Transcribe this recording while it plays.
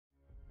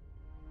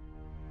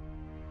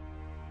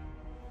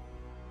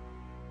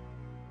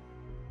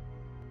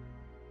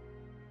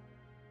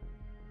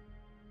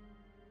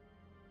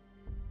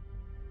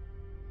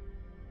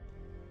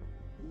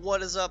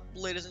What is up,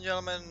 ladies and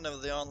gentlemen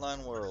of the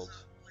online world?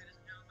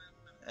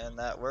 And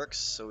that works,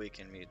 so we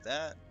can mute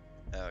that.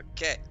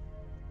 Okay.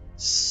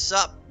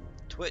 Sup,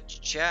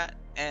 Twitch chat,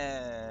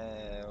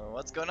 and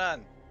what's going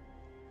on?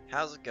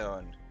 How's it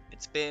going?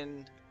 It's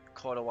been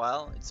quite a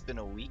while. It's been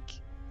a week,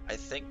 I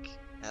think,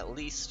 at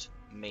least,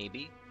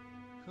 maybe.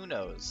 Who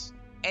knows?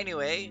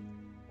 Anyway,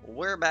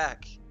 we're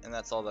back, and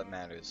that's all that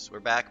matters. We're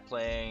back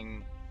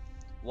playing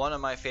one of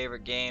my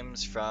favorite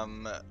games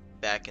from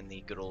back in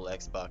the good old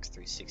Xbox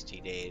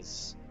 360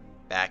 days.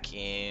 Back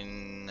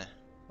in...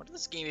 when did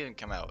this game even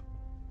come out?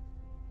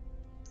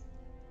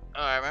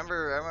 Oh, I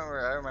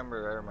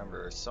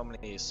remember. So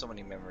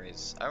many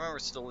memories. I remember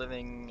still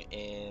living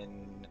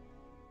in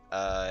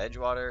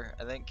Edgewater,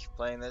 I think,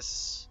 playing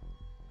this.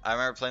 I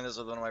remember playing this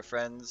with one of my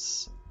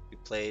friends. We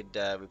played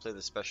the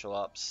Special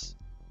Ops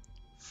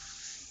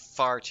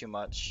far too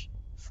much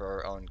for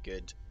our own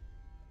good.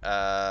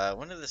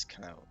 When did this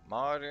come out?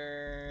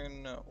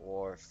 Modern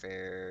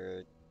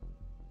Warfare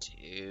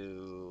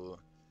 2.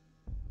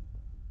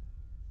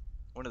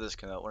 When did this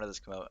come out?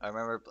 I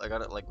remember I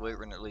got it like way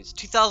when it released.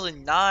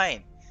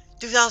 2009!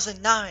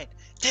 2009!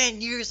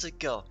 10 years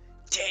ago!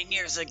 10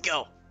 years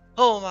ago!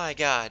 Oh my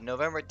god!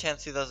 November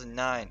 10th,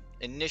 2009.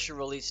 Initial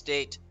release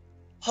date.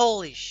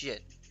 Holy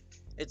shit!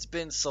 It's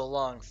been so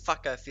long.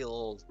 Fuck, I feel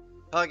old.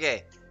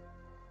 Okay.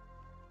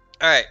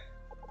 Alright.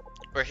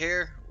 We're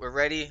here. We're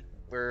ready.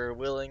 We're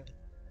willing.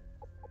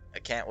 I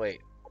can't wait.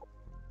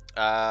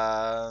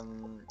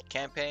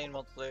 Campaign,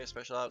 multiplayer,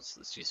 special ops.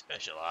 Let's do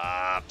special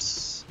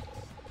ops.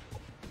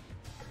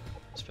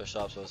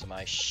 Special ops was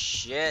my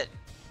shit.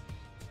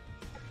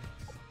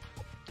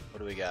 What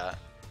do we got?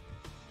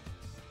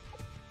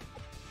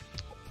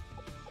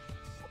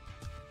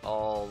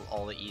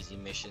 All the easy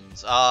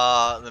missions.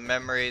 Ah, the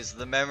memories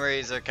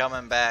are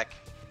coming back.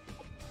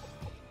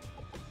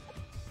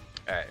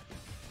 Alright.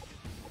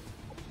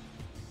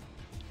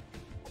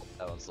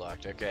 That one's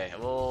locked. Okay,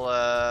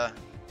 well,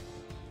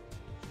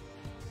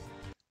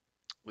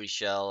 we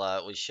shall,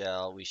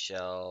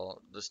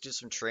 let's do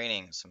some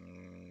training,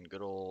 some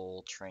good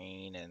old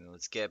train, and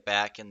let's get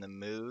back in the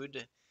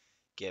mood,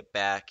 get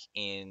back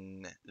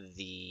in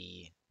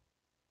the,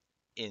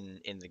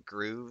 the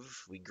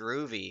groove. We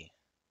groovy.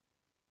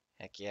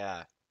 Heck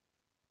yeah.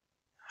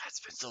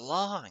 It's been so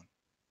long.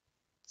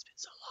 It's been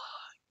so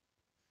long.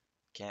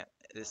 Can't,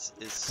 this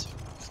is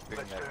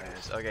bringing back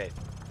memories. Okay.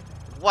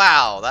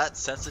 Wow, that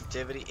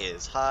sensitivity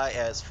is high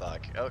as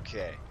fuck.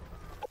 Okay.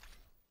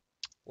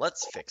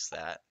 Let's fix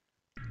that.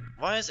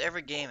 Why is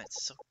every game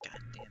it's so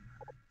goddamn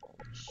high?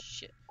 Holy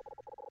shit.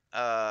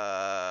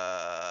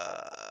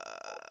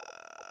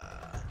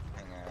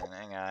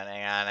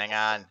 Hang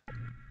on.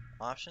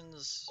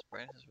 Options,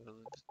 brightness,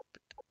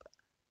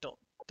 don't.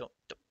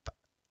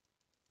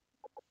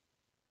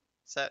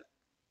 Set.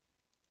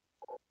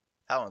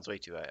 That one's way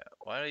too high.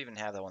 Why do I even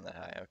have that one that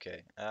high?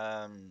 Okay.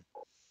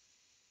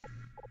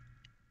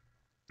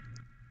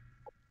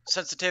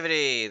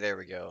 Sensitivity. There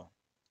we go.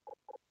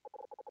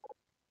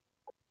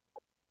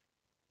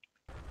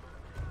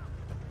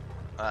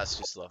 Oh, that's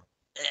too slow.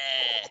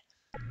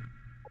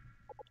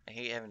 I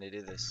hate having to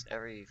do this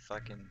every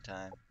fucking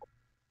time.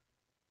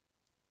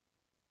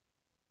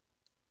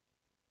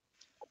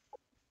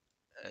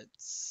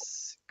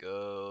 Let's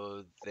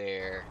go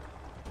there.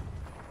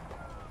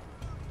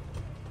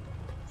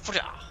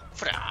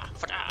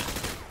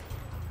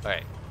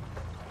 Alright.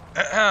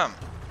 I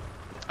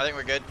think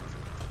we're good.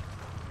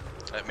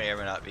 That may or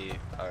may not be.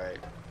 Alright.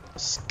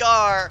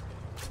 Scar!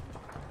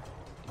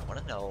 I want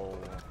to know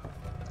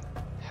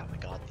how I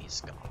got these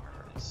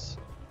scars.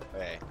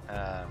 Okay.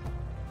 A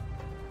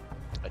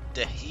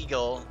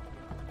Deheagle.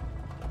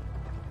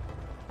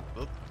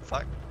 Oop,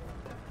 fuck.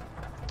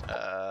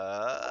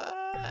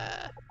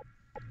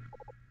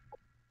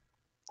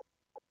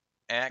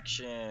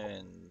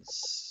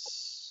 Actions.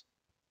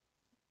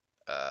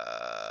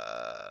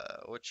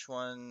 Which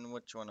one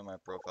of my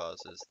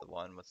profiles is the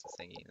one with the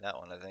thingy? That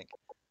one, I think.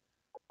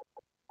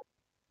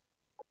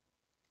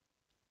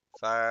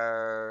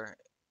 Fire,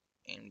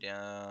 aim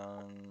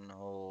down,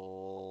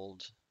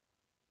 hold,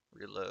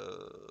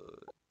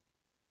 reload,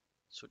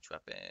 switch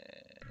weapon.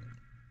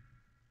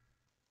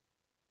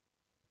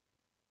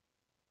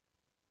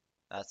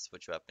 That's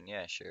switch weapon,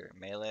 yeah, sure.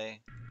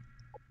 Melee,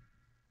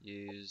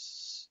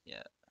 use,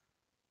 yeah.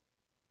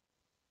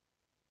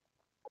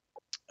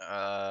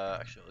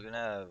 Actually, we're gonna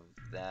have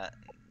that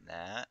and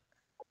that.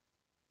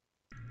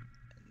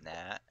 And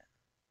that.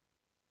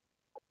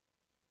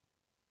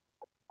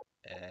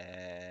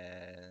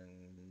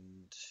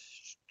 And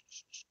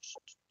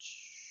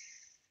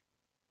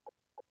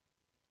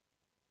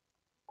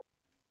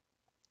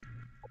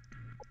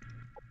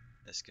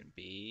this can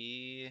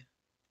be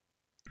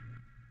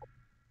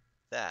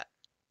that.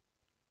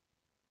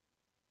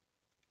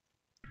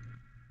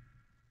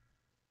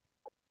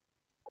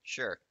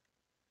 Sure.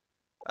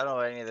 I don't know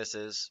what any of this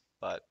is,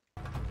 but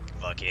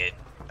fuck it.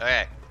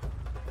 Okay.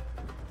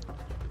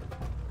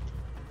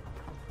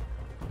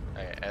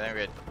 Okay, I think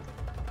we're good.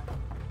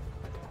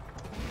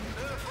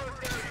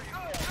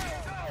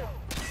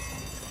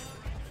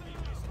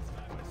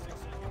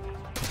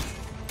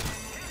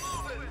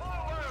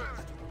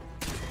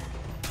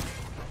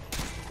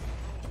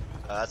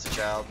 That's a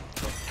child.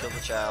 Kill the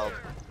child.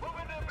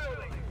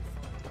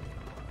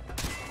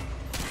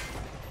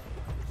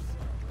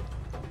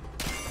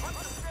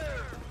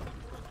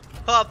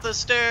 Up the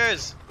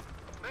stairs!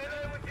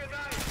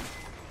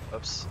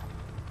 Oops.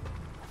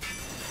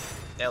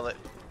 Nail it.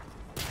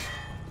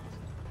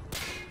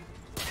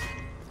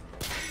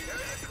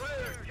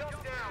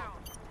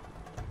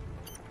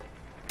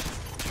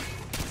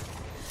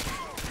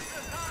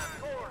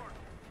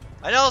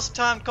 I know it's a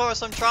time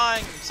course, I'm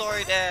trying. I'm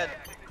sorry, Dad.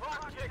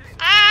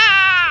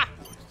 Ah!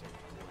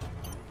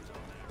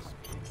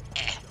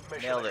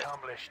 Nailed it.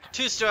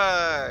 2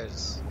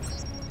 stars!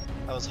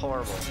 That was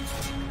horrible.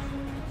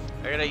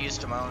 I gotta get used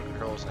to my own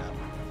controls now.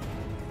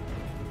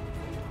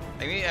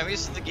 I mean, I'm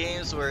used to the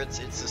games where it's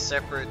a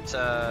separate,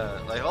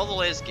 like all the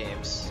latest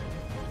games.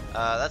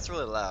 That's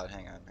really loud.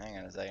 Hang on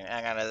a second.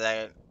 I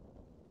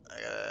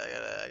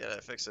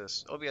gotta fix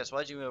this. OBS,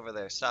 why'd you move over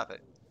there? Stop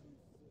it.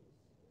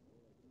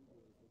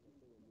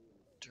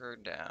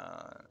 Turn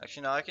down.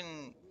 Actually, no, I'll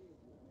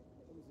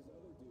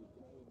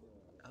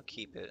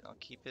keep it. I'll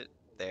keep it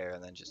there,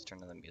 and then just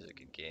turn on the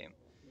music in game.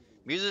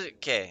 Music.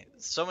 Okay.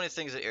 So many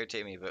things that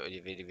irritate me about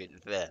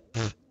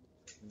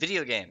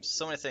video games.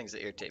 So many things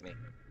that irritate me.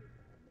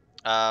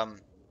 Again,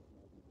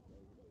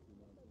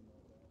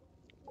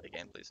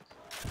 please.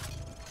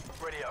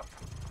 Ready up.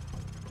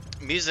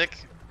 Music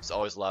is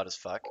always loud as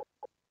fuck.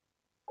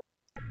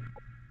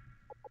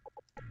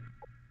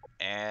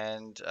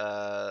 And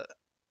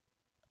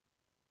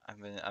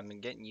I've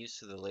been getting used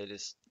to the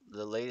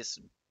latest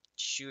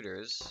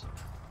shooters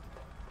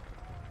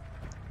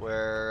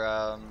where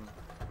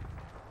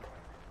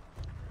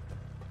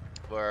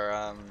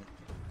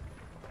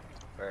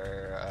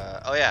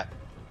oh yeah,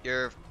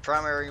 your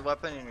primary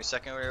weapon and your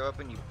secondary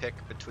weapon, you pick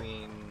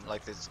between,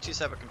 like, there's 2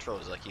 separate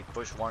controls. Like, you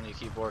push 1 on your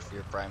keyboard for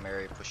your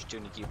primary, push 2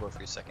 on your keyboard for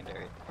your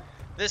secondary.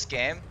 This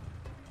game,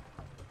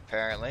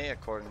 apparently,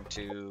 according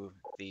to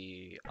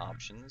the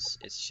options,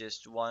 it's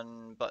just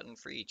 1 button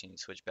for each, and you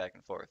switch back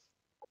and forth.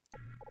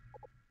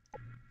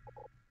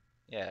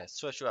 Yeah,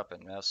 switch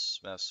weapon, mouse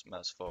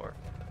 4.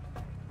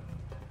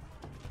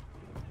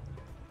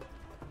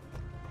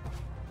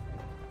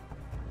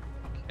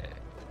 Okay.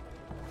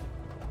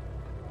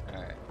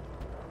 Alright.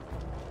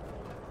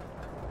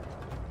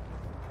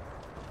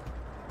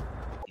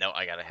 No,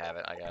 I gotta have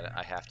it.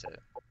 I have to.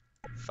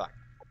 Fuck.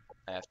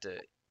 I have to.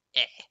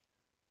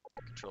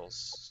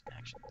 Controls,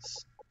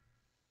 actions.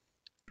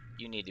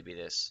 You need to be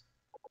this.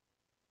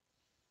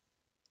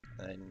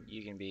 And then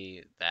you can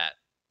be that.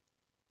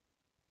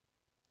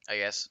 I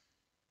guess.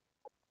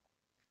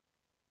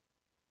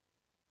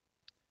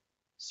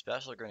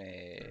 Special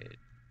grenade.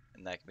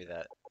 And that can be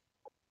that.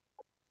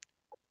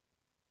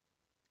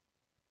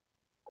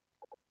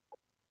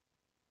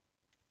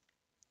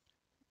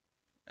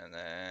 And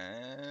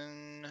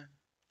then...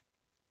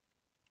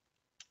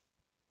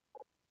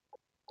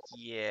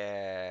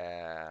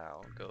 yeah,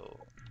 I'll go.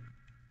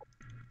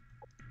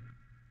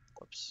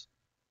 Whoops.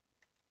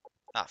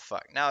 Ah,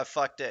 fuck. Now I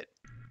fucked it.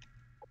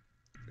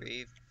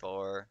 3,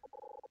 4.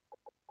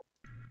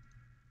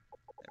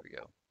 There we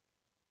go.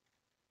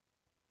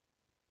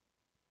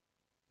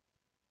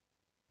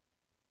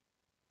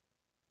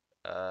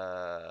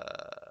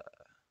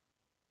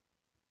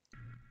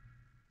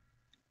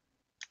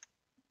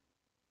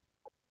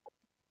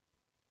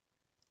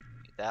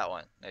 That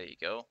one. There you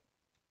go.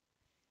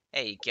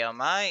 There you go,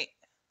 mate.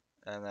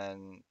 And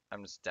then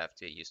I'm just have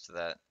to get used to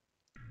that.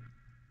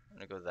 I'm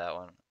gonna go with that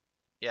one.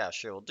 Yeah,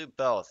 sure. We'll do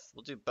both.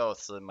 We'll do both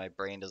so that my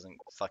brain doesn't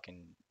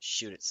fucking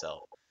shoot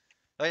itself.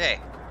 Okay.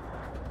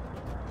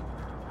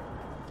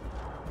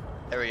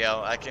 There we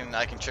go. I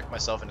can trick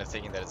myself into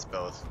thinking that it's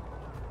both.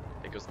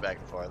 It goes back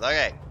and forth.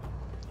 Okay.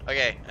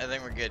 Okay. I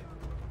think we're good.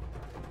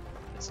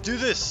 Let's do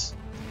this.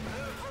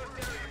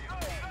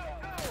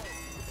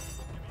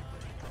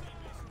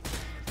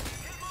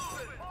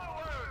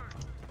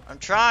 I'm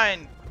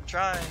trying.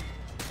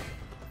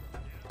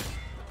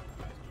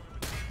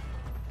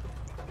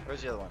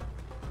 Where's the other one?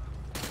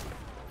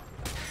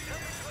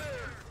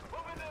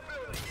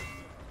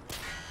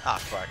 Ah,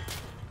 fuck.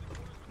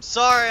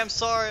 I'm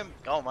sorry.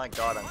 Oh my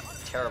god, I'm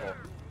terrible.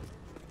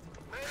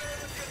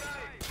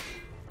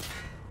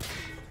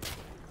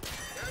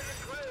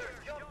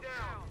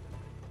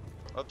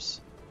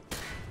 Oops.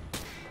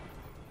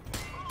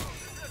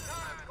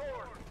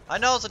 I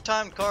know it's a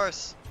timed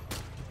course.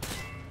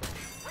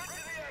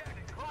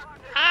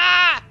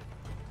 Ah!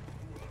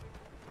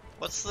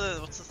 What's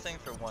the thing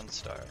for 1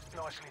 star?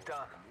 Nicely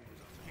done.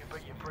 You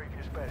beat your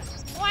previous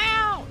best.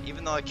 Wow!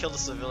 Even though I killed a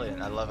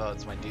civilian, I love how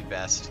it's my new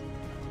best.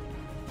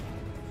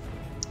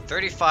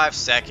 35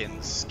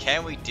 seconds.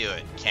 Can we do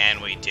it?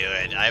 Can we do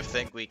it? I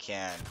think we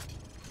can.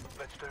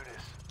 Let's do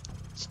this.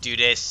 Let's do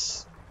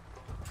this.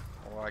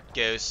 Or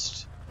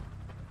ghost.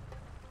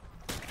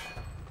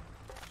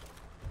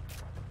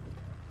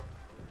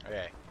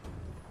 Okay.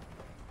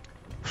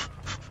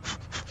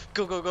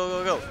 Go, go, go,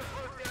 go, go.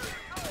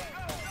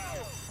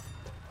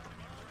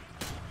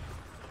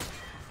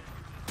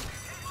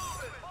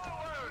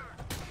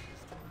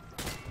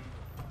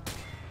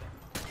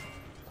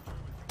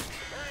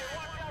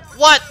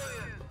 What?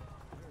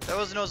 There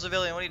was no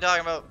civilian. What are you talking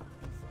about?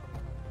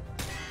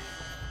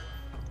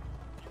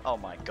 Oh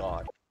my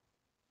god.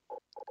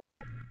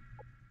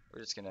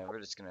 We're just gonna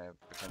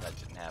pretend that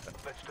didn't happen.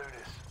 Let's do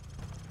this.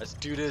 Let's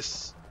do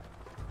this.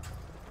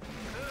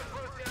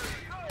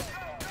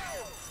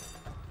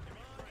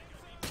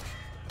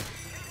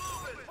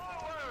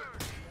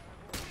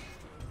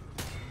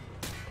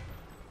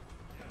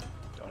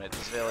 Don't hit the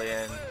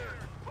civilian.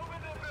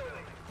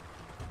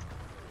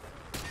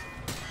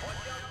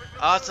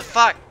 Oh, it's a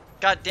fuck!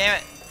 God damn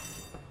it!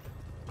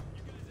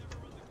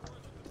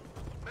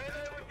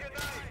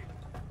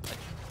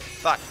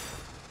 Fuck.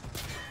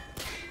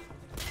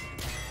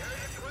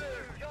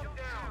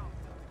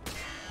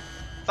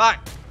 Fuck!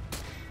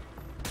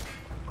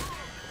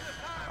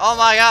 Oh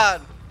my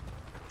god!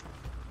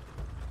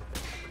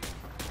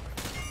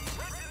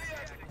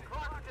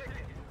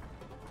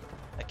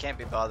 I can't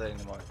be bothered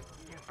anymore.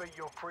 You beat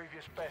your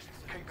previous best.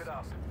 Keep it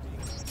up.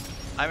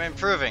 I'm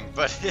improving,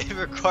 but it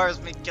requires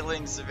me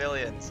killing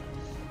civilians.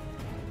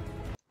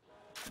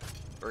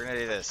 We're gonna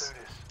do Let's this. do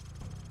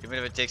this. Even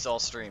if it takes all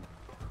stream.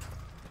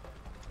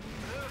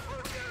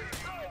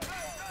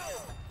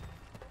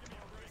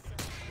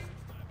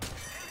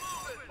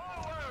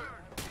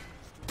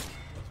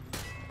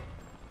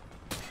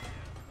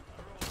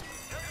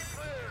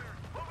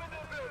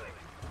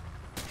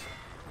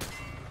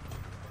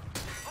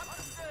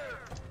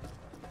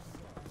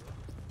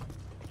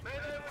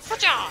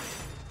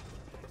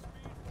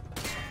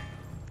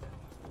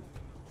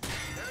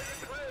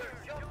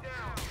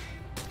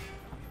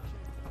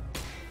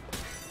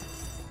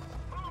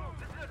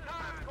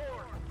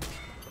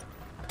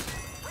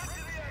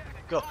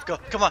 Go, go,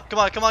 come on, come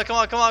on, come on, come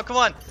on, come on, come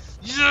on!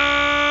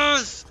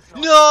 Yes!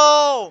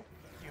 No!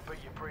 You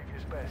beat your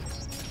previous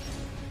best.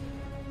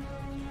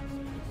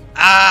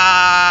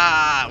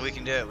 Ah! We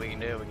can do it, we can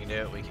do it, we can do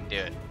it, we can do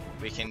it.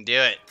 We can do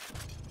it.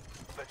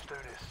 Let's do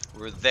this.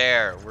 We're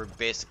there. We're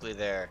basically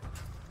there.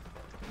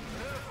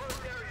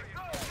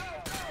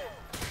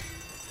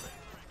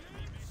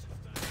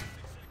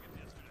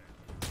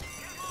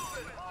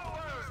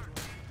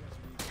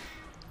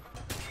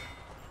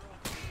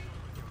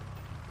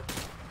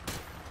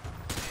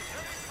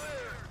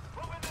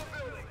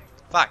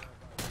 Fuck.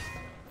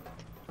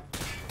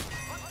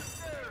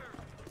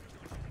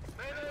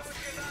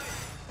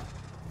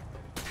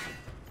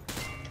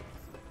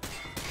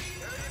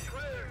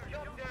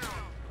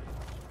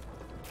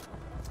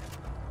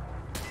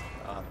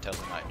 Oh, I'm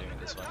totally not doing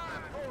this one.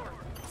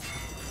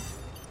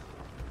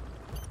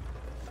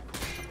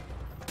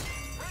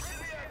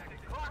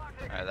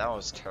 Alright, that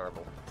was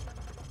terrible.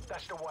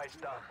 That's the way it's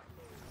done.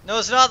 No,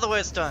 it's not the way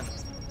it's done.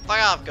 Fuck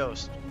off,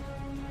 Ghost.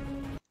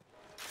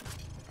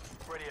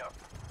 Ready up.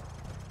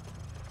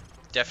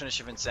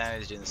 Definition of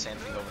insanity is doing the same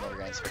thing over and over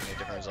again, expecting a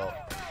different result.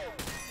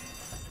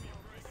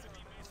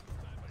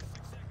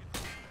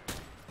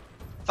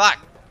 Fuck!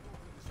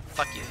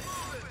 Fuck you.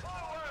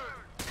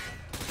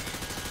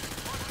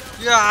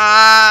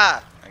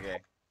 Yeah!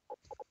 Okay.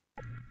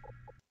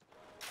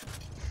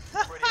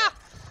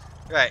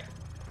 Right.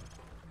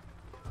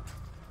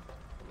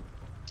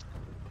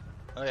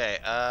 Okay,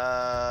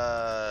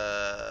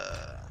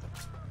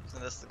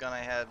 isn't this the gun I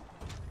had?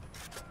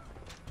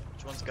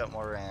 Which one's got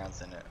more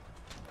rounds in it?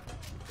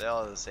 They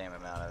all have the same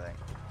amount, I think.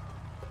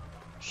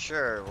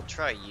 Sure, we'll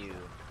try you.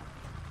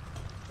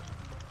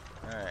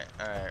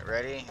 Alright,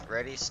 ready?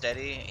 Ready,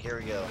 steady, here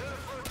we go.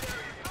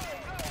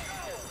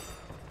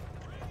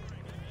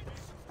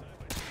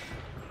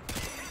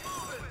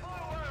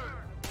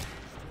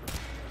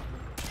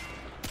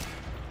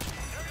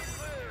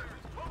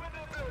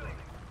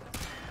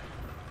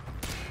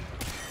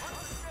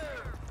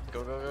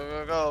 Go, go,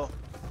 go, go, go.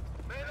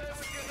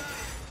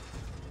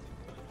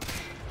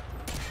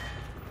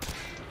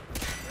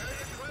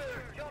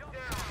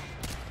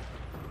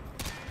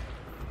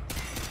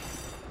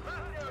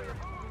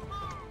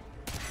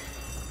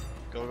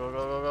 Go, go, go,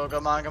 go, go,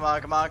 come on, come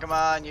on, come on, come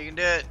on, you can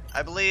do it.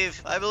 I believe,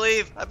 I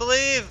believe, I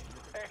believe.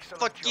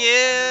 Excellent Fuck job.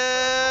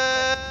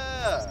 yeah!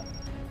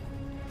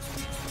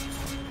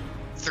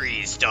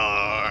 3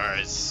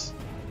 stars.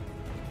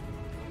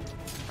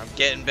 I'm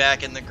getting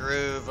back in the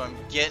groove. I'm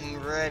getting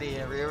ready.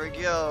 Here we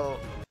go.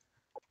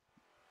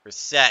 We're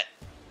set.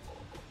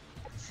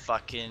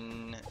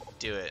 Fucking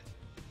do it.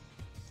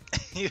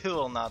 You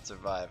will not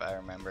survive. I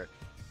remember.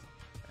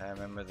 I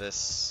remember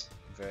this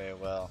very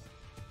well.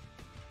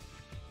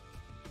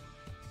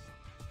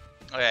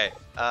 Okay.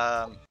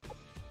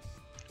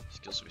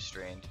 Skills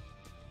restrained.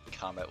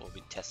 Combat will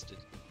be tested.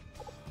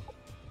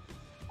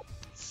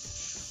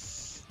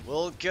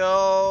 We'll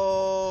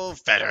go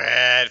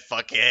Federate.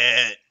 Fuck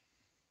it.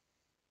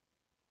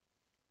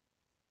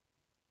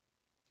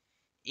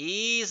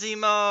 Easy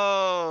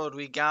mode.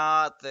 We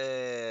got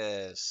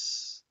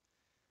this.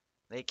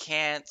 They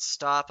can't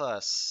stop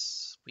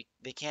us.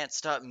 They can't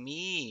stop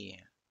me.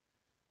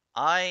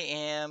 I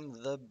am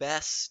the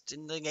best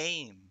in the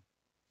game.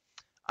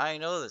 I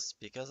know this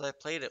because I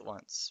played it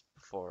once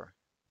before.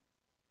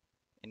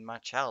 In my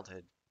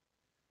childhood.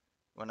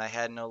 when I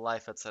had no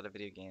life outside of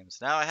video games.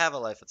 Now I have a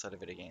life outside of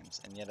video games,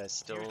 and yet I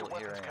still Use the here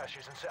weapons I am.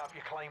 caches and set up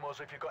your claymores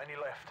if you've got any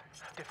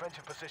left.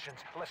 Defensive positions.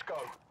 Let's go.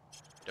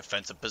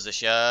 Defensive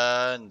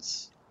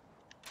positions.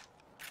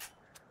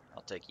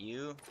 I'll take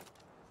you.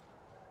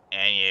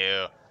 And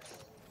you.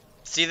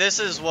 See, this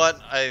is what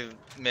I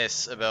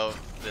miss about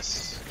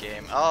this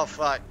game. Oh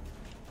fuck.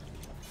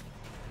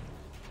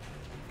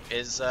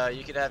 Is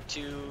you could have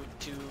two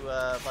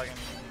fucking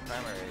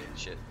primary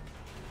shit.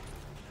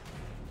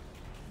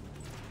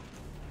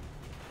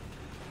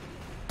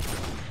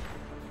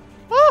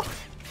 Woo!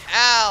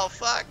 Ow,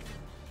 fuck.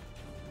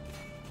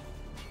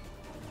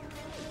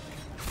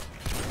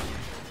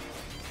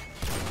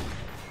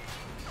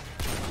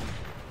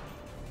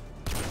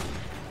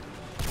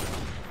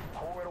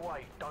 Pull it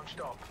away. Don't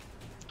stop.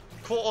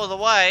 Quarter of the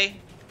way.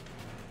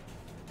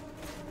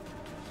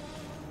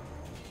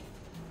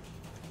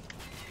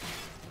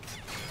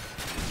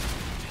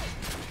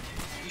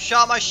 You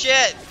shot my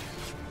shit.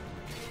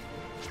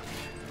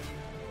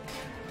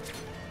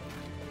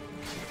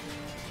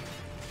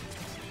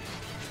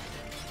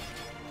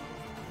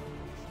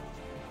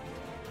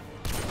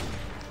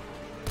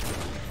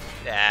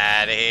 Get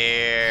out of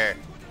here.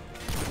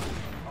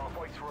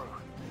 Halfway through.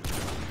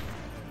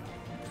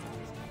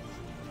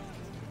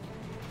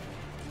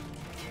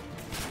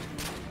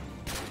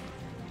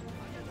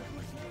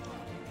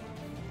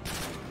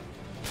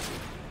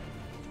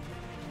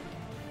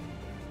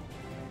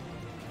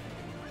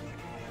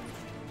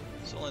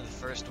 It's only the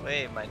first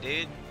wave, my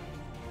dude.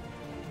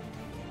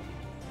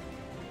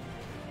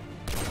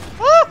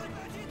 Woo!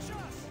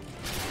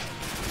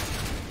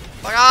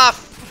 Fuck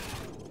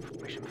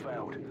off! Mission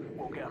failed.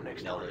 We'll get them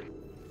next Nailed time.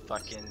 it.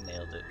 Fucking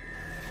nailed it.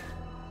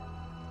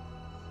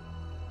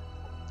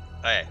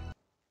 Okay.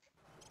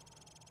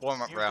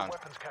 Warm up Use round. the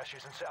weapons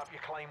caches and set up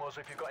your claymores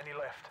if you've got any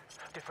left.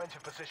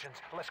 Defensive positions.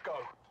 Let's go.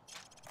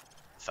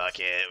 Fuck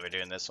it, we're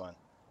doing this one.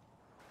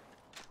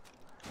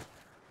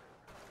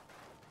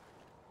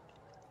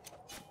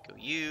 Go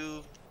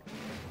you.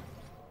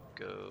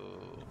 Go.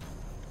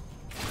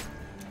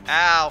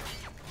 Ow!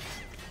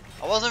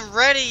 I wasn't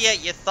ready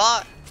yet, you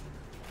thought.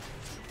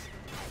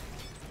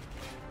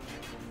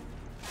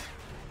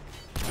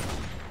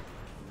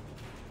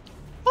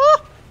 Woo!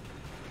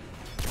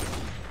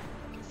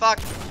 Get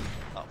fucked.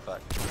 Oh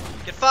fuck.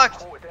 Get fucked!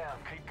 Pull it down.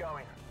 Keep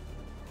going.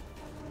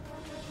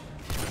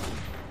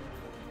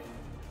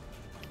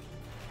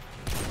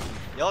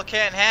 Y'all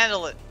can't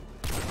handle it.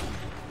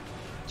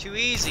 Too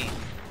easy.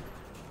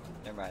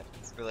 Never mind.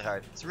 It's really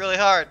hard. It's really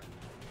hard.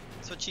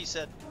 That's what she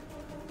said.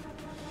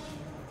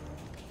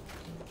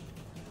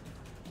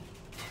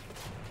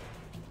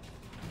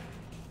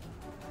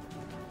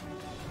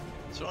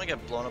 So I don't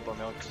get blown up by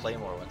my own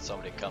claymore when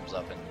somebody comes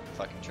up and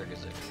fucking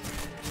triggers it.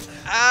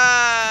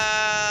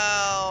 Ow!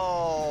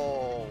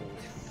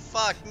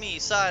 Fuck me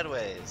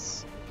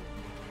sideways.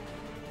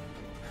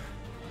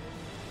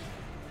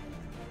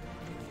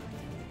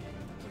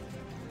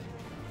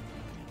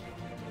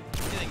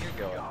 Where do you think you're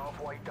You're going?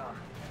 halfway done.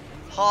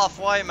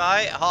 Halfway,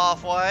 mate.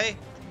 Halfway.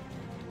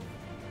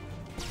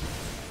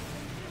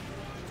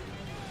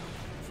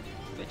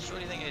 Bitch, what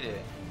do you think you're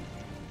doing?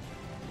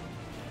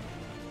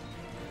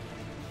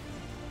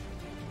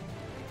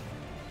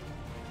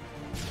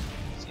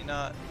 Is he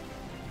not?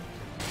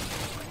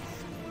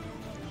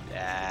 Get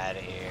out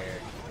of here.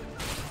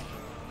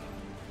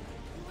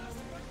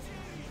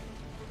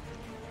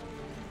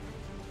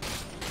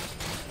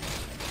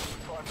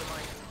 Five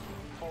remaining.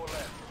 4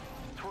 left.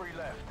 3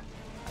 left.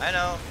 I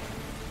know.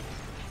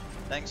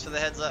 Thanks for the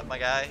heads up, my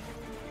guy.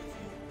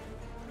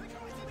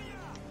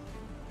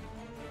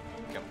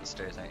 Come up the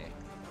stairs, aren't you?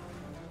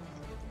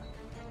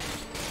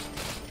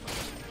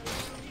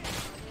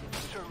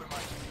 2 remaining.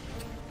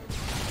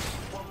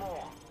 1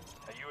 more.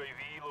 A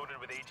UAV loaded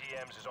with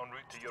AGMs is en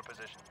route to your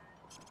position.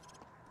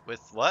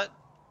 With what?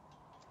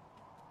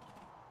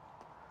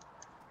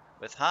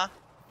 With huh?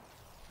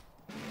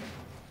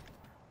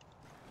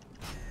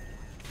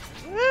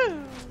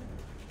 Woo!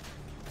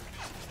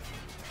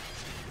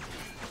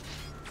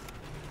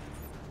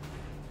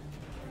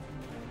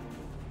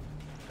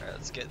 Alright,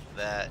 let's get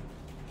that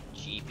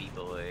jeepy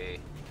boy.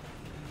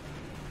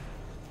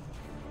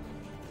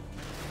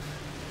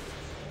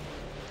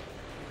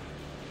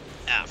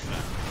 Ah,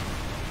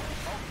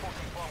 fuck. Multiple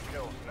confirmed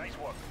kills. Nice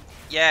work.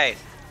 Yay!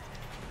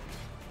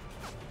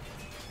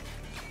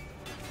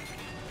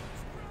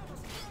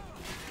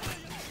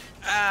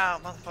 Ow,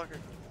 motherfucker.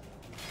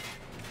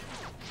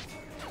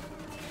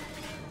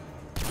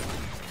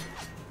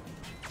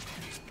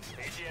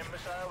 AGM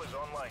missile is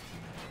online.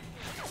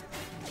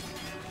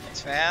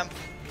 Thanks, fam.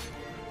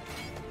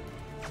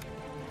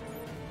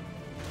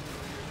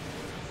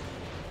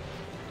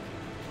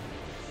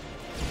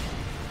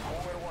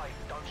 Pull it away.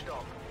 Don't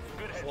stop.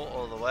 Good hit. Full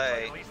all the At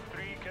way. least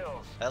 3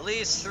 kills. At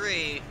least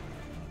 3.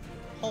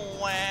 Oh,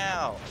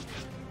 wow.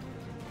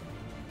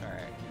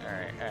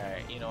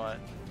 Alright. You know what?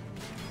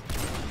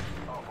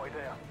 Halfway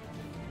there.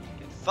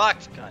 Get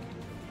fucked, cunt.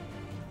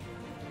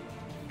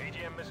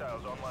 AGM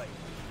missiles online.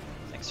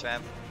 Thanks,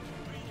 fam.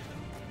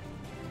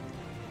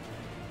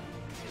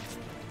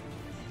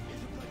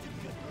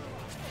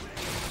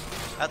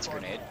 That's a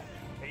grenade.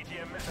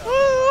 AGM missile. Woo!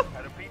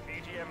 I repeat,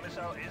 AGM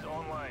missile is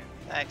online.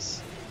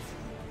 Thanks.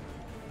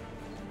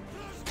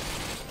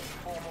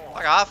 4 more.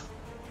 Fuck off.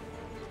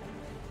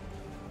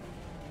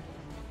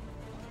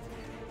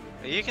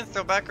 You can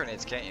throw back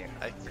grenades, can't you?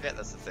 I forget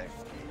that's the thing.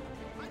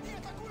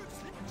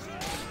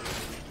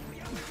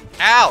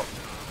 Ow!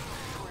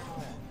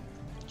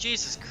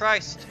 Jesus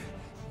Christ.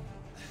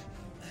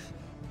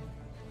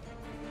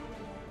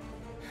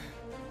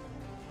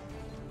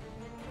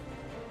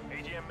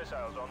 AGM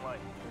missiles online.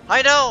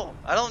 I know!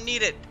 I don't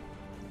need it.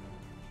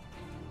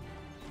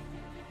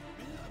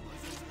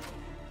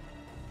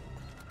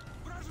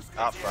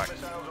 Oh fuck.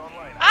 Missiles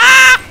online.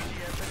 Ah!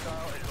 AGM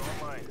missile is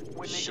online.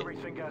 We need Shit. to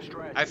rethink our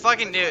strategy. I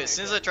fucking knew it. As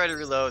soon as I try to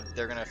reload,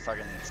 they're gonna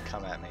fucking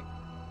come at me.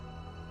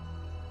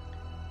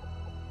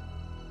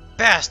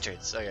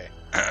 Bastards! Okay.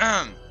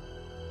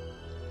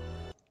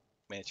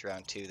 Made it to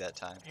round 2 that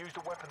time. Use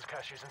the weapons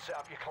caches and set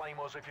up your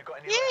claymores if you've got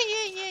any Yeah, left.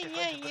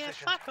 yeah, Defensive positions.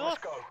 fuck Let's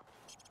off. go.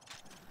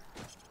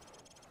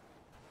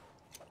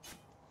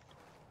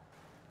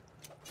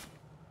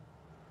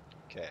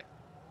 Okay.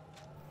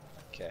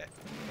 Okay.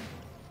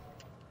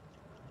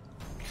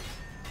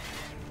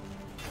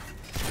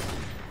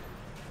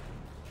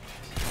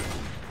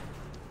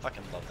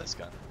 Fucking love this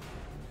gun.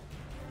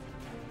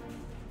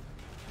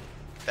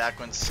 Back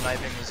when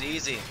sniping was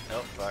easy. Oh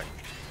fuck.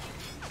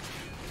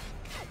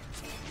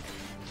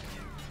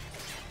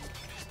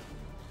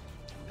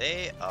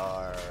 They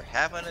are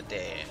having a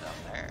day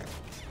down there.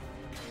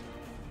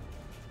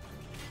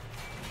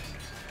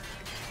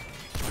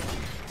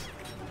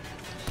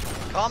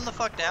 Calm the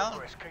fuck down.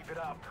 Progress, keep it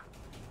up.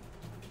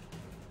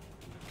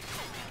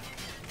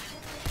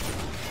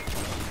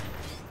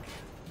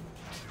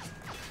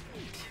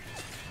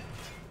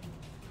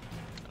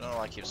 I don't know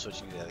why I keep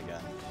switching to the other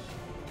gun.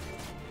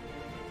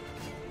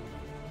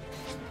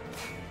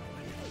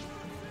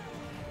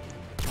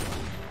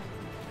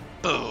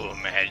 Boom,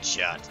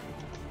 headshot.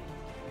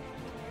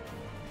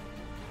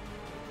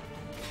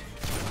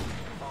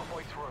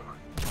 Halfway through.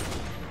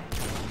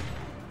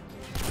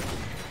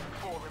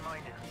 4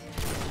 remaining.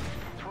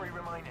 3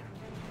 remaining.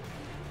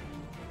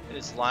 They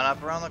just line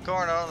up around the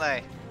corner, don't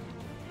they?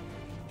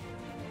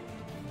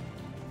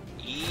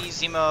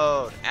 Easy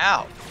mode.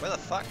 Ow! Where the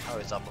fuck? Oh,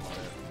 he's up on the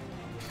roof.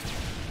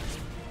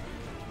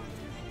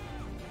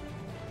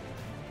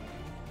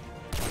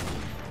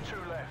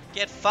 Two left.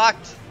 Get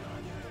fucked!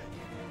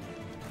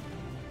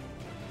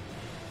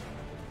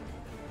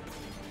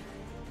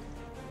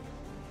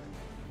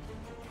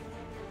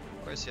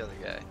 Where's the other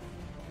guy?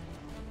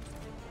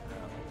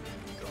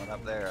 Oh, going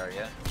up there, are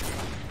ya?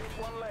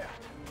 1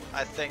 left.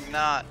 I think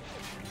not.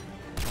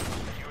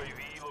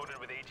 UAV loaded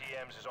with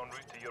AGMs is en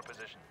route to your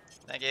position.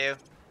 Thank you.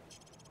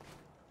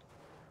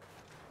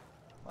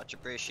 Much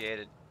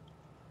appreciated.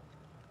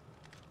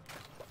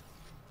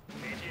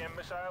 AGM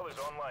missile is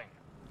online.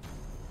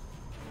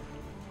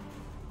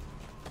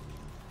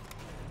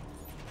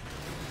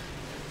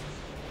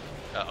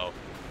 Uh-oh.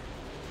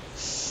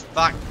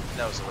 Fuck!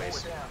 That was a Forward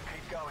waste. down.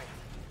 Keep going.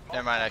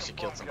 Never mind, I actually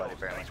killed somebody,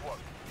 apparently. Nice work.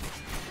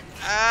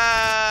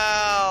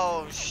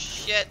 Ow!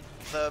 Shit!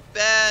 The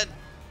bed!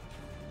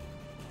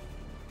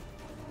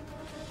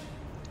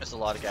 There's a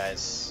lot of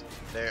guys.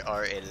 There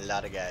are a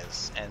lot of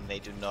guys, and they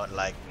do not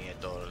like me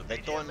at all. They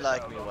don't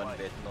like me one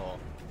bit, no.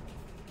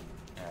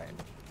 Alright.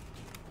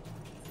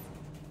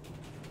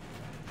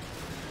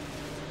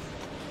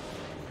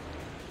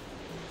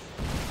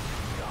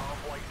 You're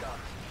halfway done.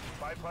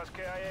 5+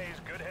 KIAs,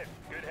 good hit,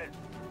 good hit.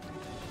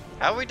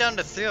 How are we down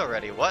to 3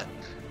 already? What?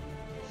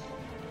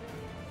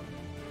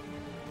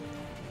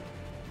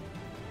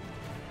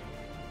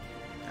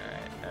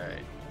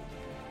 Alright.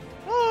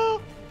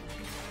 Woo!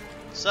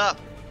 What's up?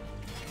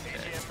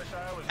 AGM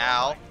missile is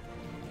Ow. online.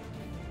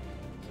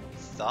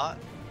 Thought?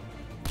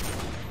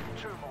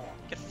 2 more.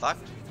 Get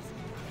fucked?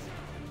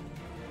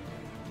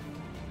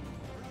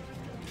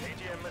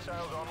 AGM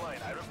missiles online.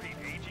 I repeat,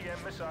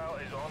 AGM missile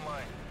is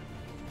online.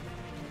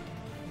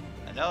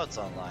 I know it's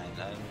online.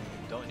 I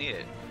don't need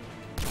it.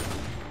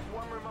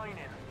 1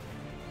 remaining.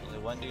 Only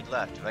 1 dude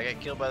left. If I get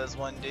killed by this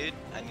 1 dude,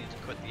 I need to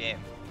quit the game.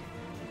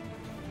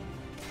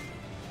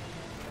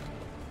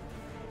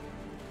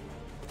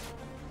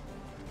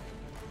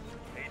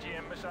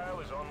 AGM missile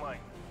is online.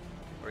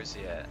 Where's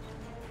he at?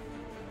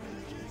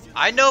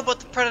 I know about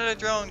the Predator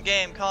drone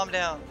game. Calm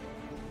down.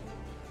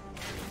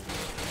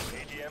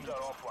 AGMs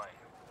are offline.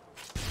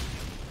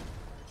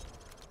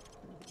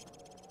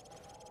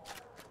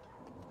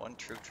 1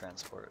 troop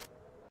transport.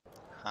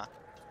 Huh.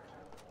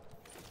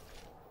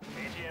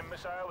 AGM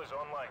missile is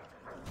online.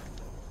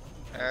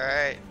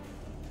 Alright.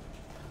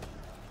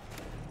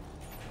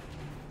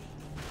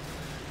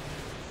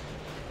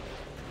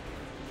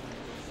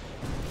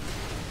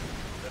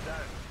 They're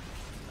down.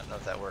 I don't know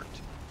if that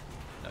worked.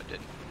 No, it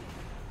didn't.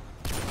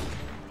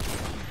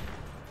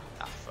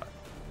 Ah, fuck.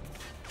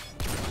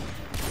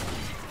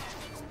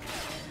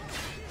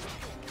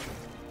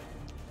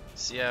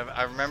 See,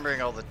 I'm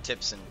remembering all the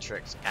tips and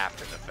tricks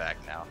after the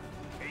fact now.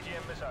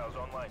 AGM missiles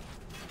online.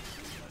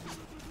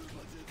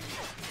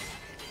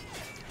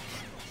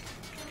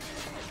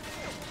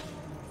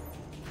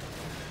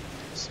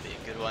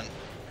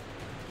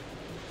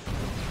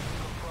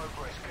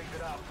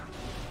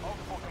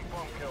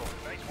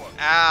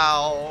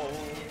 Wow.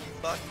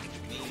 Fuck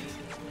me.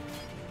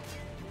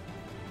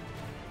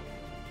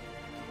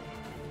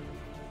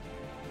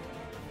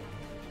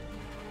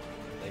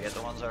 They get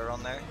the ones that are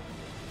on there?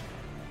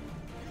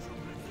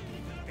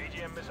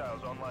 AGM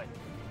missiles online.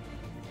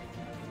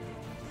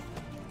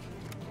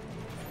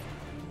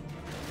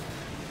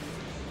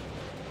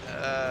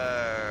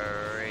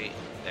 Right.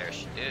 There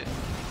she did.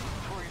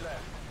 3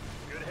 left.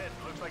 Good hit.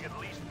 Looks like at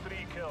least 3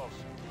 kills.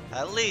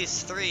 At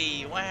least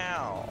 3.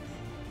 Wow.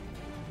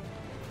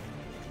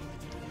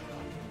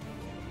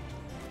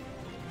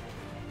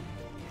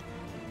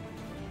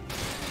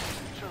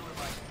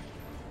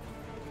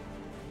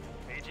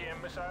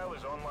 AGM missile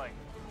is online.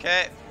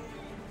 Okay.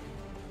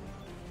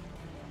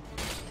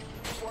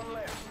 1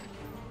 left.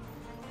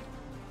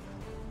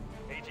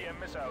 AGM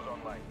missiles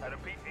online. I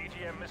repeat,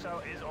 AGM missile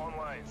is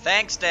online.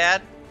 Thanks,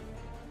 Dad.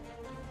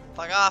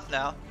 Fuck off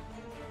now.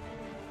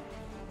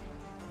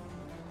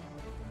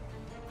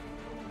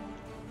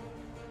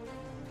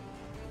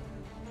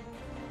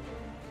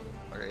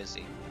 Where is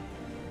he?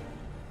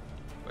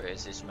 Where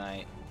is this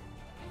mate?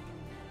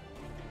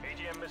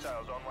 AGM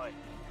missiles online.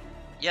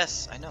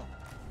 Yes, I know.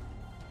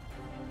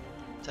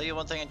 Tell you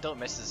one thing I don't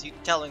miss is you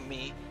telling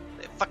me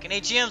that fucking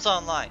AGM's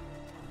online.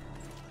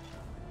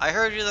 I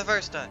heard you the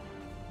first time.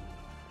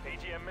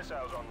 AGM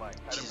missiles online.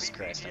 I Jesus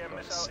repeat, Christ, I'm AGM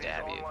going to missile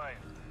stab is you. online.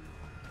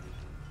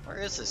 Where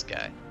is this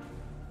guy?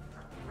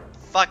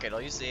 Fuck it,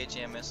 I'll use the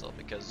AGM missile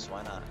because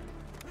why not?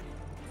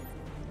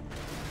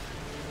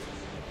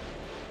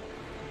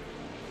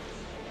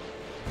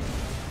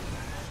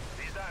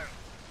 He's down.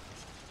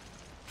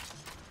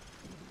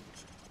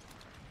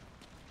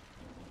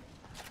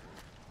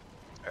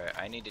 Alright,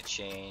 I need to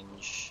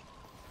change.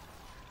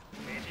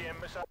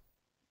 AGM missile.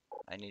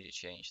 I need to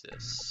change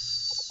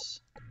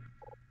this.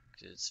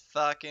 'Cause it's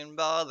fucking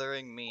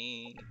bothering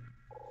me.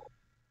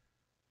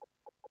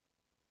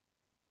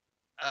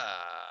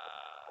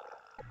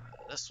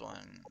 This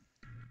one.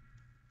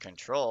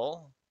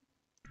 Control.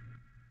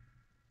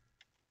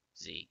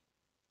 Z.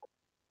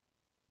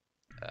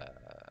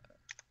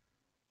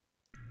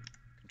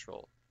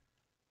 Control.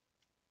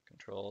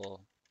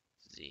 Control.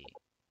 Z.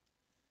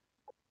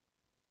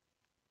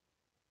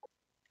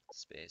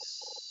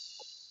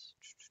 Space.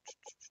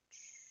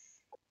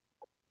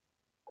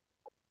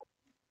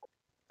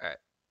 Alright.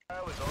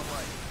 Missile is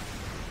online.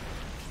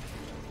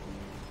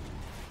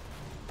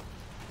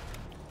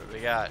 What do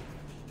we got?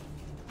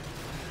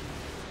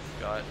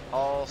 Got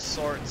all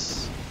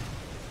sorts.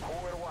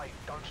 Pull it away.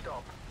 Don't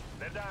stop.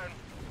 They're down.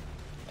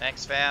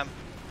 Thanks, fam.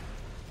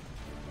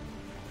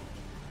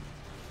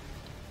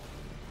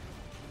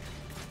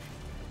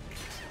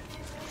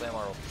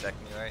 Claymore will protect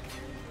me, right?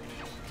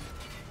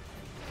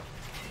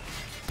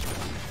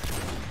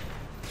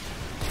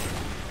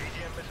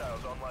 AGM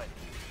missiles online.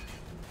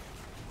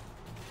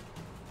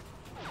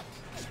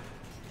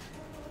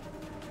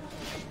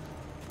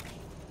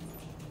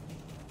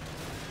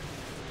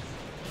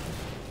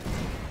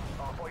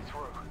 Halfway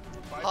through.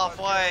 5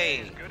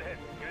 Halfway. plus. Good hit.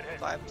 Good hit.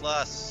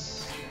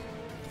 5+.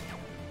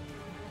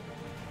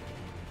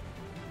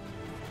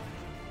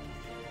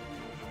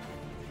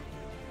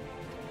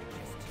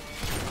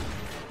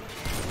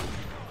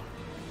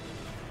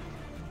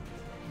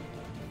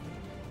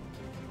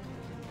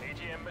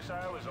 AGM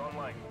missile is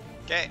online.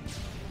 Okay.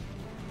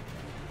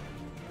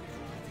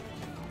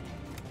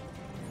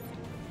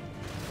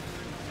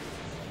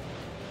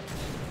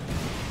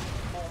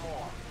 Four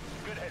more.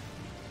 Good hit.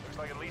 Looks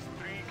like at least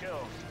 3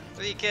 kills.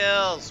 3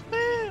 kills.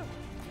 Woo!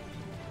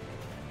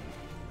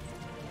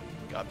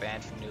 Got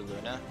banned from New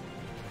Luna.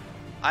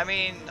 I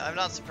mean, I'm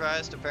not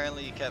surprised.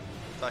 Apparently, you kept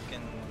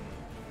fucking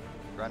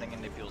running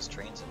into people's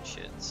trains and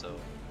shit. So,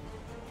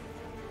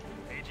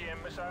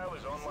 AGM missile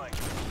is online.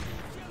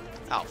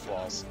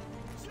 outfalls.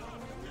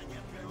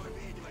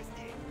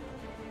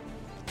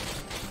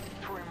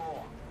 3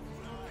 more.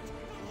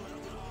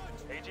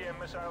 AGM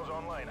missiles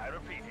online. I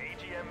repeat,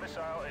 AGM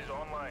missile is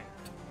online.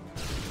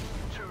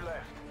 2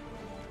 left.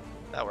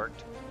 That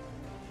worked.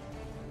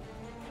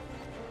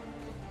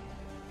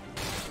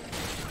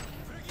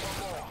 1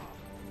 more.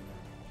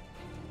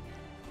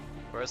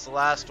 Where's the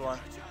last one?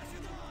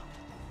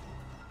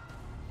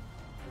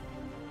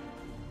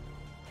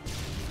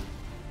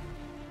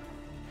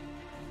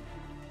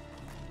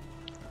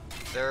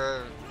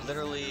 They're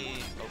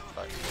literally. Oh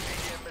fuck.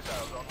 AGM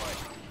missiles online.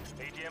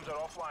 AGMs are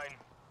offline.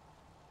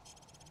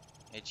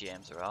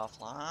 AGMs are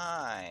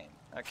offline.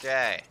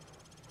 Okay.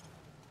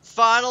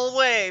 Final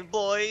wave,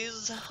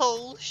 boys.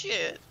 Holy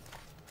shit.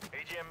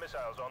 AGM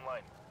missiles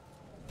online.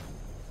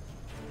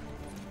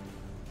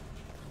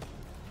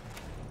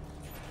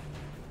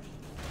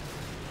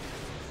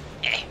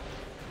 Eh.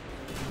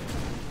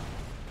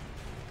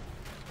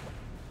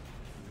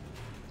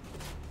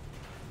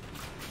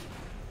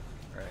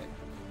 Right.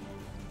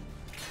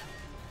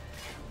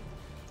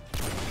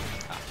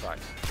 Ah, fuck.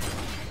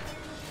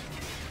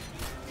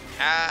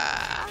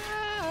 Ah.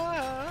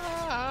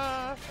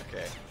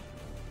 Okay.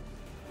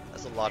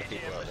 That's a lot of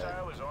people AGM out there.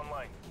 missile is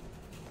online.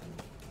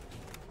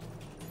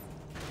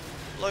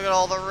 Look at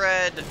all the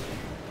red.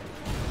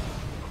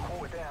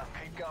 Pull it down.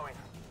 Keep going.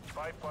 5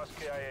 5+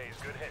 KIAs.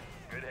 Good hit.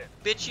 Good hit.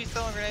 Bitch, you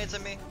throwing grenades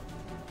at me?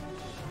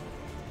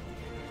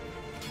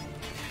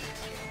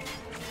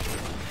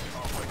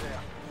 Halfway there.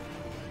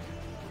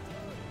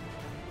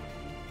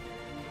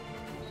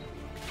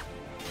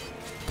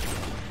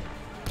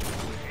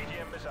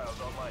 AGM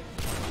missiles online.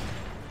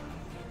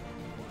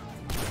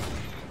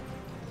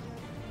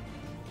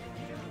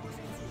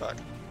 Fuck.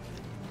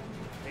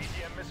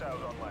 AGM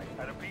missiles online.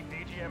 I repeat,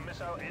 AGM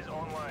missile is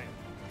online.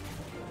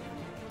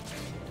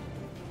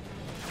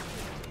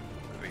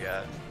 What do we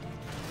got?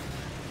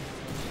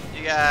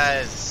 You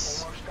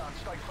guys. Almost done.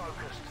 Stay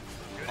focused.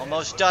 Good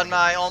Almost hit. done, Looks like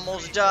my. at least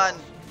Almost 3 done.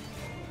 kills.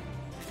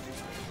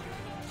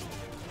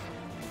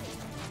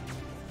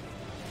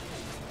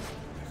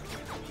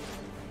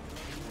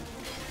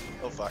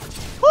 Oh fuck.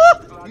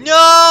 Woo! Bloody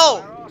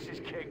No! Our ass is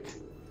kicked.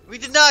 We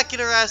did not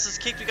get our asses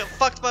kicked. We got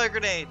fucked by a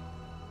grenade.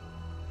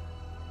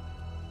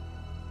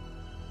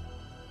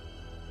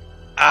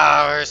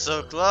 Ah, we're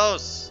so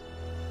close.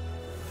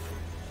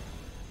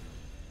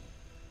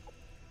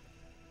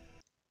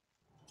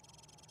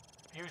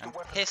 Use the I'm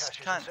weapons pissed,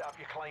 caches cunt. and set up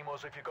your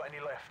claymores if you've got any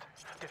left.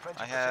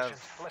 Defensive I have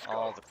positions. Let's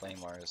all go. the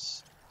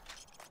claymores.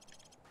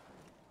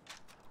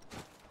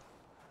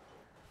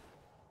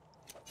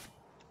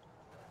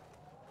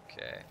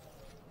 Okay.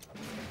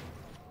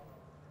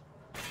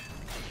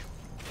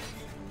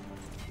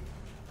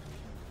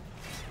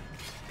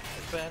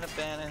 Banana,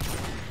 banana.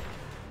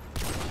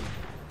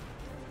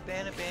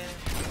 Banana, banana.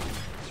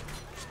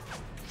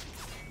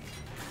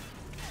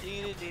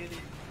 Dee dee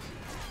dee.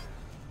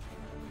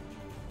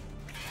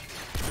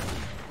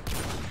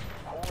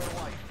 Haul it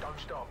away. Don't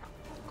stop.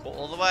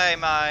 All the way,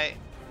 mate.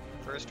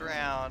 First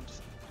round.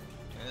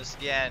 Doing this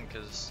again,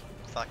 cause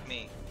fuck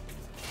me.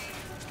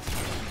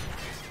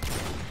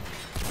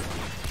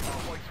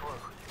 Halfway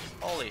through.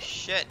 Holy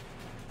shit.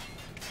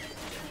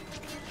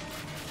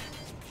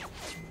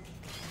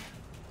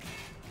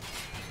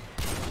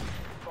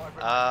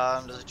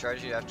 Does it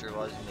charge you after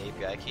losing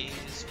the API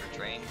keys for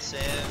train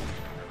sim?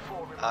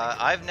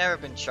 I've never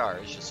been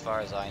charged, as far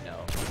as I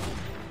know.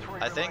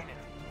 I think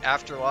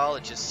after a while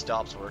it just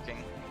stops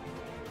working.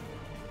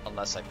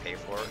 Unless I pay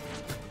for it.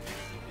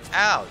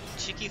 Ow, you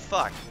cheeky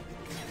fuck.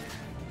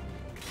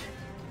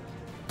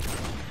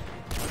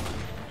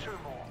 2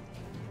 more.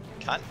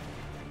 Cunt.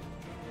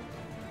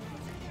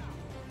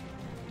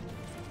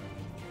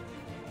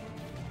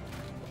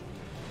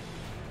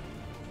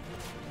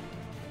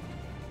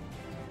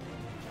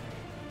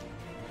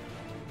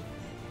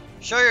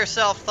 Show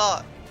yourself,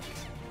 thought.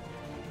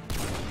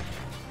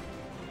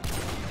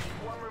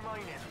 1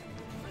 remaining.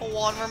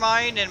 One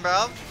remaining,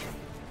 bruv.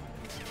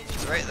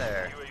 He's right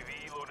there.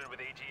 UAV loaded with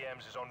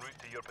AGMs is en route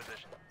to your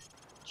position.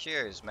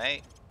 Cheers,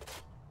 mate.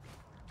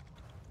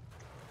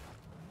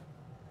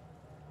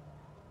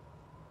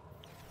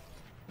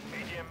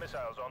 AGM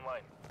missiles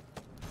online.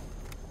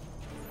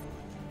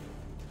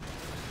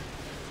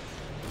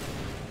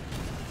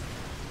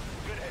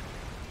 Good hit.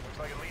 Looks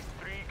like at least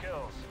 3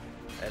 kills.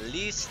 At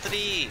least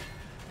 3.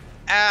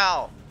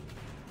 Ow.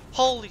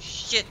 Holy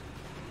shit.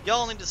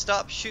 Y'all need to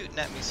stop shooting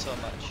at me so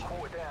much.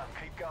 Pull it down.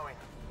 Keep going.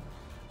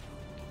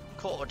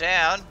 Cool her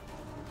down.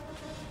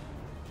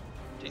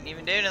 Didn't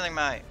even do anything,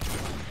 mate.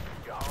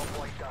 You're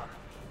halfway done.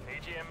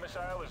 AGM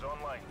missile is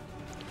online.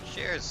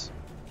 Cheers.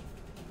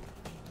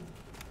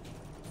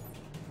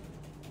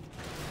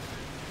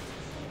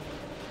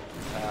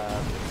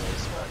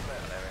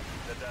 Whatever.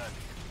 They're done.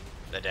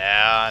 They're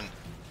down.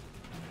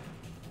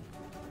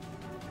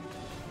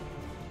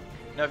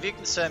 Now, if you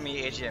can send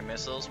me AGM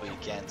missiles, but you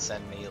can't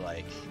send me,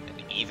 like,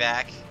 an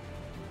evac,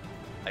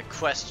 I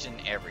question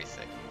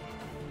everything.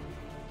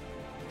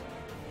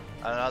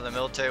 I don't know how the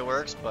military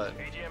works, but,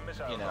 AGM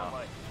missiles you know,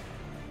 online.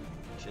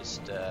 it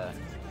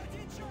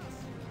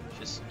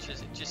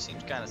just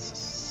seems kind of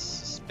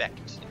suspect,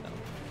 you know.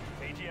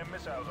 AGM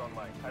missiles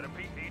online. I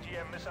repeat,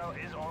 AGM missile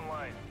is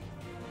online.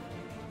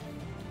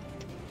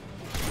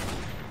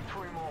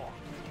 3 more.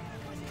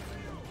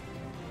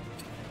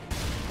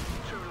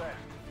 2 left.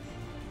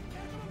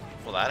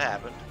 Well, that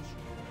happened.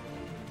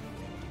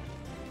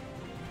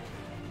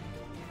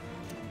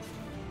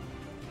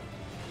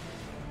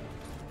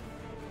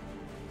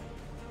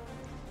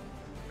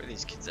 Where are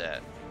these kids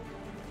at?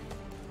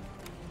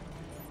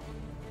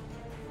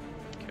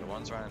 Okay,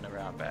 one's running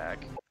around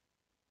back.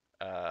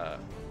 How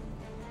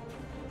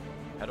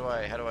do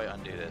I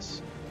undo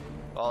this?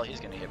 Well, he's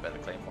gonna hit by the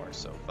claymore,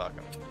 so fuck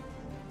him.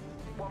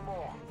 1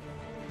 more.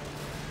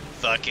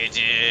 Fuck it,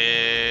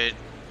 dude.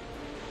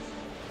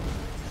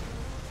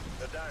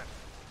 They're down.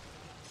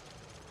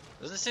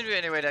 Doesn't seem to be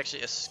any way to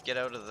actually get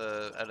out of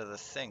the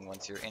thing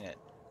once you're in it.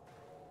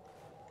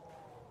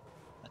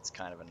 That's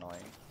kind of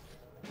annoying.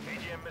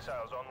 AGM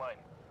missiles online.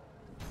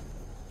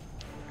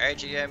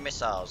 AGM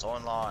missiles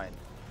online.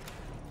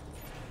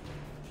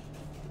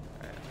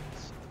 Alright.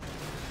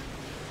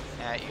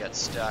 Ah, you got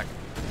stuck.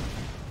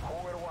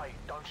 Haul it away.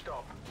 Don't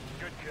stop.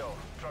 Good kill.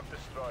 Truck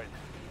destroyed.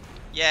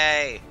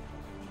 Yay!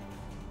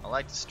 I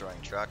like destroying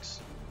trucks.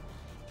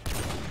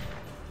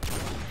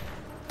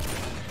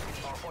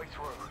 Halfway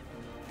through.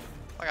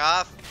 Fuck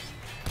off.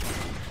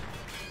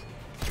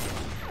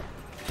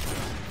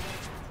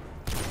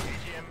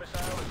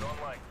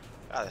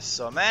 God, there's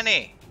so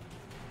many.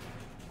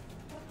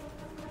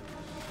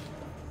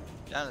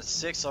 Down to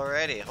 6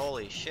 already.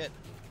 Holy shit.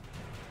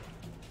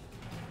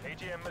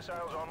 AGM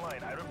missiles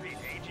online. I repeat,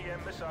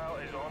 AGM missile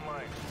is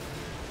online.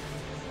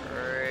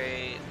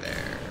 Right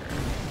there.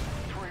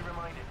 3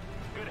 remaining.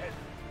 Good hit.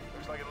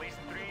 Looks like at least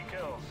 3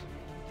 kills.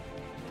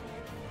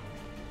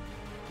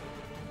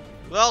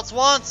 Who else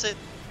wants it?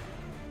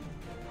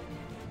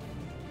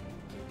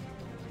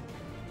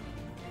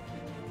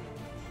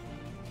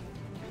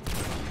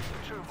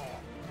 Two more.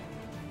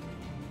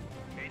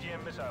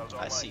 AGM missiles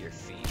online. I see your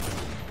feet.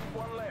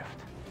 1 left.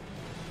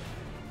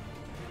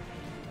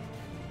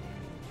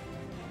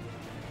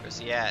 Where's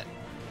he at?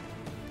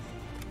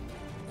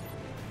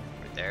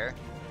 Right there.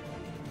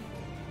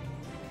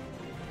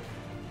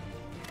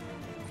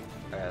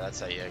 Alright, that's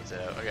how you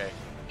exit out. Okay,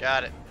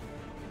 got it.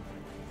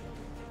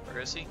 Where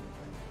is he?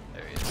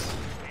 There he is.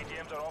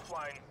 AGMs are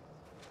offline.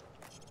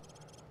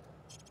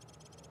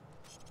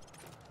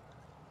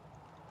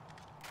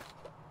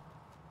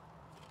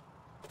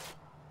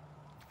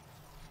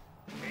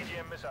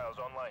 AGM missiles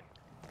online.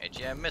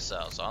 AGM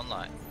missiles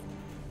online.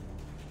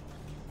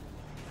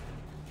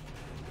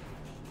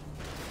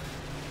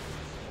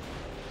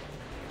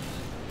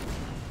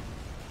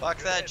 Fuck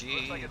Good that hit.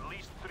 Looks like Jeep. at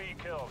least 3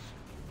 kills.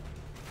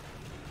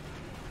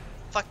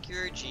 Fuck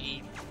your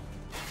Jeep.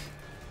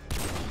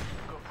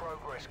 Good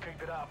progress.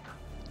 Keep it up.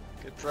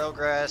 Good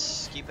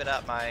progress. Keep it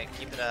up, Mike.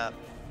 Keep it up.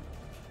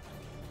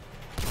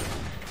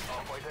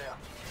 Halfway there.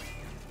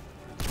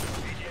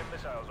 AGM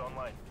missiles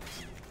online.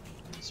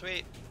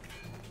 Sweet.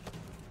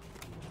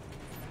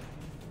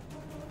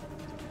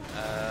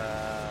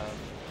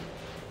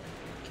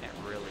 Can't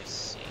really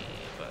see,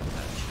 but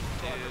that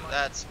should do.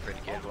 That's a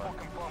pretty good Multiple one.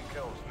 confirmed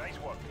kills. Nice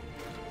work.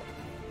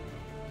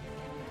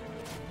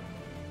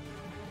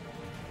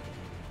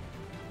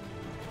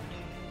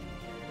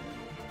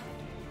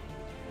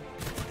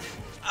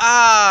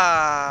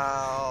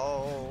 Ow!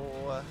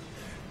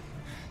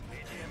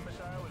 AGM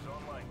missile is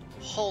online.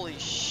 Holy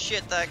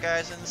shit, that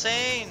guy's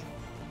insane!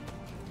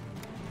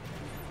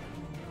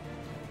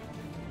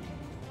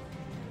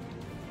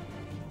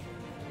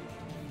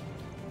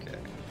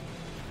 Okay.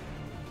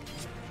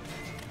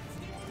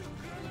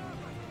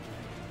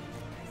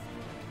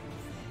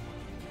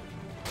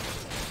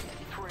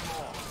 Three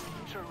more.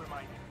 2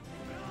 remaining.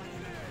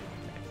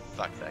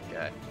 Fuck that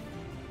guy.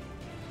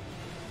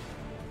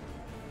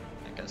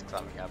 That guy's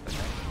climbing up, I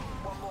think.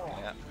 1 more.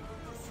 Yeah.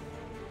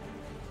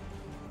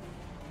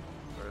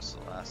 Where's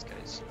the last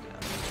guy's?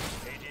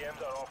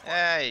 AGMs are offline.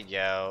 There you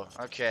go.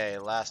 Okay,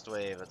 last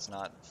wave. It's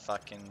not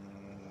fucking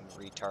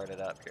retarded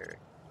up here.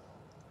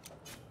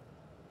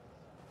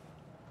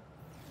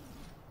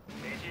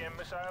 AGM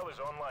missile is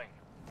online.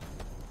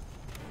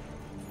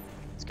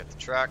 Let's get the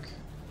truck.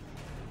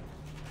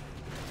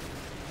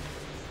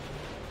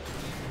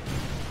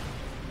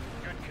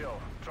 Good kill.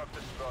 Truck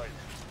destroyed.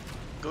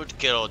 Good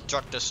kill.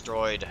 Truck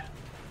destroyed.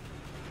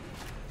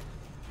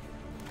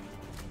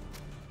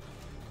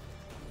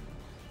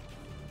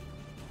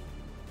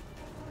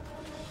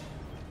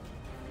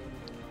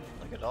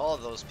 Look at all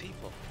of those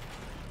people.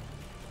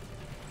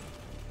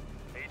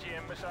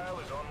 AGM missile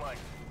is online.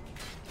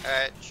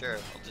 Alright, sure.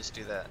 I'll just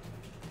do that.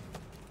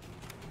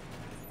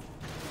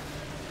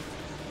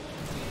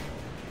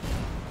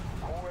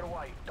 Core it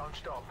away. Don't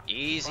stop.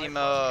 Easy Right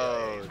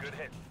mode. Good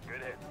hit.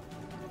 Good hit.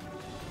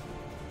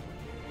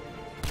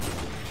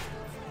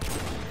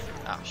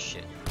 Ah,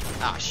 shit.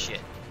 Ah,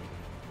 shit.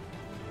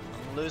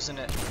 I'm losing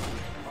it.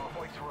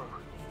 Halfway through.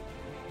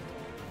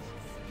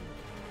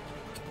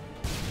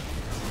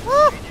 Woo!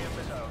 AGM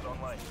missiles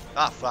online.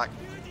 Ah, fuck.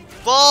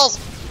 Balls!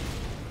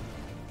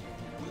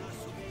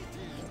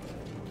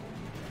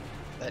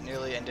 That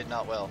nearly ended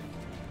not well.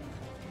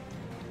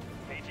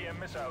 AGM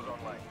missiles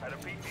online. I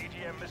repeat,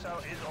 AGM missile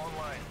is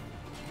online.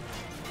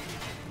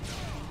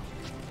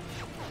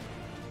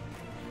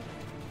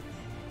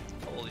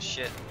 Holy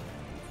shit.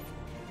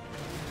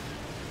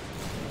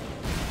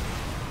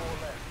 4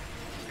 left.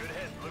 Good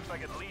hit. Looks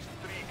like at least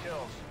 3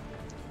 kills.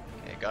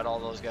 Okay, got all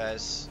those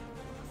guys.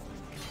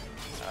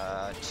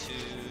 2.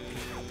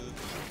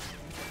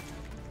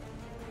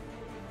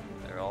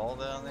 They're all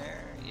down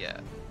there? Yeah.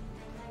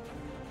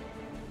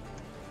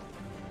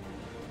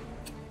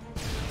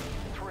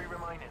 3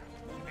 remaining.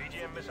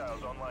 AGM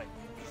missiles online.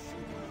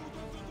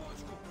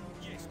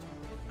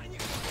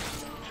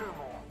 2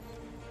 more.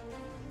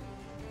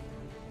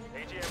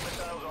 AGM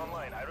missiles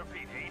online. I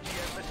repeat,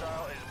 AGM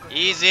missile is good.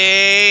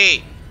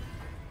 Easy!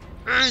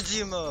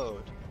 Easy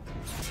mode!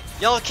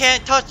 Y'all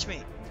can't touch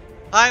me!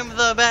 I'm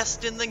the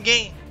best in the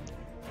game!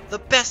 The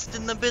best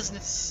in the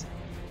business!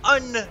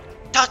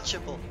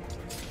 Untouchable!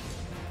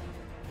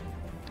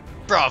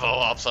 Bravo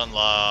Ops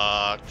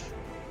unlocked!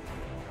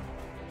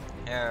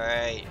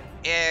 Alright,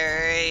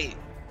 alright!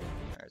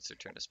 Alright, so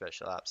turn to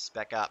Special Ops.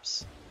 Spec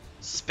Ops.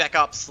 Spec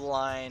Ops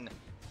line!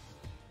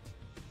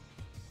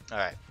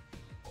 Alright.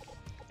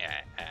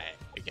 Alright,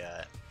 we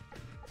got...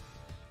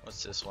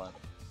 What's this one?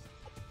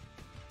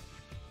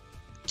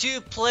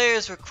 2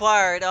 players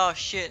required. Oh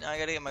shit, I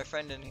gotta get my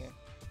friend in here.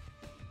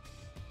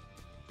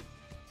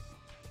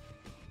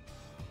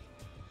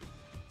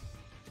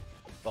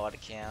 body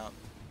count.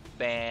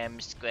 Bam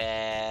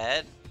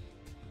squad.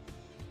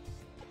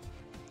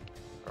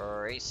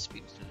 Race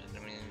speed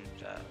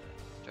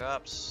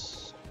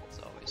drops. It's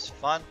always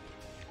fun.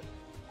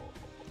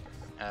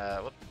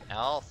 Whoop,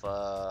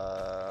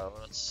 alpha.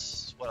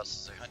 What else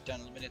is there? Hunt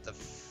down, eliminate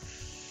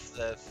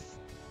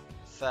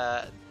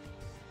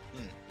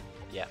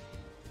yeah.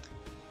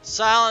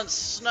 Silence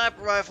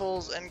sniper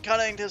rifles and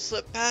cunning to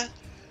slip past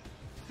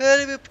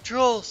enemy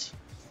patrols.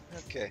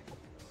 Okay.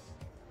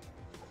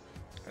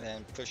 And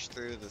then push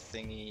through the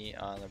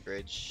thingy on the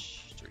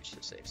bridge to reach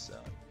the safe zone.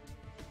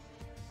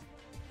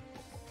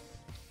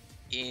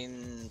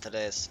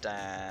 Interesting.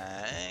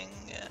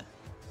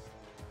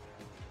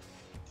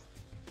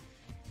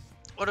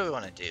 What do we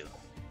want to do?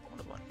 What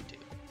do we want to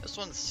do? This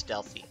one's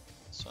stealthy.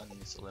 This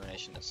one's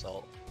elimination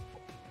assault.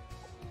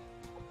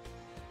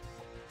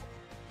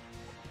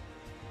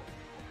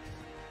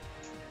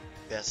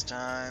 Best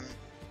time.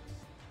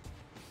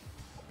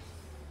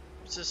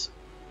 What's this?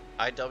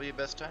 IW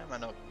best time? I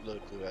know no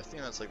clue. I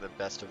think that's like the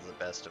best of the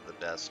best of the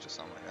best or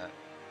something like that.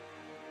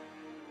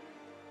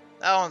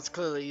 That one's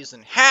clearly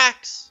using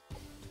hacks!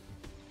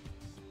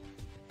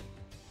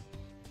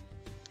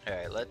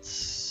 Alright,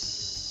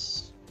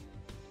 let's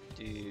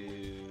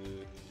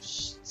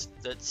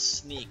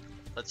sneak.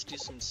 Let's do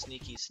some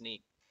sneaky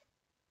sneak.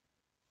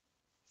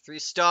 3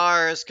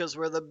 stars, because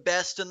we're the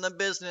best in the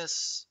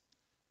business.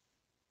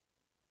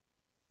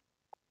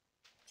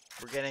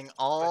 We're getting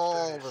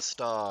all the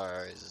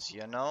stars,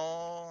 you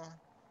know?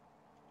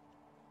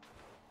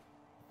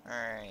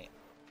 Alright.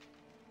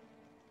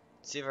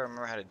 Let's see if I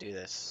remember how to do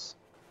this.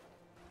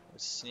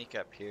 Let's sneak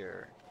up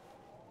here.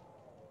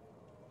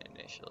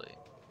 Initially.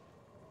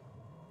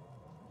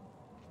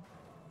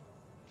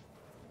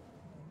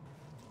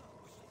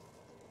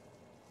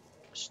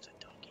 Push the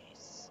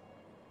doggies.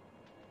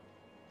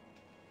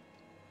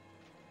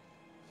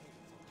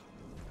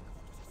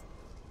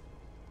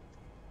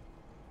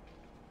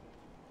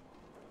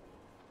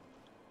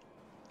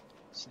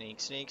 Sneak,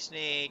 sneak,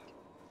 sneak.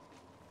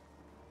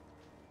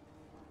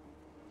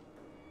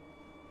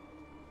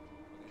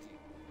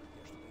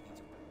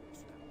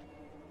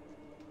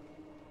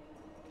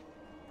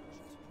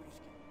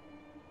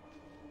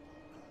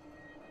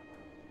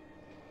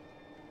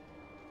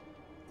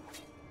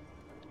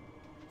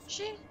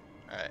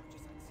 Alright.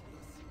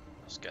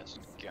 This guy's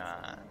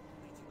gone.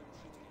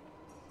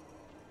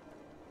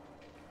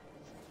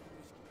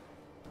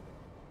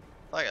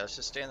 Fuck it, let's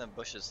just stay in the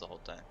bushes the whole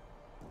time.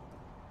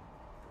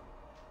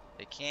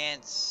 They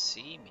can't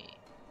see me.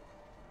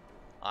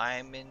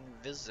 I'm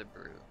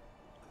invisible.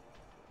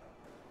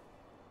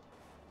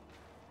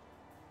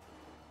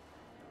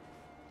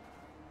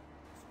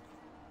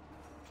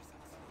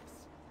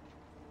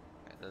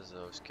 Alright, there's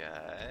those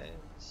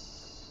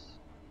guys.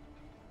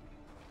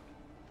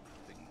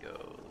 We can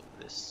go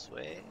this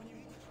way.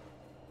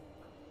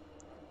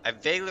 I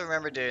vaguely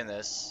remember doing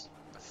this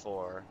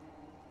before.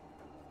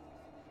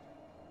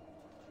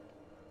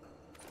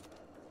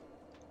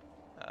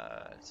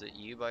 Is it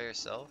you by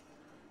yourself?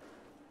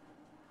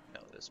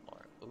 No, there's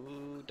more.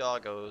 Ooh,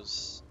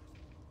 doggos.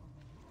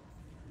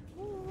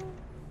 Ooh.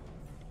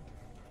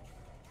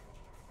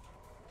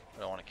 I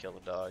don't want to kill the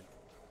dog.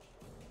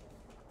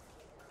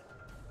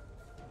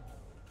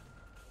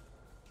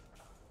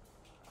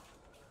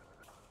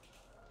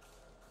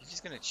 You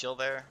just gonna chill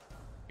there?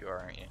 You are,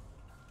 aren't you?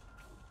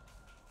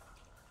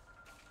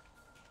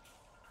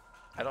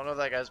 I don't know if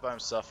that guy's by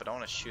himself. I don't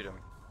want to shoot him.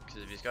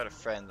 Because if he's got a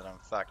friend, then I'm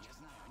fucked.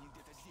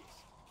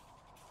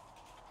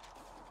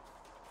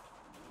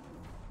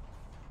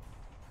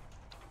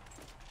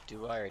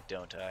 Do I or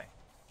don't I?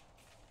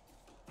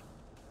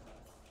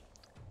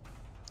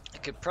 I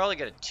could probably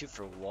get a 2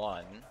 for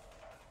 1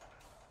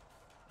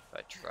 if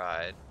I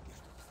tried.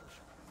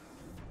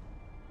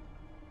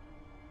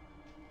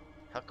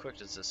 How quick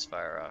does this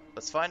fire off?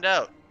 Let's find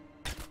out.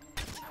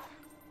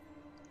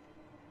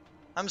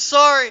 I'm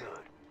sorry!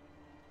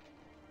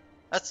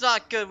 That's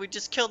not good. We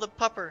just killed a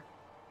pupper.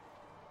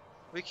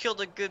 We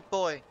killed a good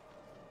boy.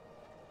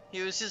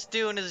 He was just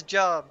doing his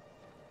job.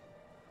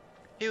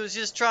 He was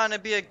just trying to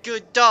be a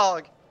good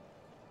dog.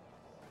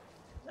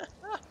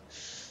 Alright,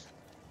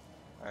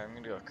 I'm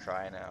gonna go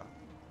cry now.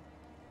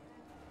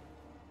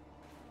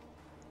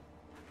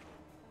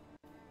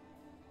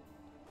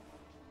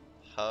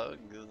 Hug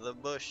the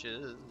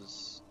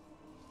bushes.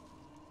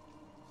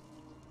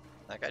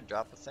 That guy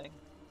drop a thing?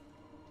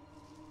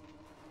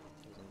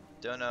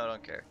 Don't know,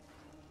 don't care.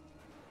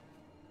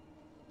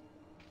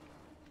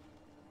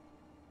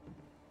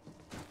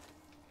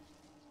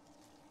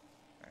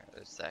 Alright,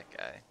 there's that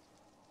guy.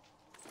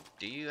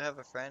 Do you have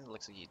a friend?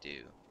 Looks like you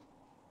do.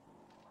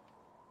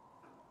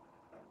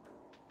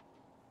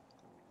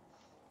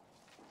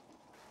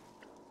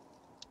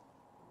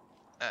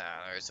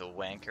 Ah, there's a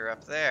wanker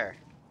up there.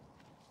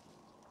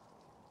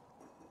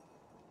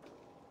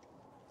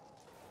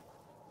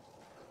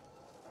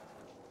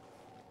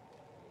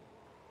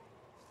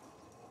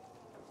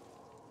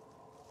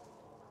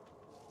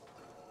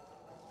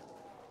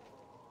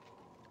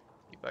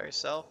 You by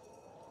yourself?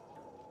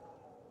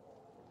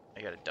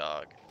 I got a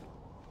dog.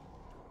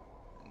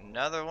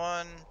 Another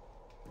one.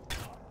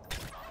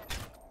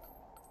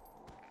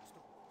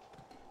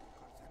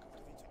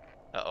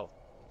 Uh-oh.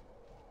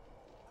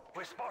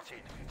 We're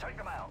spotted. Take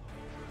them out.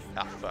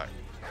 Ah, fuck.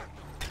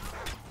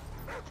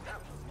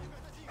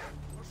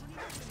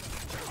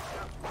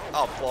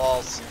 Oh,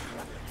 balls.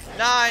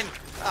 9!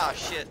 Ah,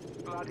 shit.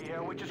 Bloody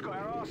hell, we just got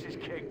our asses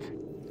kicked.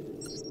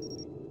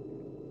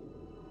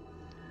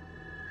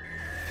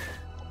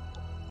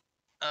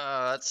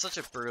 That's such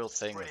a brutal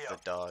thing with the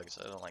dogs.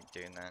 I don't like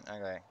doing that.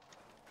 Okay.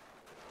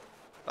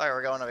 Alright,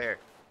 we're going over here.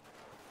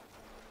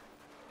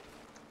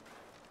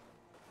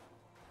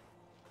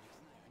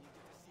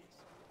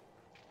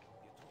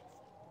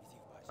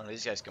 Oh,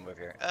 these guys come over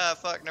here. Ah,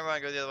 fuck, never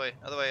mind, go the other way.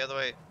 Other way, other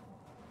way.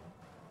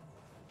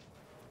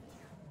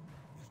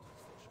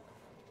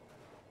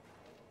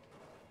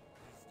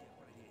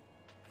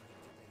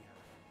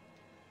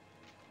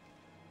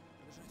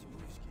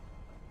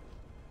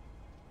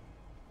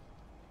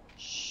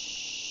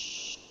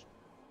 Shh.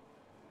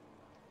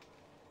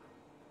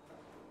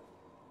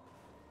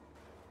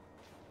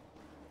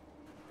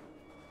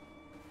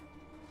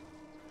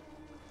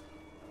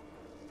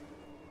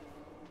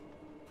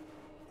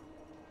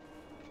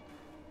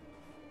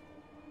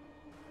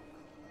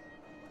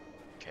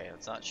 Okay,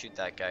 let's not shoot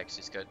that guy because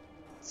he's got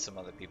some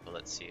other people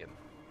that see him.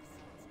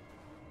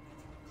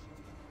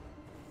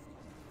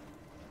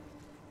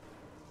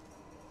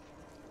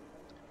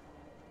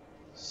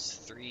 It's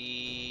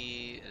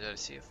 3. Did I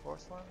see a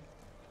 4th one?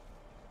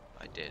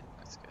 I did.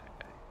 That's good.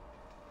 Okay.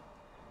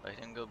 Let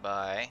him go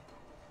by.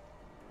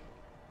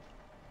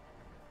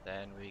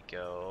 Then we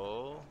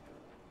go.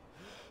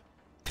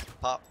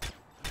 Pop,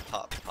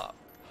 pop, pop.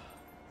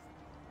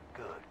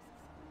 Good.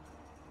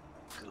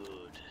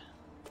 Good.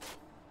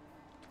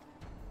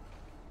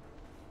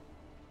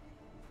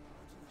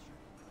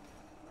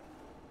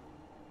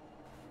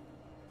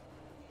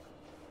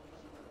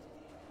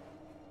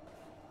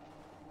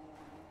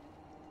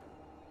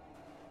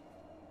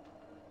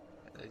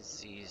 There's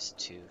these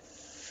two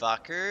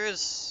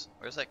fuckers.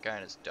 Where's that guy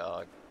and his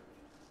dog?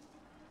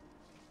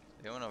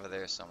 They went over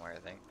there somewhere, I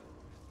think.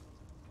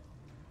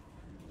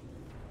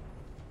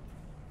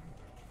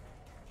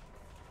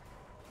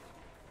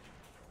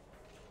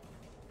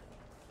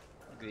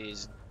 Look at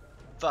these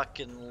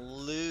fucking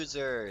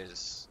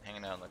losers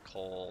hanging out in the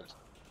cold.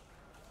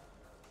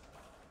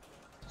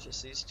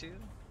 Just these two?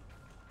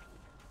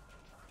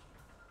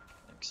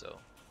 I think so.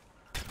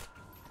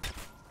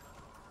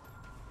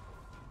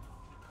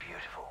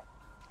 Beautiful.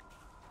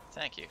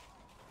 Thank you.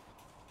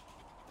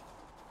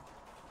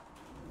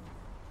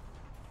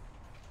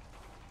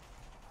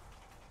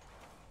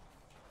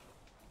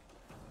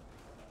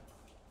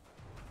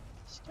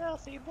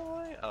 Stealthy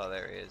boy. Oh,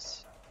 there he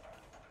is.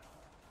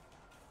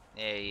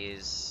 Yeah, he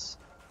is.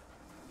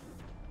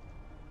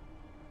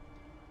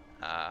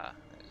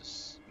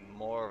 There's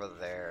more over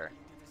there.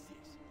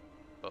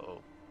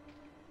 Uh-oh.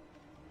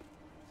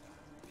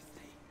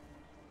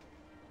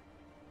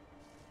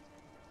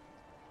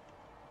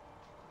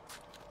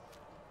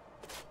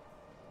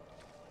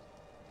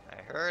 I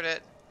heard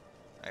it.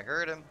 I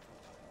heard him.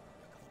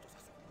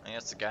 I think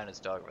that's the guy and his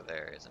dog over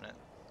there, isn't it?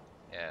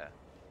 Yeah.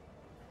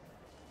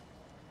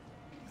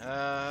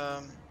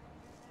 I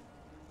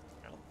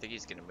don't think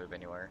he's gonna move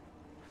anywhere.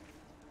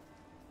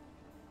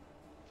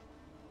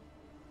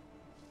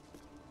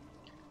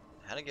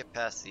 How to get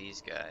past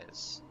these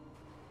guys?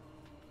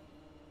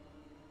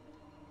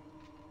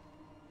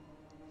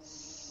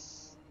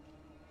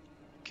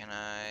 Can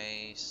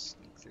I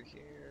sneak through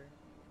here?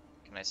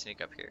 Can I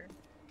sneak up here?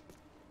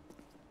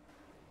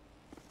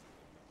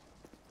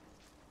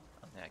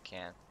 I don't think I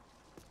can.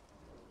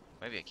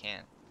 Maybe I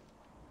can.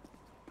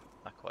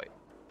 Not quite.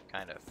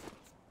 Kind of.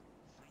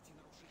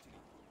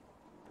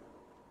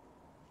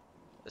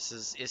 This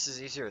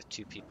is easier with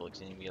 2 people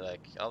because you can be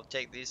like, I'll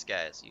take these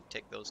guys, you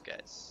take those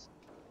guys.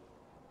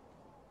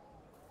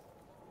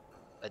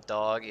 A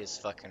dog is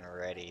fucking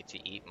ready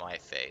to eat my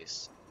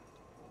face.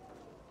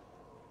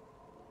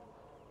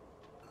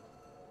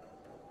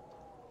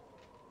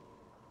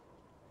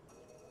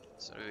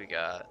 So what do we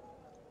got?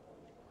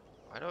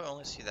 Why do I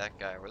only see that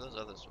guy? Where those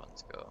other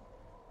ones go?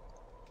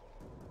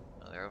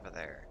 Oh, they're over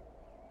there.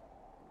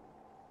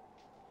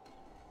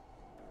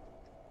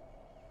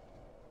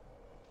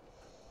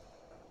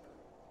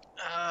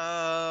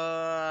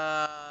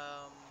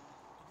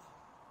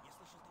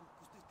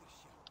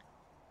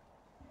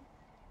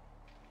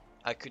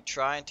 I could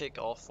try and take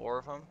all 4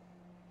 of them.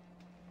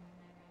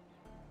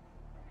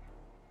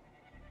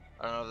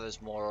 I don't know if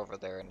there's more over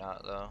there or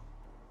not, though.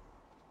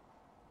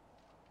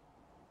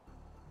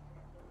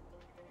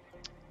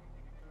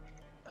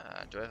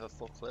 Do I have a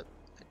full clip?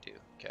 I do.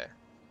 Okay.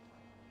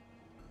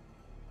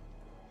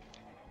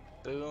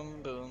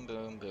 Boom, boom,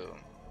 boom,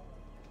 boom.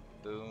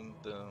 Boom,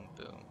 boom,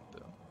 boom,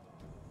 boom.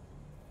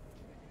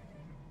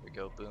 We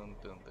go boom,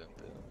 boom, boom,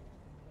 boom.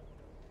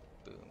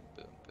 Boom,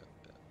 boom, boom,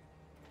 boom.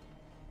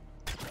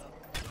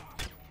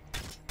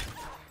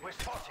 We're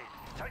spotted.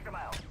 Take them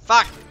out.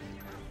 Fuck!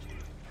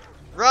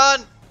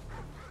 Run!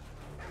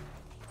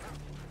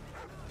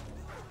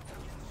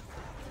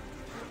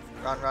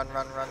 Run, run,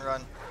 run, run,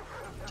 run.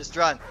 Just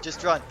run,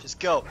 just run, just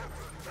go.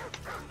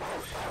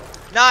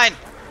 9!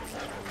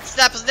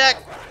 Snap his neck!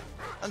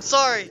 I'm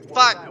sorry, Well,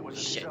 fuck! that was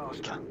a Shit.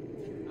 disaster.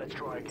 Let's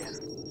try again.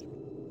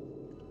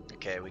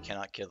 Okay, we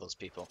cannot kill those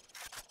people.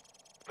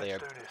 Let's do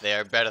this. They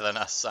are better than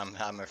us,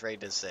 I'm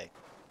afraid to say.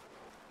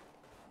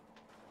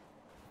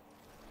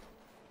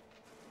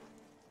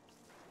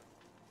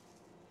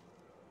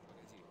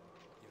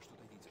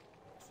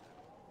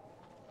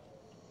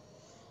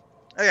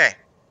 Okay.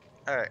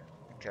 Alright.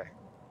 Okay.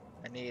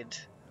 I need,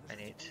 I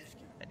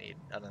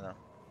don't know.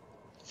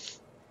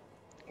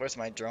 Where's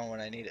my drone when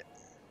I need it?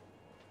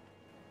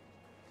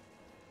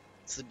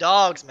 It's the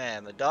dogs,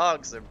 man. The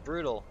dogs, they're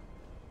brutal.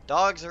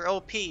 Dogs are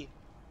OP.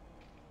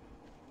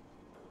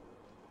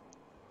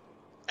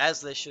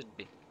 As they should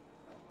be.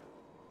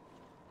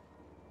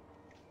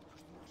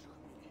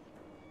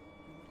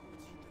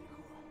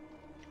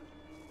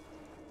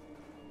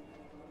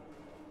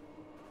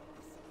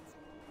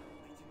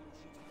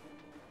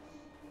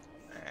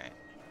 Alright.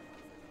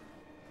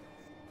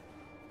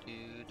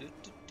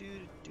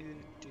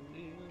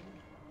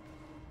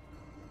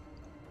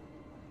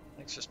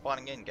 Thanks for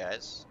spawning in,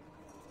 guys.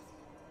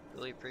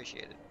 Really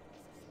appreciate it.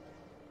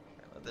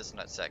 Alright, let this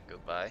nutsack go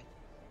by.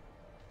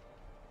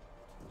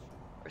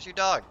 Where's your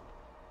dog?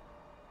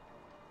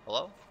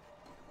 Hello?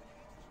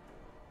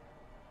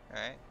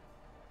 Alright.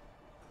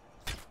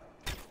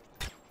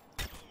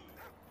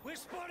 We're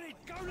spotted!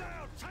 Go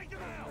now! Take them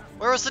out!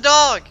 Where was the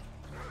dog?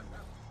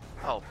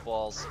 Oh,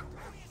 balls.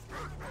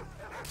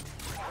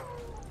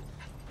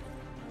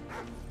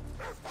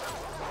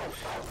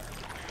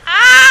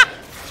 Ah!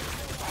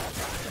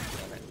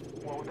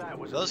 Well, that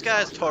was a Those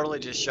guys disaster. totally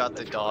just shot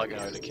the dog in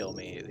order to kill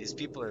me. These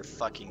people are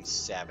fucking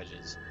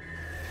savages.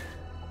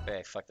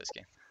 Okay, fuck this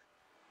game.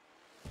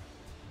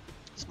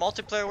 Does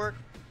multiplayer work?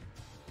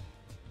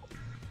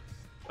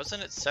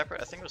 Wasn't it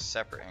separate? I think it was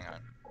separate. Hang on.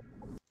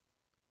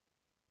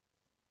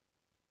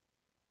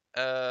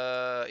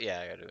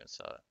 Yeah, I gotta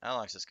install it. How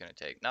long is this gonna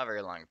take? Not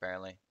very long,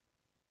 apparently.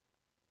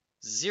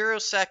 0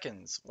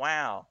 seconds.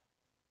 Wow.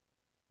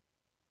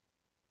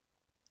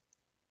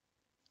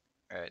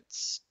 Alright,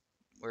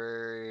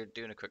 we're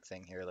doing a quick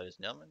thing here, ladies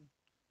and gentlemen.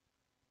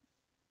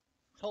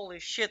 Holy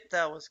shit,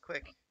 that was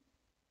quick.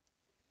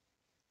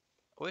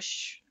 I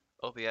wish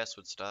OBS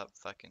would stop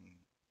fucking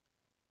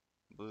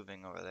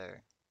moving over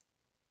there.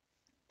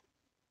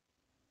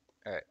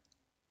 Alright.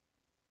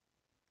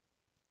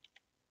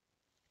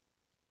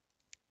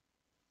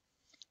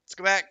 Let's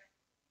go back.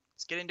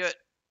 Let's get into it.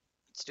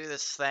 Let's do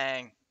this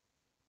thing.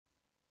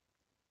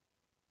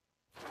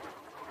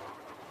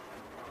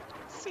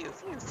 Phew,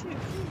 phew, phew,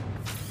 phew.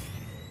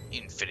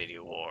 Infinity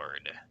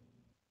Ward.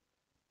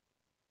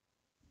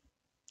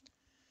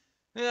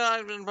 Yeah,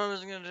 I've been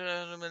promising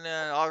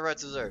all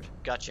rights reserved.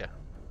 Gotcha.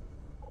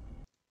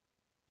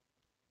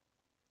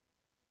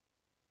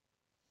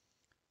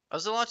 I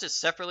was to launch it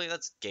separately?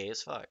 That's gay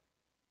as fuck.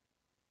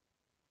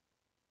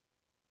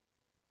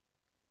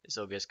 Is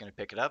OBS gonna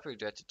pick it up, or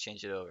do I have to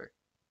change it over?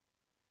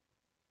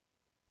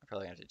 I'm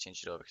probably gonna have to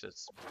change it over because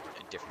it's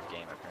a different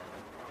game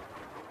apparently.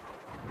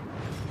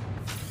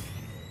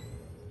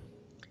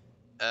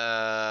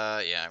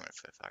 Yeah, I'm gonna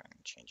fucking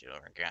change it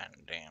over. God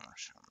damn,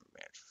 some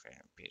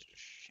piece of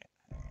shit.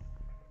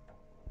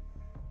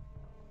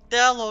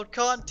 Download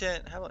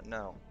content. How about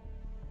no?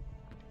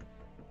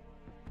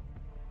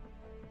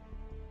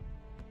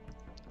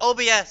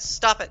 OBS,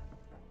 stop it.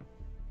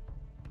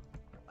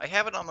 I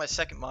have it on my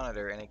second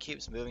monitor and it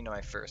keeps moving to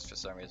my first for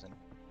some reason.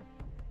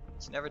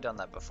 It's never done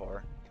that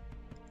before.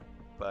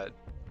 But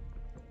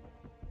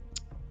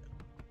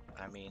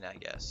I mean, I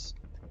guess.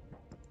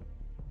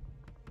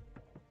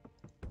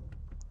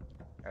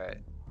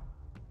 Alright.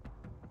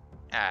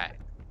 Alright.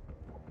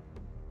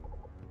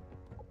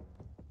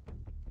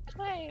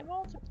 Play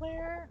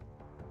multiplayer.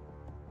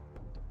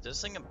 Is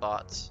this thing in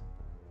bots?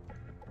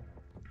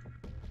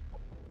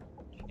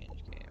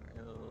 Change game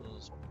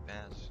rules.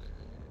 Password.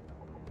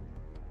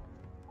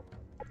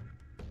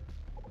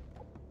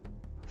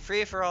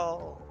 Free for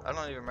all. I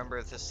don't even remember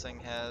if this thing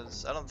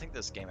has. I don't think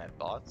this game had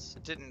bots.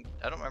 It didn't.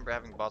 I don't remember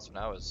having bots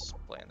when I was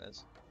playing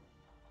this.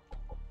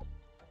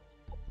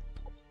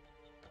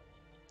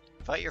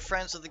 Fight your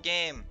friends with the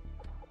game.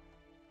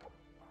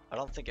 I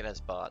don't think it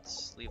has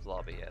bots. Leave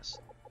lobby, yes.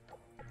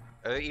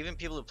 Are there even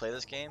people who play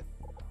this game?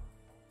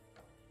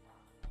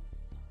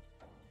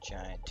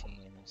 Giant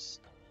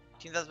teams.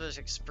 Team Deathmatch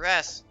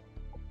Express.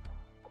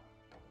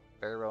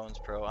 Barry Rowan's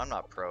pro. I'm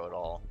not pro at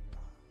all.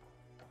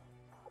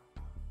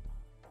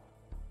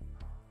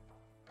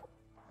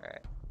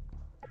 Alright.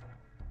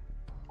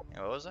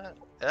 Yeah, what was that?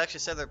 It actually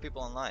said there are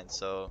people online,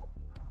 so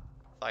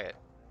fuck it.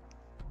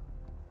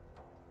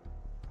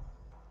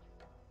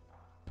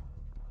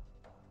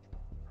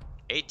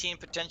 "18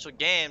 potential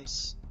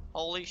games."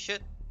 Holy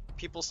shit.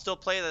 People still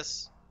play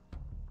this.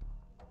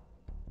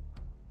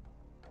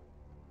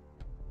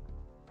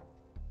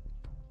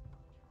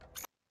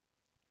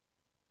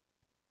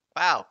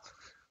 Wow.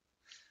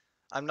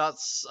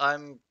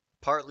 I'm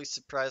partly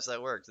surprised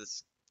that worked.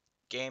 This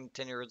game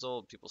 10 years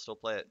old, people still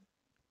play it.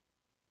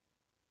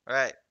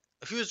 Alright.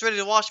 Who's ready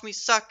to watch me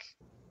suck?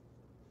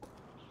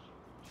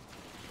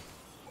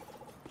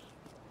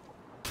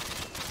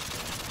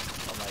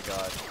 Oh my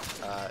god.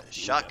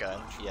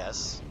 Shotgun,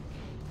 yes.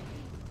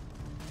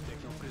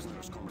 Take no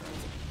prisoners, comrade.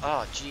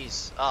 Oh,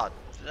 jeez. Oh,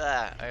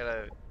 I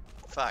gotta.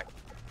 Fuck.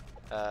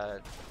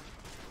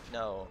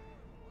 No.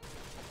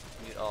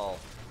 Need all.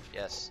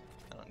 Yes.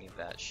 I don't need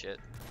that shit.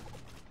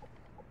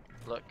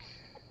 Look.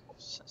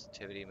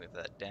 Sensitivity, move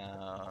that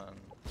down.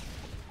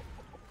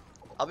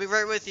 I'll be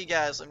right with you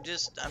guys. I'm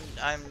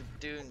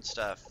doing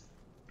stuff.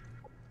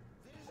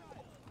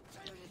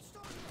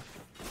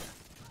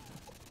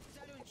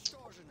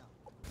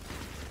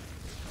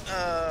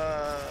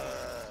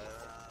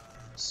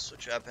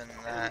 Switch up in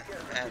that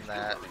and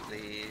that,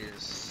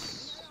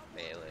 please.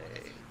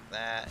 Melee.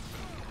 That.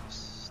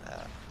 Use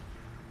that.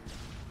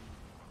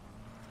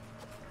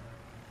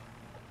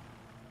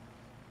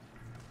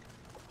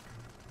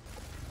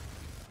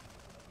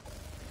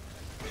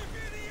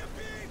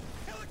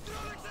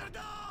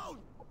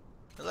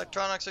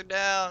 Electronics are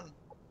down!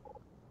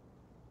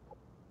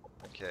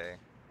 Okay.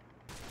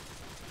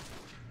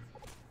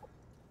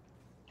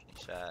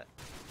 Change that.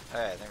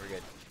 Alright, I think we're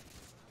good.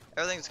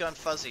 Everything's gone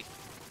fuzzy.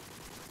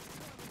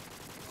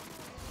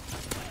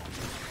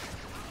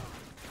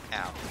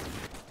 Ow.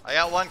 I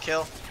got one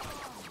kill.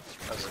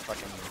 That was a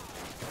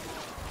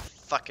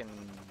fucking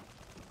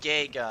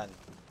gay gun,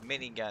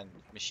 minigun,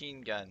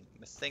 machine gun,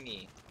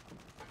 thingy.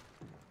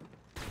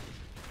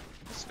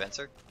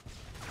 Spencer?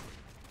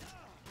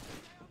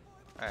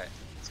 Alright,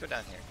 let's go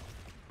down here.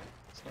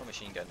 There's no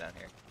machine gun down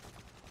here.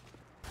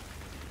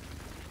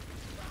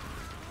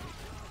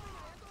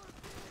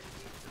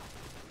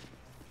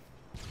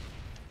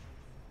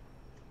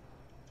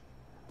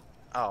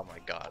 Oh my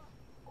god.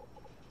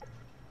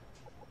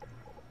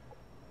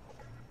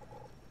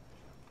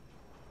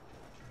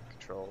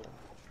 Control.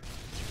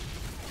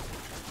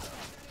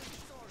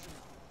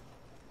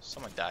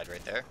 Someone died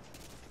right there.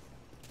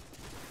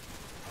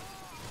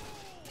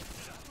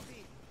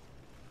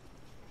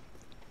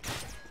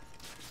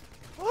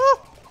 Woo!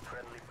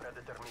 Friendly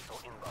Predator missile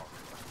inbound.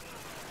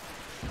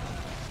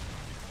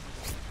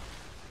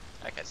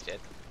 That guy's dead.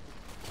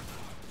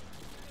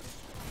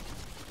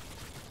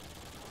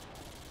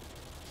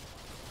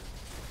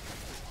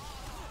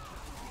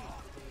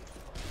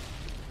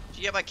 Did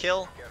you get my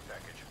kill? Care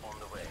package on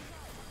the way.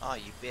 Oh,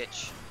 you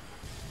bitch.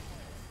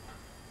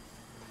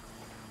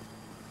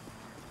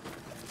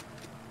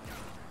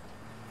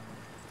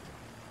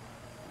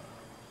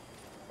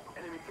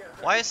 Enemy care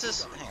package. Why is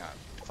this? Hang on.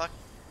 Fuck.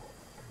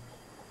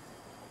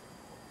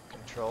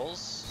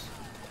 Controls.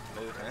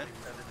 Movement.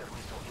 Predator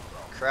missile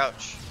inbound.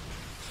 Crouch.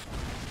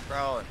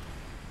 Prone.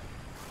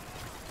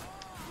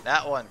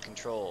 That one,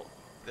 control.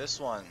 This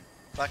one.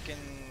 Fucking.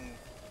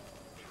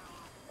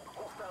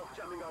 Hostiles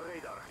jamming our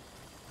radar.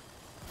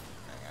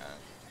 Hang on.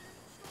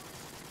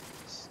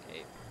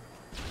 Escape.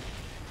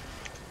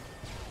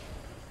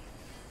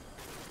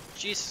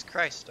 Jesus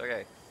Christ,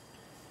 okay.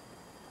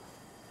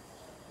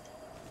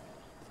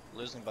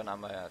 Losing but not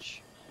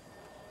much.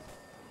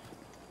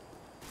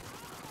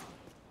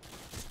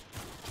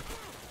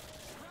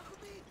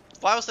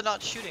 Why was it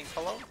not shooting?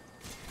 Hello?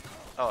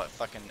 Oh, it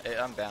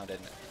unbounded.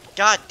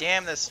 God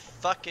damn this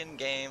fucking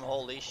game,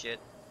 holy shit.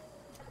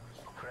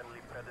 Friendly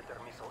Predator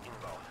missile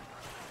inbound.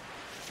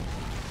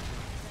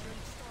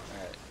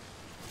 Alright.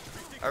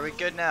 Are we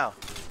good now?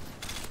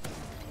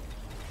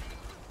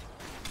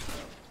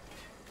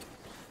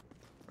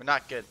 We're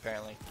not good,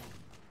 apparently.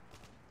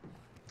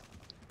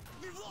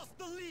 We've lost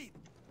the lead.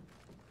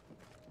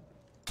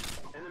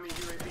 Enemy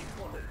UAV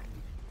spotted.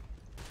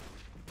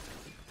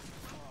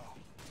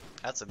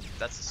 That's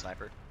a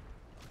sniper.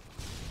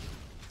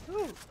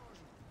 Woo.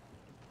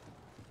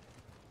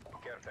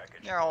 Care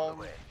package You're on all-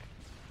 the way.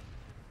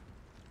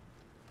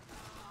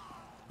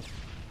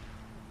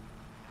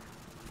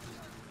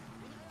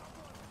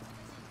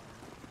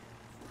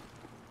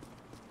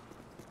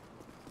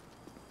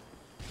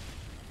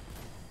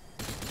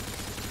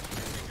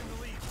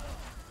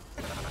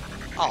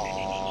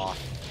 Aww.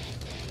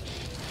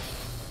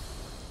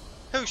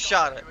 Who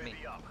shot at me?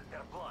 UAV up.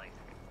 They're blind.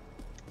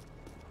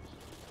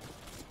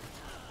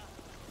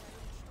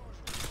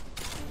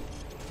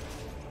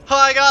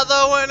 I got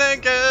the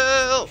winning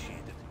kill!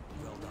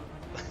 Well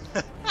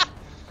done.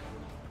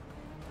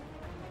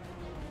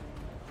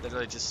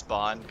 Literally just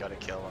spawned, got a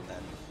kill, and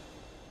then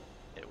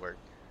it worked.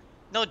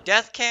 No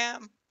death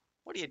cam?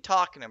 What are you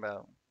talking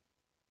about?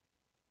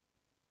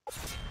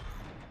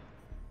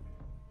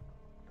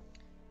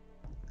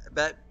 I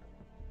bet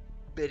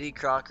Betty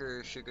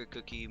Crocker sugar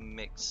cookie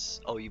mix.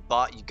 Oh, you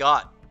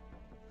got.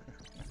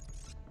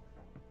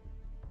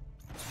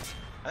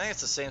 I think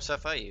it's the same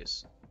stuff I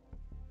use.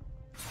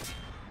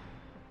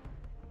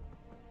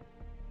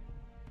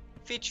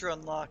 Feature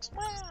unlocks.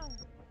 Wow.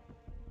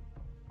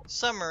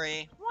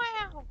 Summary.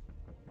 Wow.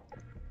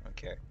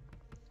 Okay.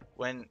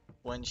 When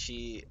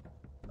she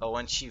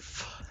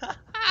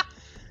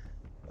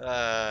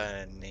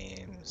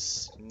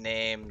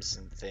names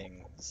and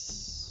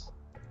things.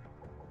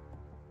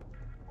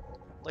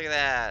 Look at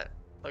that.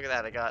 I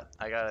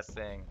got a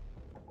thing.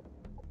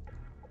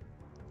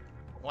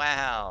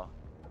 Wow.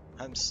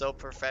 I'm so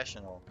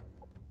professional.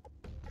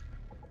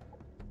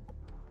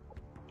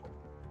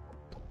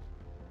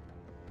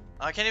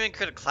 Oh, I can't even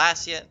create a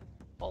class yet.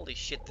 Holy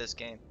shit, this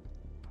game.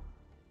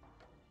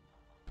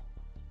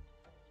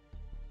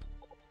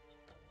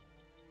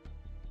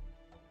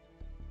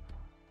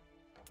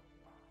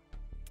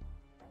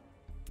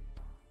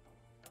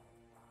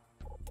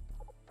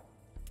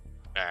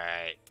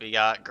 Alright, we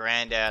got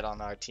Granddad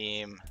on our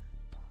team.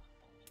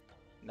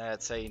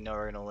 That's how you know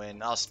we're gonna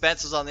win. Oh,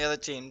 Spencer's on the other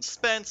team.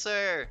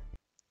 Spencer!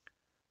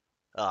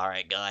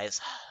 Alright, guys.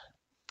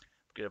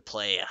 We're gonna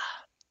play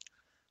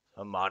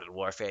a Modern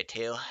Warfare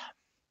 2.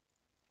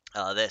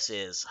 This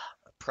is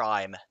a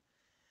prime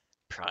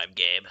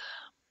game.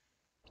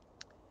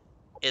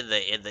 In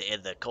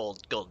the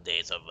cold golden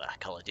days of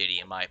Call of Duty,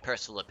 in my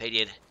personal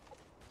opinion,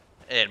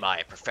 in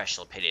my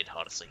professional opinion,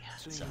 honestly.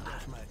 So,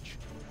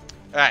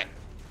 alright.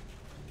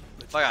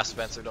 Fuck off,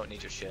 Spencer. Don't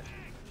need your shit.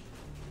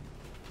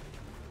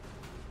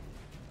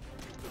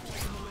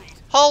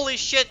 Holy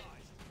shit!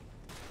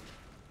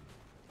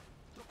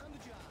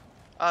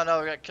 Oh no,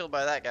 we got killed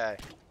by that guy.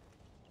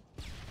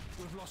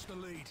 We've lost the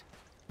lead.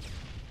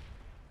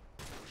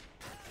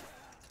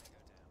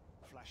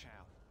 Flash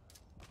out.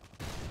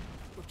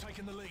 We've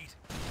taken the lead.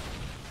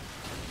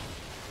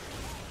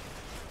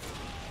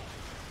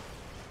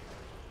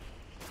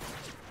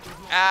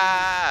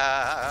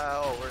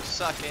 Ow, we're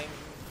sucking.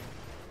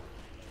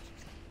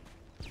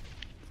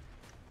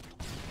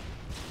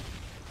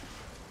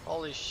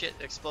 Holy shit,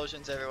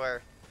 explosions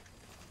everywhere.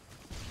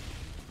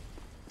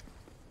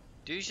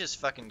 Dude's just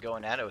fucking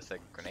going at it with a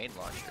grenade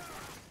launcher.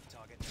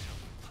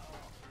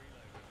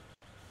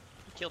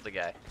 He killed the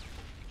guy.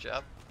 Good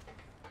job.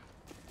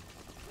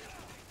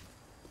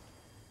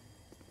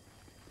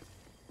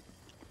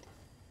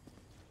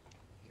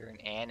 You're an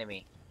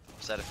enemy.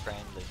 Instead of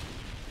friendly.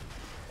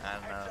 I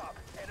don't know.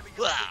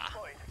 Blah!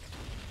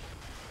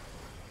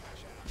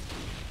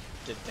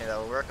 Didn't think that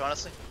would work,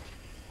 honestly.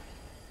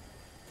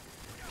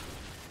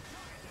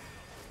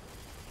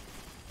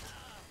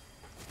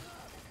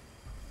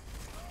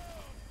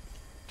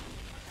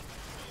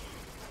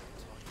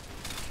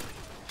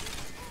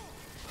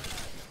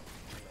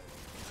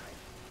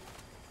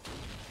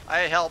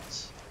 I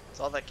helped. That's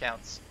all that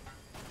counts.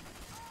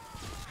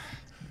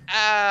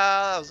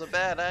 Ah, that was a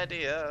bad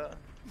idea.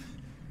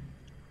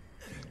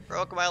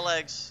 Broke my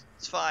legs.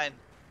 It's fine.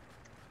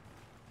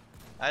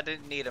 I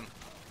didn't need them.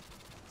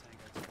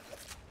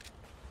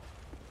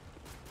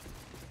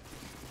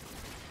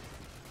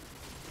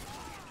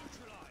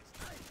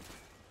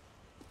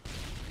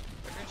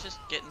 They're just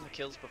getting the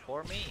kills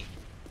before me.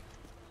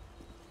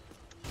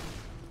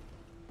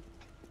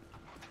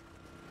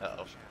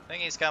 Uh-oh.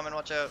 Thingy's coming,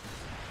 watch out.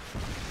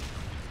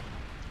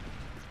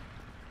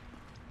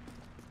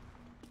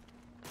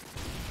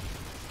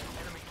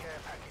 Enemy care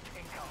package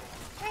incoming.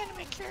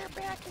 Enemy care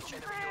package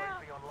Enemy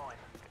inbound. UAV online.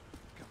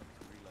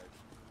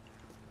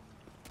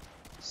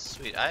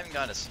 Sweet, I haven't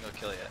gotten a single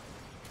kill yet.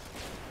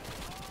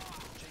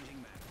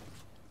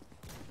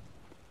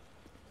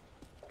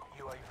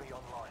 UAV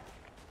online.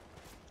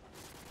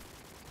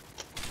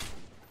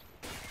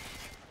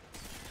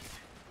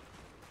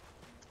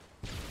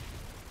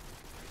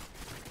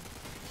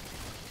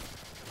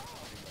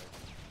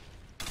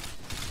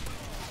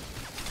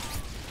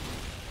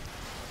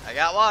 I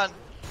got one.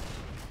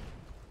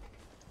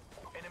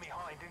 Enemy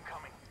hind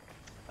incoming.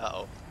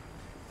 Uh-oh.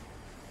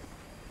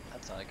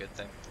 That's not a good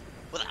thing.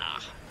 Blah.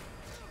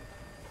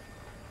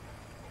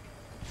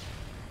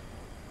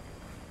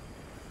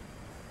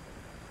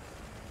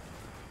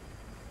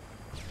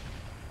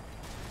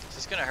 Is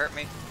this gonna hurt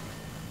me?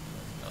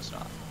 No, it's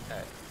not.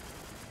 Okay.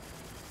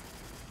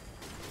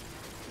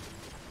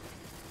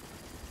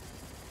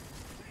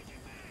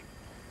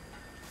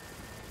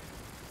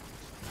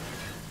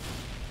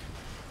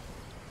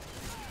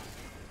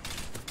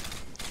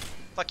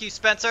 Fuck you,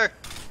 Spencer!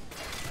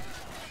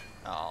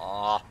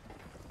 Aww.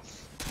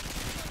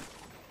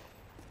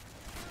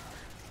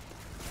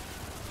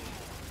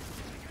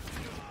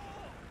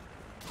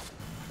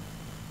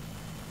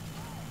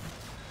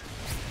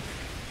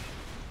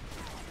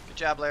 Good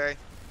job, Larry.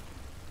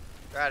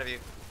 Proud of you.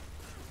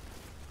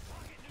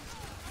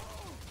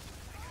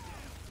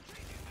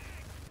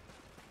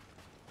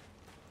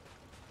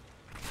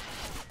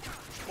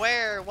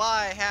 Where?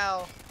 Why?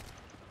 How?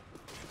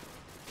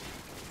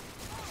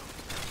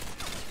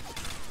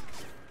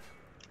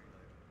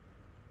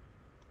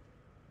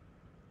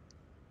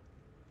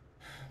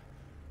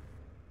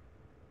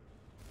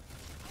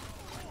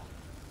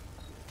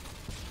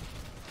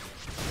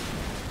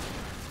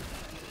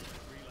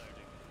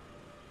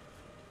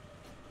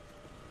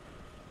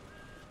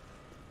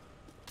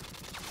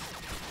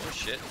 Oh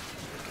shit.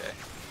 Okay.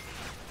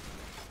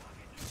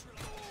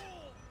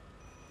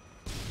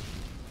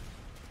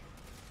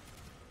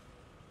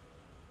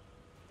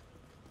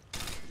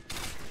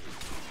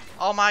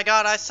 Oh my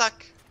god, I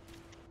suck.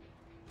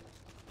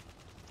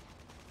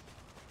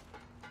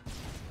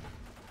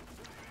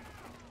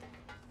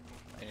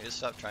 I need to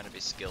stop trying to be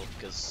skilled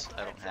because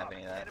I don't have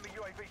any of that. Enemy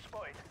UAV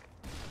spotted.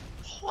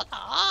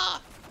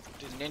 Hola!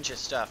 Do ninja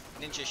stuff.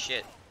 Ninja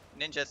shit.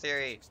 Ninja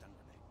theory. Stun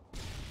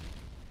grenade.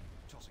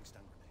 Tossing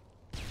stun grenade.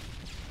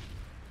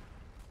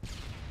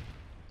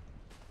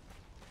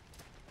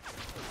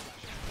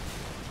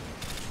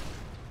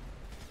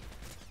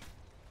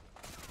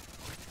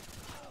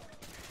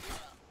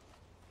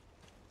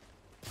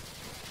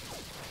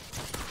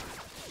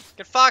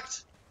 Get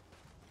fucked!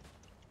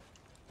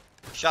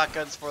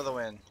 Shotguns for the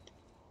win.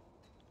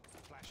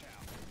 Flash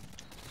out.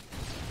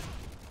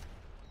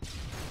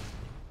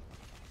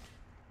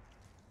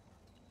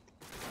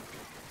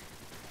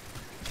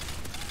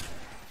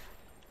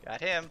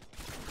 Got him.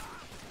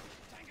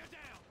 Tango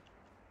down.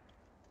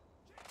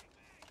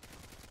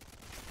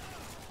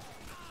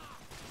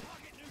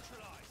 Target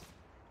neutralized.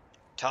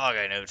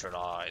 Target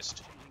neutralized.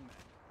 Changing mag.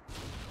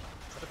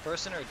 Is that a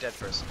person or a dead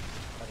person?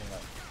 I don't know.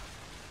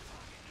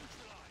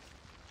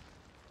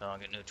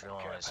 Target Care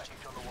neutralized.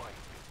 package on the way.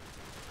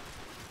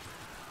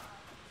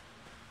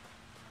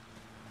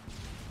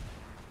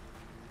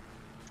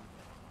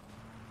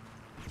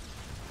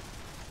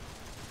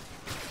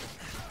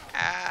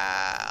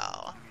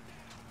 Ow!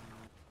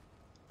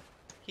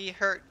 He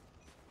hurt.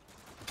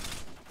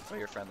 Oh,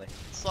 you're friendly.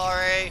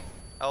 Sorry.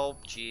 Oh,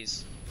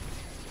 jeez.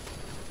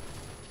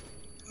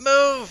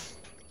 Move!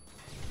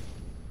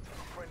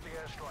 Friendly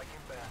airstrike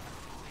inbound.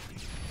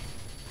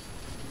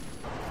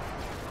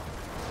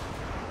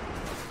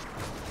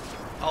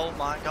 Oh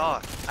my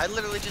god. I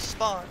literally just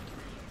spawned.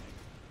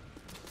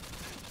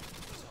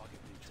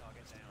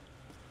 Target down.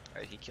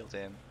 Alright, he killed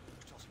him.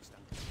 Tossing stun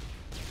grenade.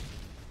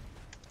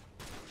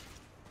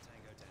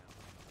 Tango down.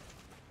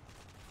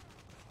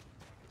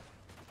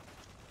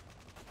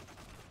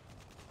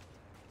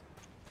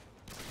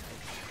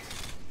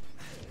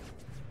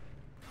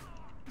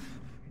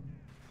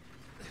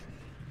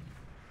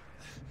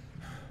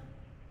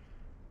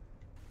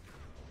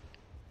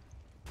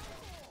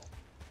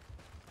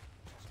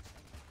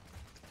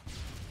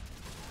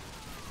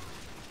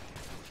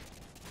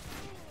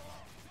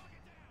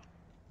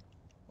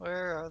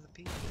 Where are the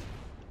people?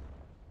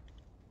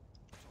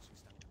 Tossing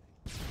stun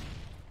grenade.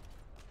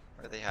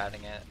 Where are they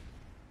hiding at?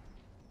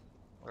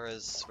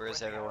 Where's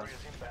Friendly everyone?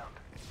 areas inbound.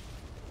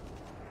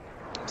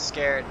 I'm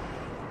scared.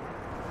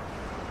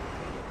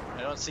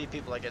 I don't see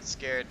people, I get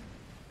scared.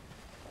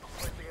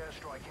 Friendly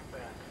airstrike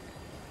inbound.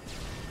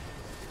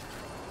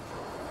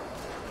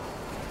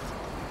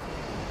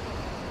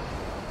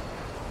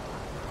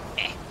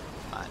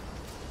 Come on.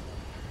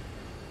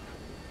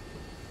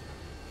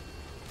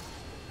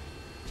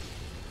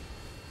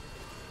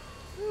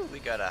 Ooh, we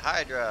got a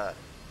Hydra.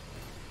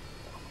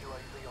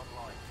 UAV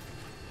online.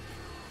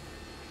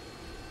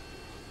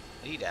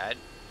 He died.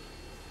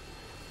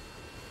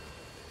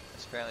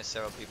 There's apparently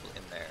several people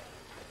in there.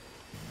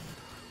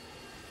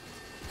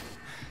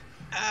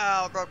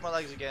 Ow, I broke my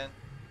legs again.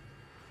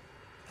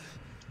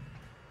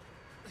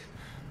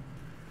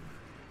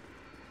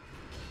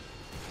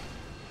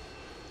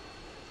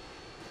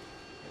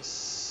 There's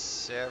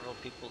several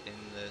people in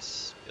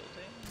this building.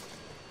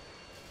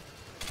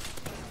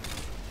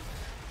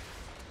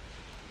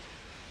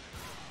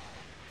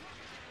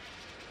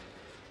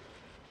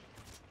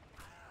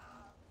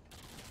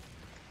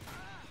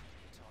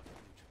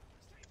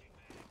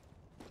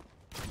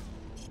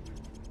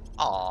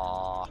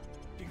 Aww.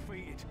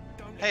 Defeated.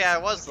 Don't let Hey, this I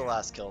happen was the again.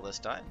 last kill this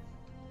time.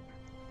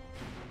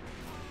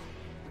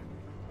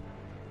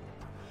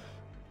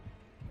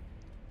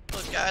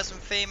 Look, guys, I'm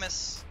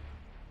famous.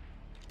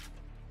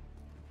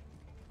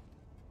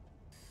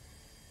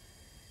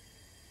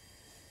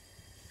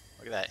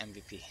 Look at that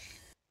MVP.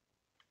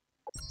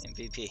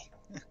 MVP.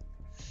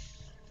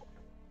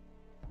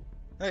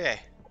 Okay.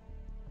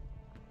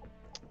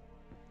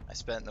 I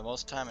spent the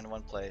most time in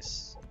one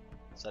place.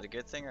 Is that a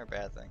good thing or a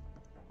bad thing?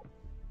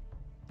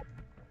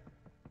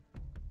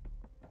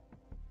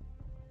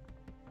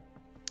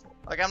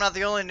 Like, I'm not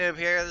the only noob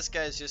here. This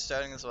guy's just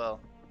starting as well.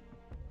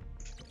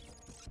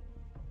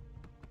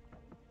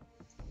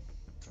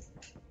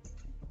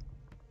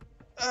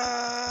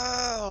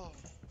 Oh!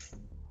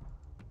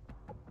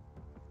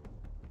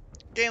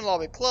 Game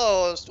lobby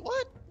closed.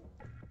 What?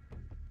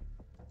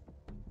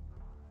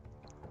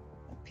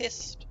 I'm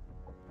pissed.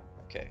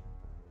 Okay.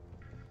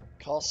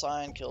 Call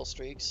sign, kill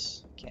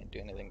streaks. Can't do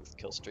anything with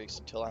kill streaks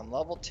until I'm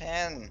level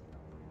 10.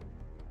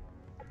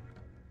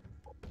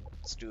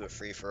 Let's do a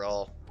free for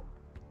all.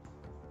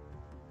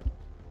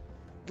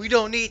 We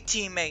don't need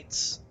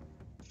teammates.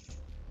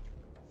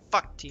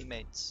 Fuck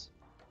teammates.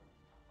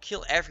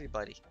 Kill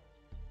everybody.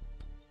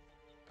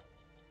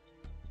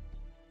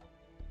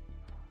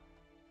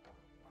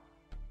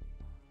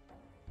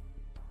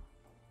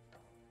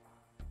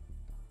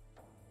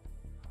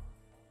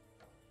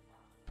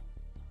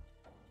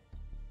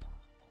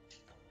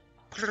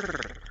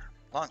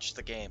 Launch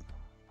the game.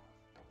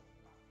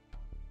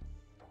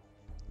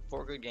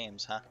 4 good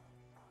games, huh?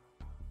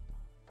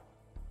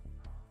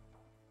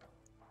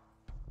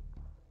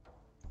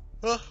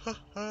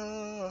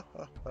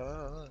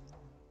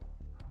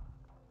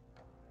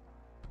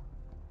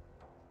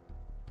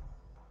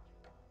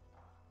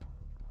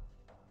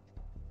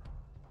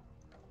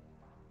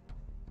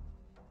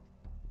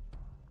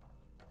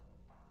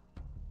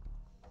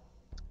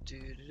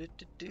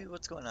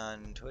 What's going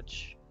on,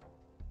 Twitch?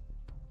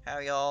 How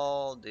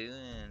y'all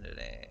doing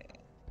today?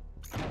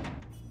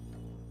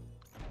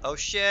 Oh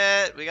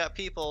shit, we got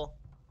people.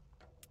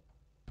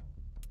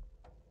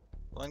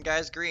 One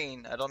guy's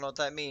green. I don't know what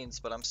that means,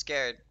 but I'm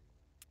scared.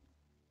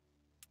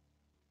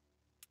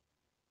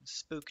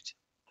 Spooked.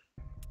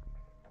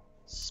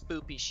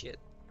 Spoopy shit.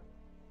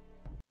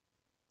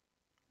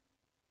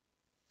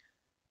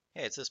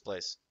 Hey, it's this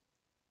place.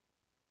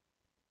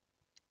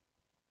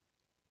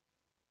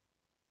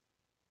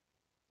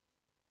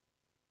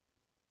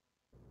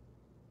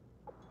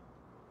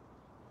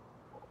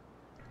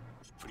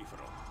 Free for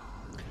all.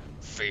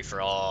 Free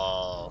for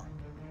all.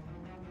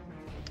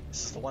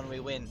 This is the one we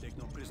win. Take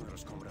no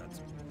prisoners,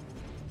 comrades.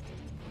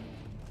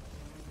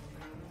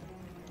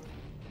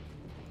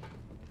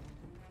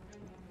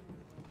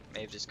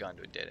 May have just gone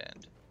to a dead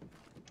end.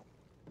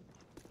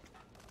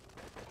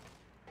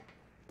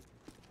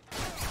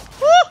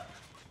 Woo!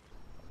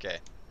 Okay,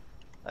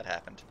 that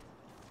happened.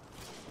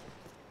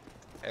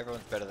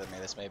 Everyone's better than me.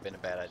 This may have been a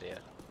bad idea.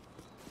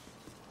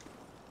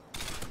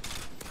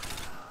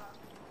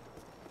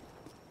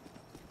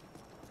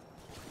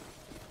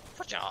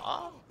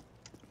 I'm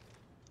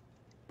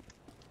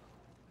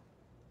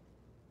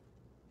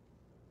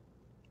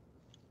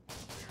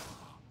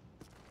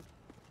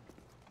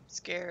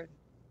scared.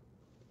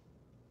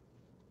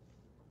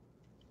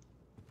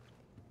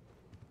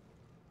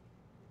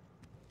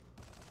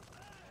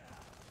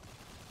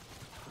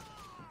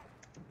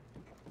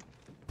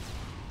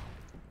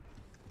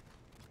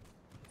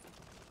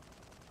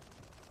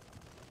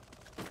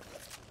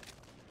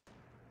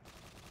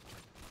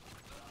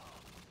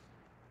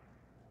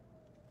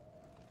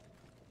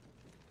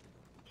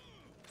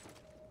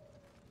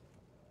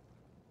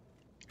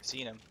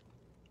 Seen him.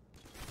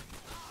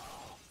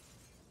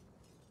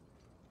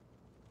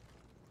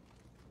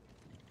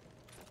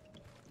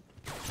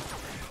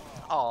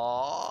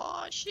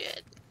 Aww,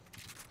 shit.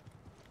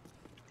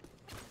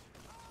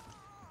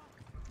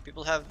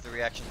 People have the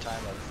reaction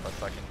time of a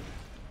fucking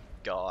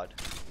god.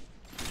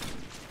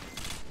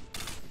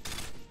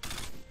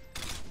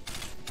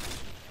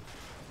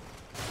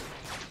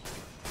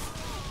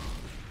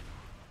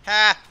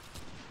 Ha!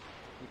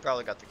 You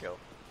probably got the kill.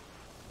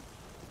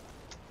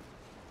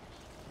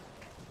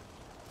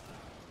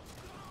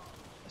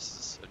 This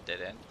is a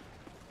dead end.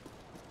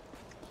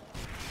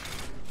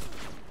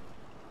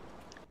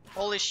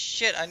 Holy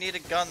shit, I need a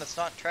gun that's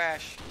not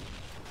trash.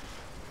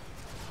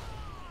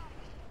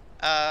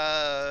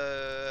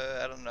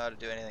 I don't know how to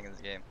do anything in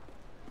this game.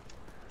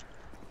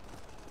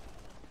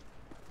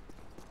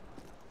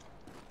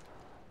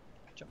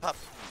 Jump up.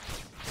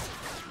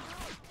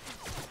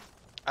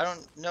 I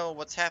don't know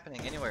what's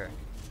happening anywhere.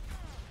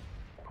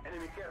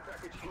 Enemy care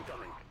package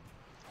incoming.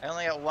 I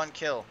only got one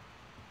kill.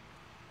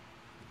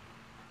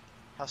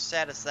 How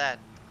sad is that?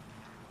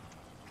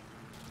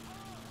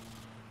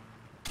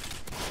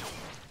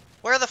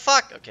 Where the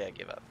fuck? Okay, I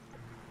give up.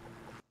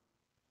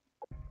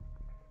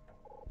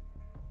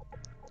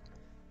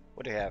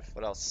 What do you have?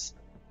 What else?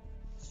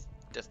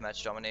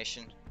 Deathmatch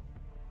domination.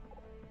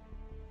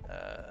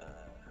 A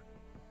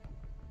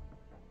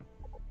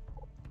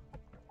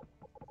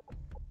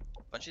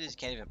bunch of these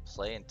can't even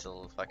play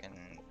until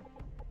fucking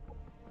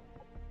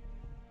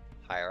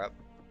higher up.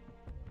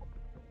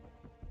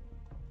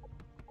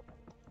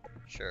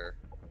 Sure.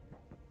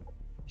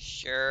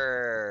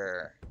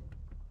 Sure.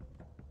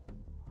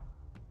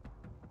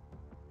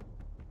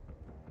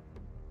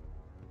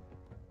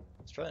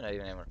 It's probably not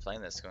even anyone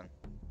playing this one.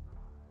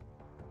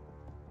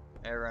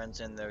 Everyone's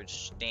in their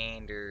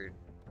standard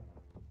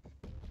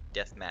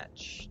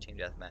deathmatch, team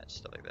deathmatch,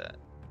 stuff like that.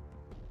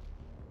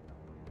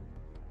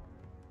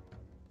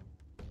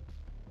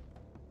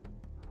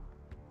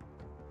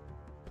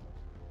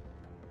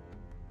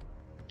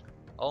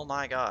 Oh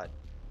my god.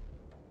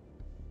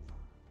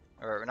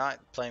 Alright, we're not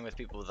playing with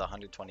people with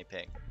 120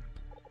 ping.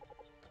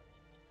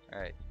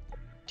 Alright,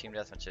 team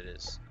deathmatch it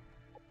is.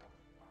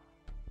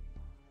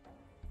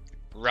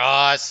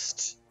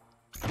 Rust!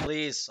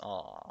 Please.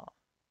 Aww.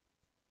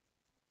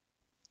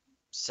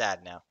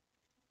 Sad now.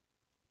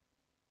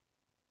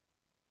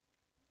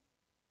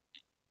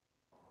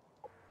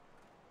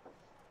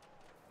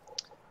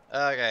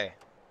 Okay.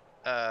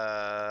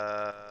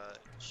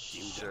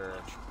 Sure.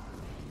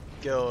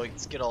 Go,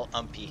 let's get all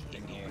umpy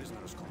in here.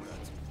 Prisoners,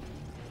 comrades.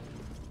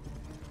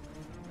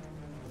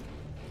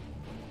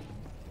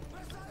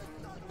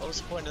 What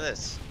was the point of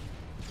this?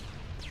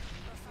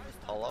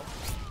 Hello?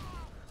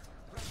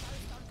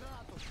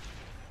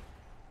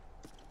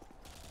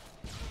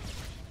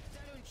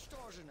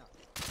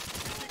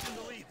 Taking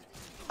the lead.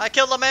 I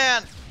killed a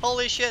man!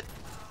 Holy shit!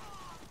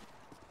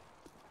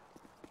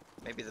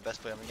 Maybe the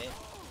best play on the game.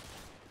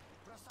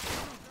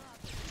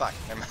 Fuck,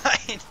 never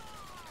mind.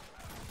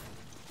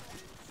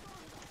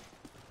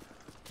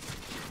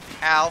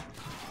 Ow.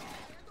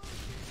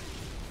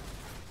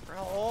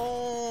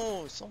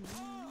 Bro, so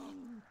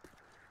mean.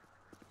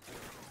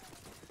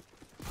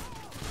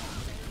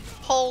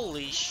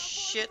 Holy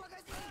shit.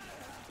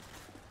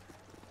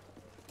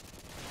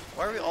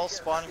 Why are we all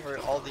spawning where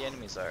all the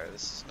enemies are?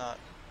 This is not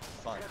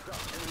fun.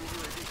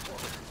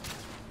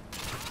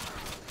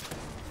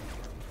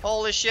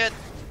 Holy shit!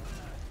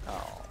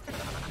 Oh.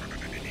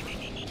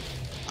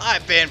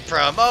 I've been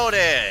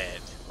promoted!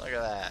 Look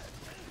at that.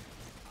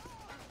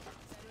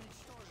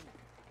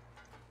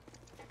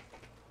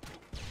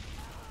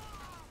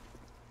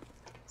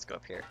 Let's go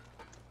up here.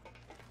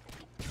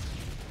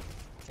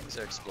 Things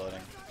are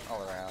exploding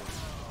all around.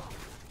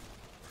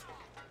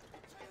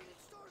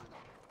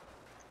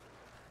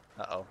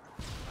 Uh-oh.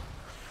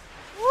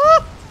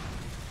 Woo!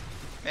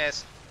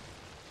 Miss.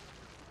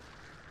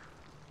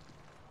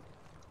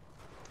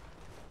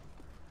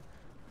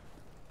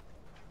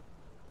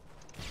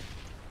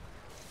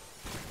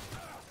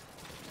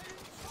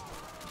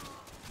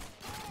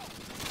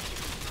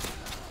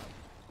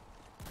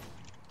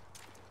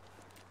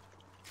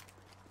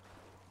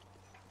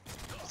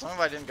 As long as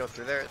I didn't go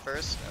through there at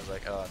first, I was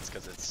like, oh, it's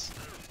because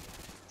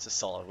it's a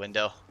solid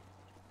window.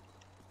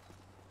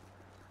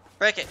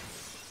 Break it!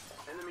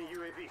 Enemy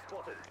UAV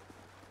spotted.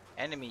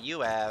 Enemy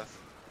you have.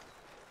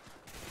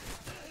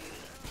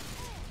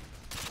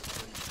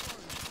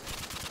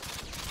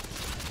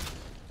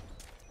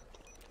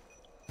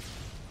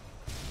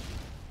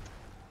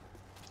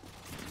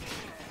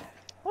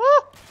 Woo!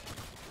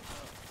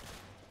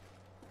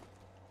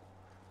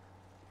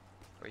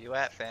 Where you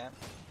at, fam?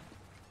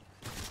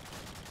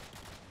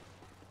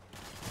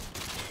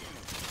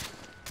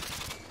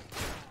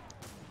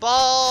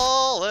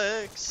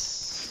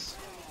 Bollocks!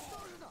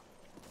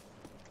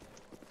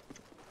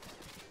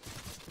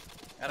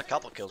 Got a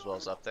couple kills while I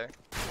was up there.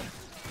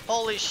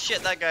 Holy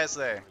shit, that guy's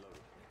there.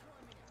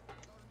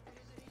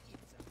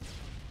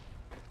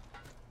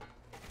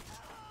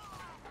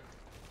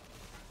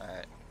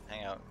 Alright,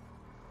 hang out.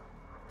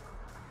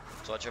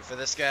 Let's watch out for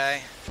this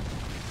guy.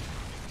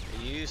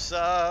 You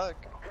suck.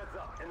 Heads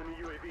up. Enemy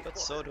UAV But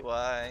spotted. so do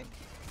I.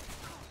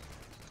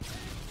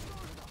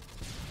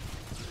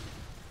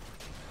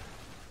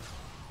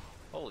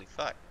 Holy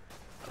fuck.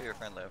 Oh, you're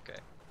friendly, okay.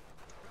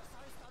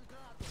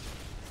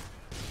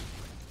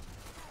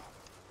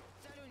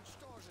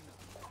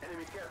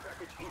 Enemy care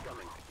package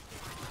incoming.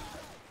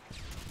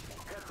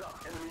 Heads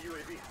up. Enemy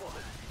UAV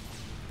spotted.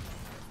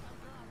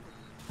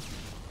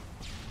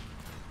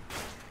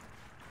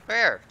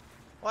 Where?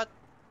 What?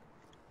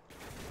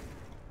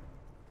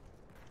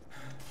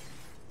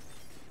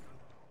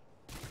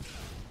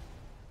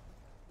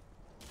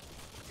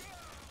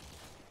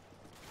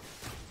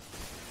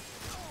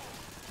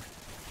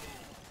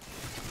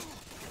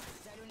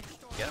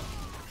 Get him.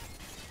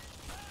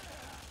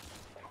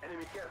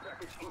 Enemy care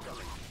package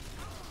incoming.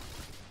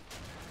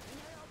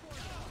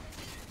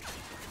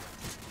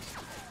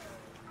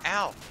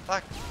 Ow!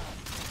 Fuck!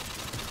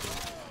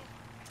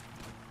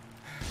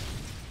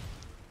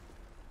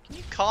 Can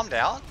you calm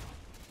down?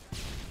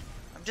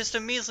 I'm just a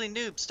measly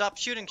noob. Stop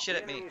shooting shit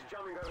at me. Enemy is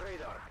jamming our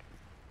radar.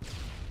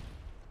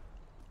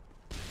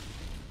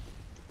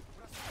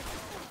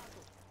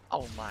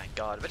 Oh my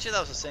god. I bet you that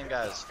was the same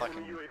guy as fucking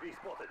Enemy UAV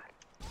spotted.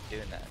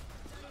 doing that.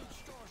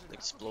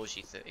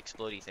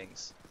 Explodey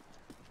things.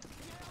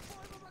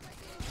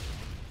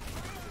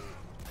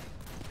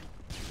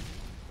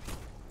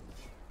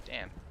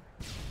 Damn.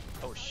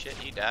 Oh shit,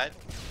 he died?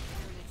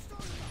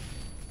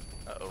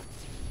 Uh-oh.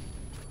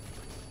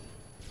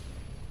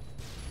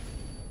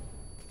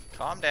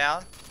 Calm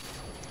down.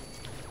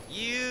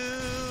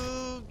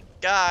 You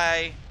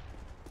guy.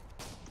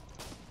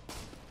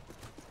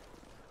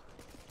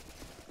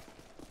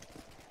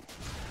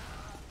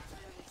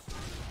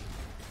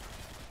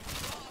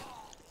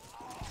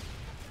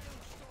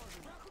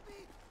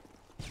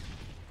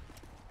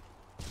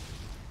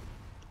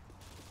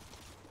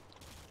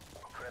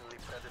 Friendly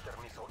Predator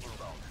missile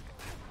inbound.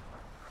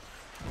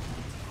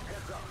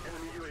 Heads up.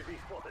 Enemy UAV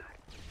spotted.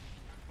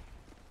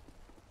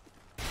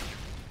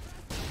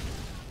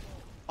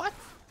 What?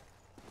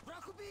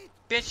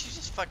 Bitch, you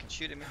just fucking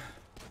shooting me.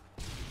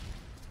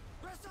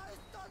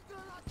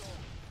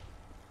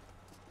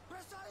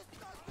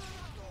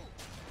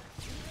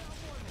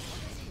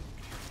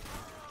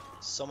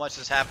 So much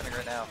is happening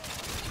right now.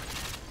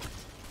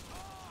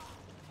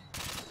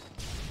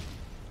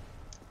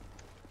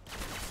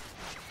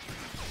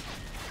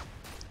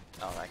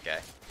 Oh, that guy.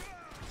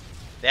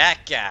 That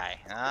guy,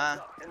 huh?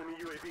 Enemy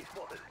UAV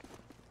spotted.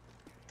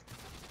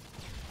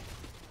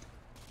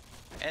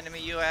 Enemy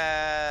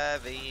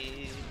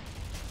UAV.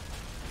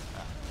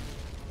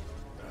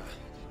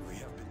 We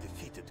have been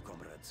defeated,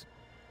 comrades.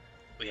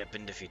 We have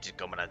been defeated,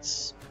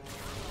 comrades.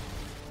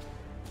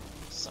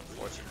 It's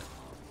unfortunate.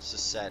 It's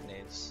just sad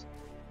news.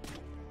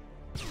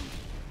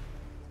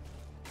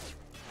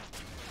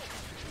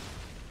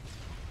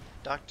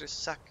 Doctors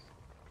suck.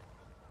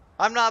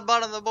 I'm not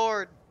bottom of the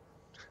board.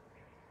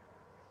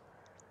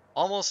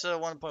 Almost at a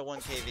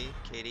 1.1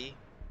 KD.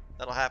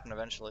 That'll happen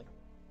eventually.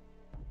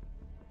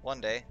 One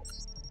day.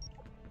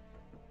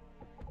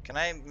 Can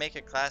I make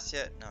a class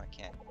yet? No, I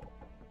can't.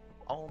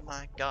 Oh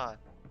my god.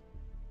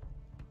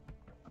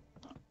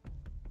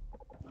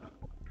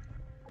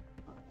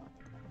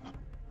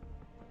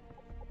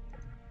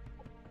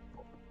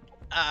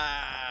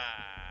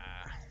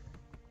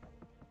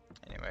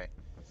 Anyway.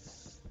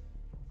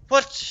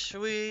 What are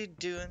we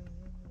doing?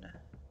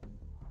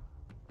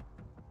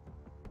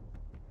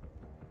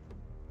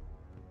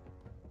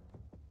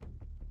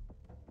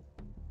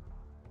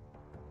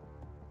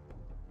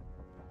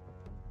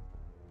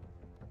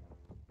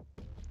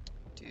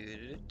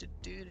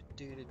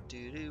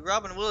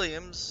 Robin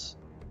Williams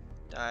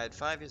died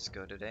 5 years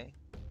ago today.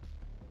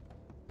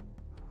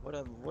 What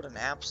an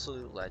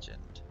absolute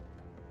legend.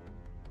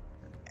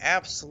 An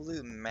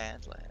absolute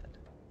mad lad.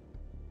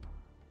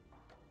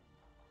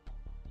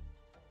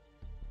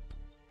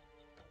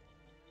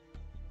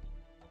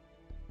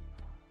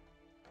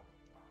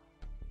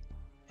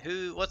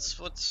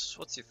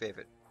 What's your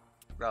favorite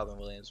Robin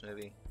Williams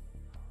movie?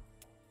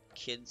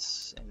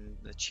 Kids in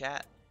the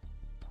chat.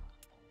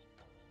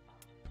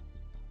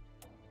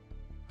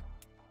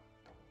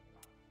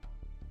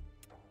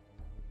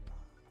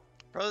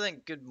 Probably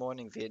think Good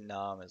Morning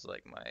Vietnam is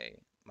like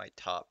my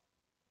top,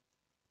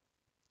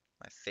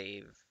 my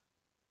fave.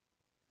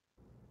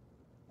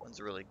 One's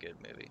a really good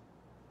movie.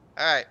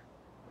 All right,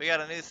 we got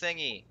a new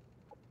thingy.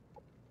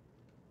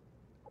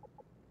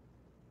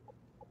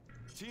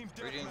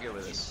 We're doing good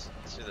with this.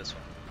 Let's do this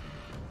one.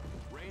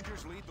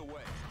 Rangers lead the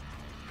way.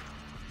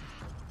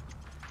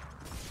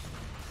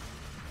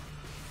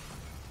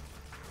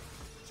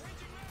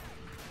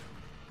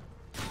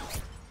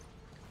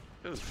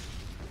 Oof.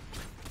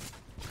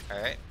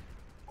 Alright.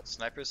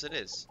 Snipers it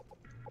is.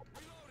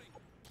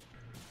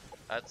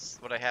 That's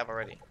what I have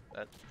already.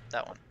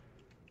 That one.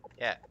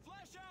 Yeah.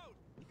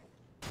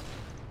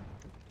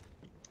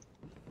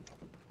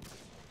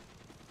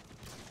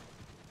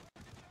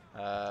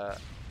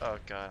 Oh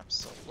god, I'm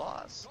so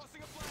lost.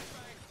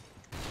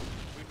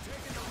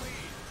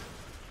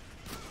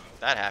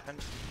 That happened.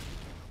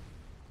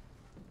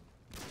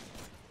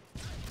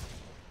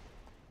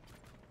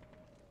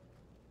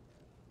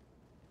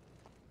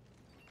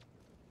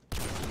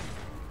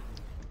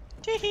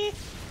 Teehee.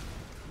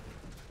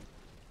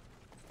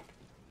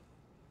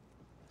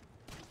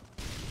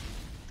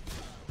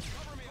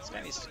 This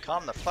guy needs to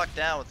calm the fuck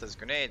down with his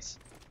grenades.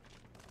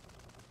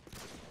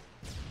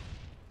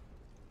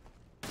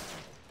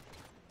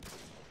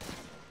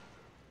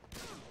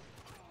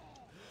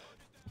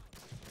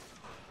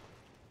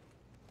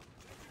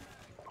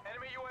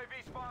 Enemy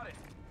UAV spotted.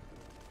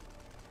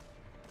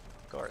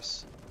 Of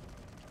course.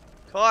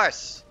 Of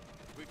course!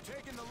 We've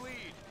taken the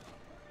lead.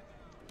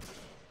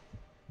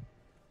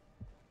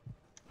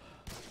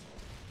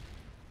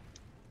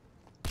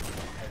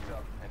 Heads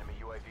up, enemy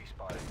UAV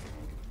spotted.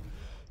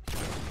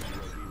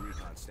 UAV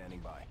recon standing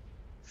by.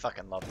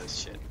 Fucking love this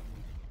shit.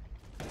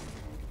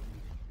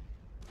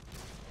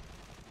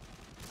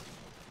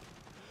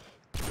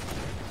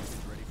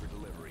 Ready for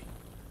delivery.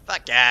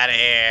 Fuck out of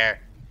here!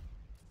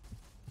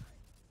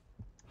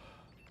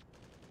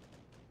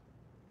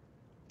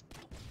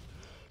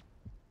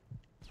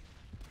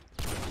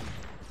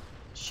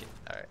 Shit,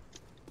 alright.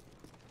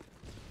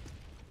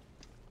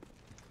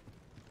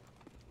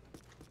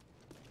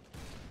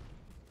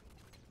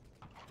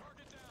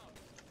 Target down.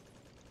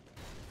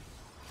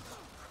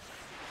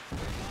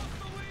 Lost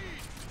the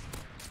lead.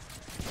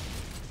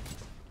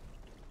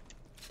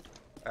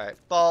 Alright,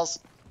 balls.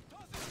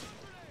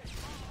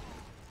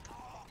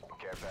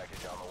 Care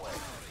package on the way.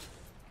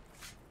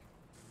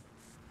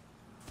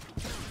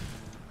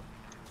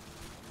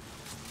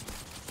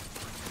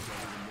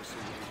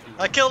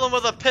 I killed him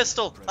with a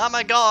pistol! Oh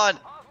my god!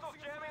 Hostile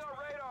jamming our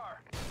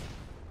radar.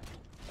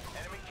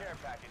 Enemy care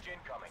package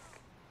incoming.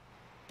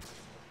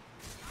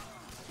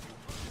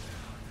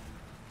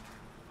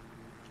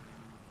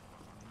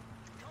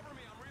 Cover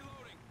me, I'm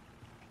reloading.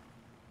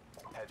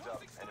 Heads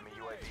up, enemy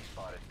UAV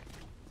spotted.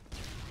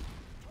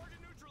 Target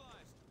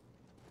neutralized.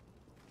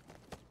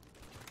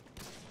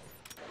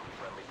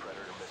 Friendly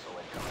Predator missile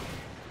incoming.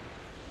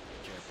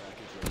 Care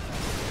package ready.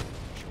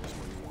 Show us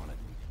where you want it.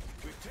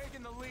 We've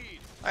taken the lead.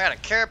 I got a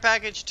care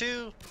package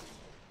too!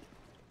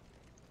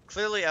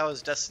 Clearly I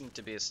was destined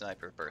to be a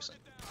sniper person.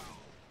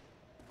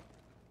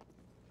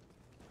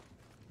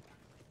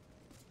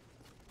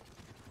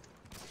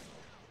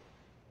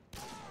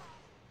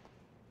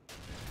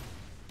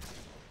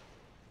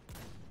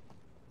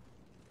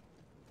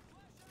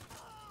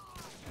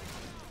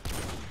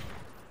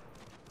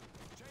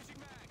 Changing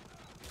mag.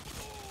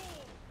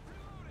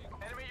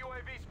 Enemy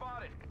UAV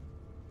spotted.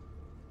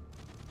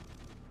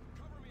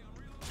 Cover me, I'm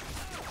reloading.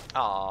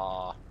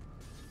 Aww.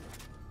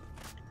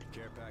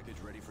 Care package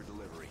ready for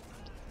delivery.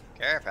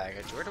 Care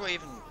package? Where do I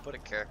even put a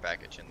care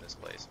package in this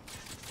place?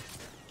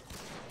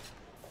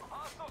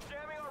 Hostile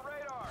jamming our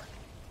radar.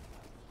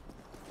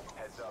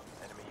 Heads up,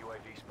 enemy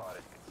UAV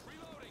spotted.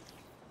 Reloading.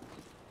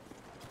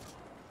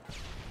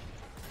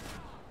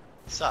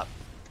 What's up?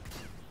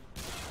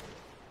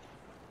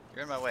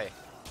 You're in my way.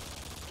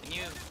 Can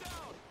you...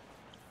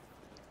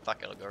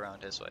 Fuck, it'll go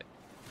around his way.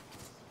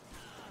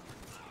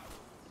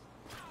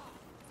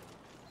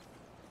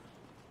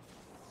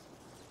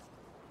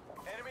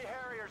 Enemy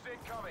Harriers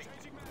incoming.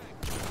 Changing mag.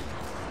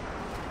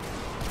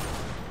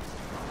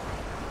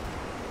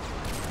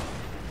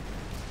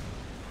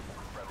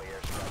 Friendly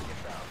airstrike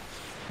inbound.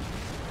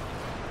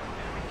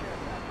 Enemy care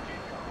package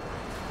incoming.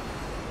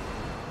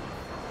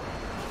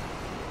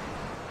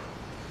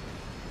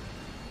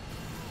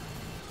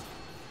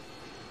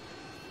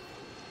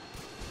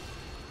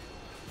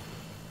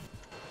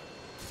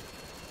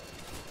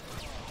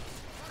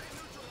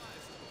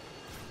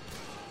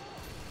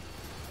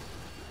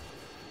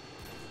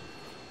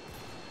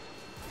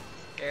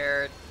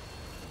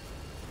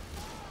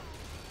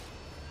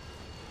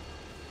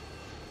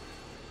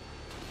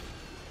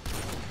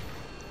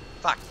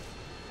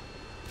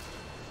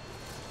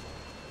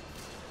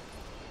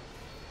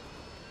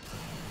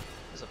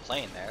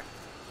 plane there.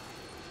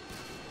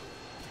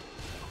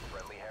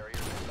 Friendly Harrier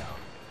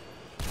inbound.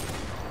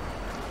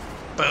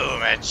 Boom,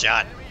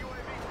 headshot. Enemy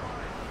UAV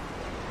spotted.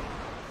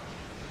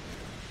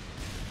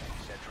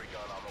 Sentry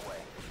gun on the way.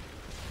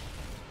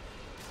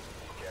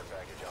 Care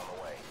package on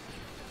the way.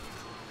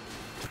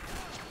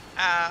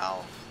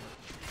 Ow.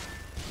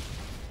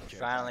 Care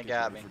Finally package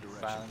got ready me. for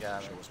direction. Finally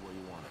got me. Show us where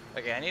you want it.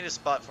 Okay, I need a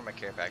spot for my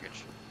care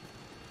package.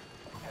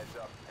 Heads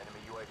up. Enemy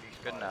UAV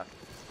spotted. Good enough.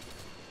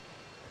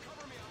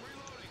 Cover me, I'm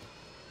reloading.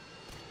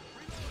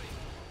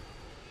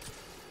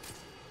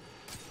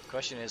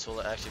 Question is, will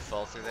it actually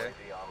fall through there?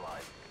 UAV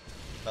online.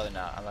 Probably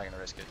not. I'm not gonna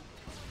risk it.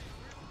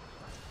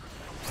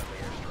 Friendly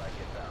airstrike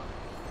inbound.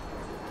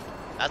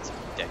 That's a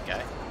dead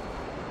guy.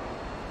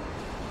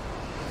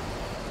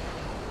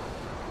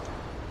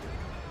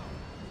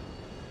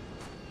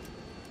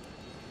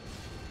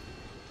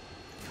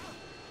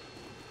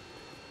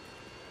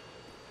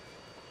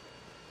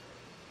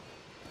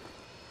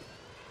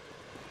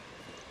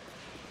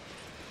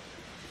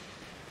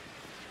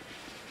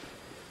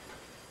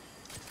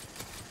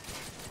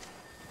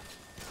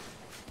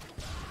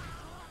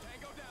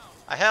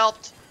 I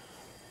helped!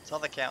 That's all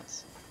that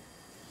counts.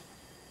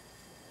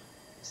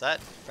 Is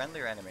that friendly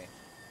or enemy?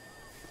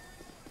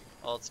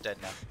 Oh, it's dead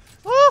now.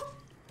 Woo!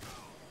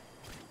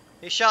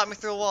 He shot me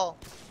through a wall.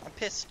 I'm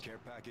pissed. Care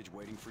package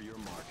waiting for your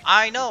mark.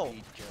 I know!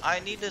 Repeat, care I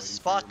package need a waiting for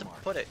spot your to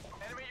mark. put it.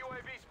 Enemy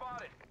UAV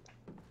spotted.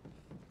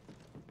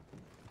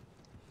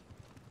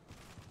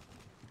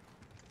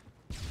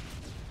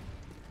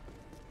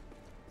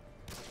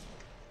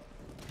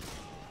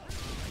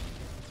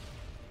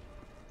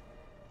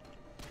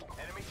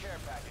 Enemy care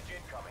package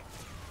incoming.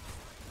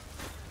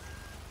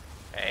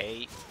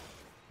 Hey.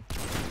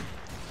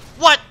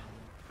 What?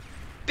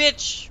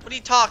 Bitch! What are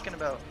you talking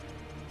about?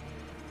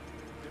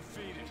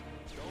 Defeated.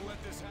 Don't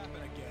let this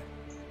happen again.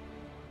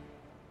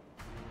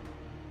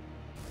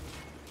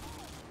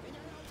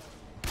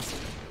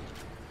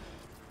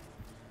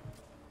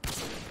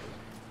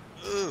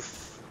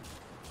 Oof.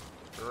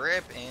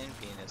 Rip in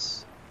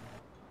penis.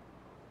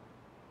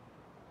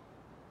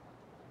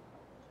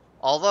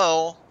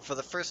 Although, for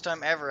the first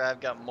time ever, I've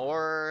got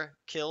more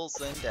kills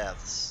than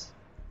deaths.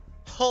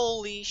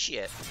 Holy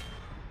shit.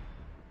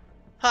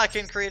 I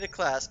can create a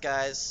class,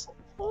 guys.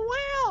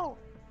 Wow.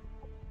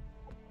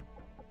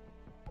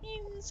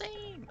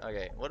 Insane.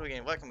 Okay, what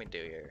can we do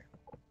here?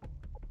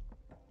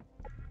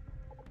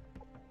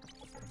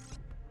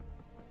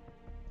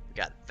 We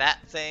got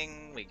that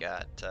thing. We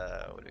got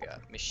what do we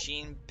got?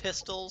 Machine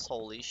pistols.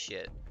 Holy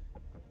shit.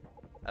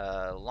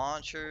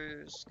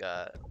 Launchers.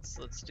 Got.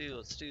 Let's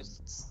do.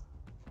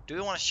 Do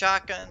we want a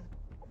shotgun?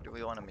 Or do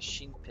we want a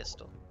machine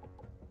pistol?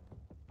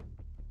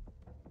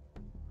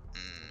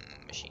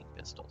 Machine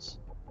pistols.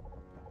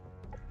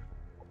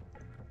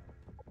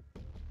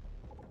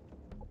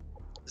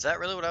 Is that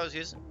really what I was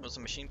using? Was a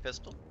machine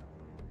pistol?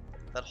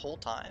 That whole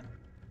time?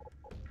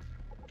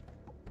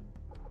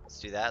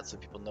 Let's do that so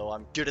people know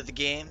I'm good at the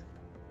game.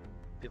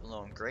 People know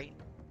I'm great.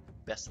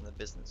 Best in the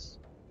business.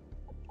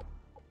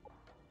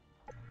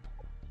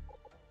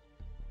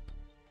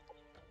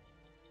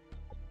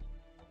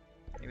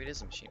 Maybe it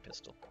is a machine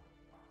pistol.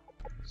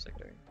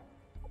 Secondary.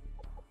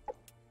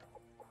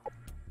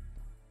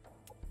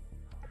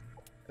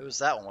 It was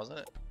that one, wasn't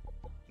it?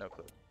 No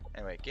clue.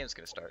 Anyway, game's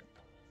gonna start.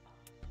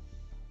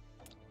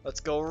 Let's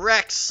go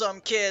wreck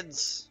some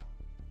kids!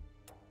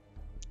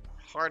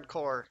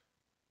 Hardcore.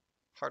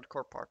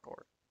 Hardcore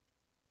parkour.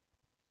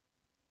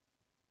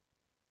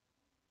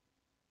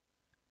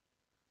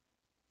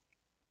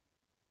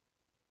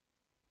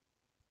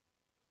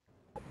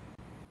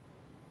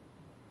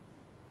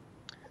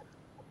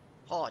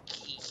 Oh,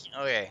 jeez.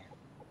 Okay.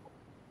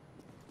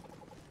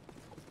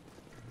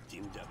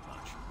 Team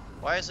deathmatch.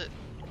 Why is it?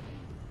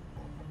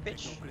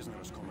 Bitch. No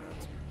prisoners,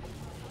 comrades.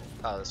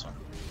 Oh, this one.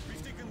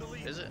 We've taken the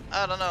lead. Is it?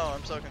 I don't know.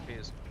 I'm so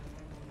confused.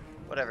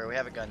 Whatever. We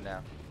have a gun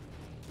now.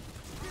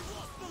 We've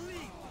lost the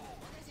lead.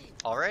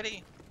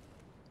 Already?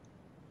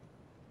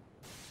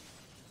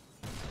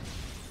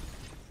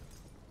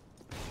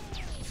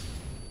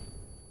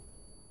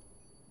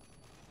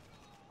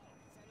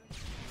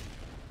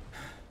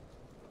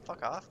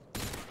 Fuck off.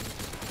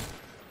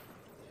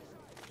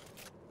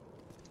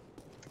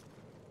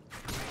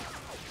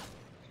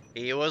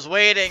 He was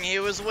waiting,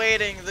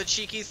 the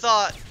cheeky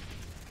thought.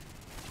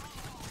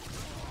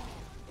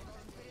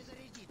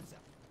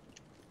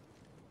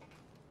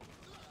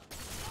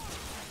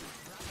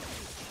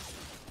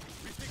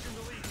 We've taken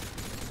the lead.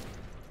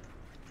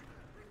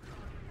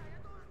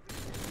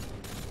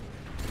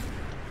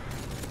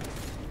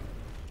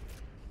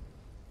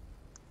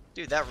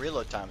 Dude, that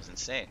reload time is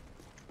insane.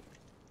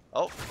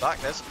 Oh, fuck,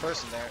 there's a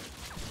person there.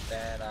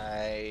 And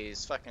I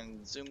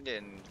fucking zoomed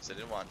in because I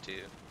didn't want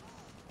to.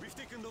 We've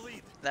taken the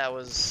lead. That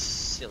was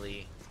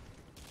silly.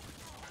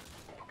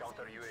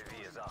 Counter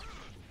UAV is up.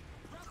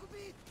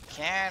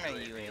 Can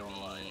you hear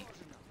me?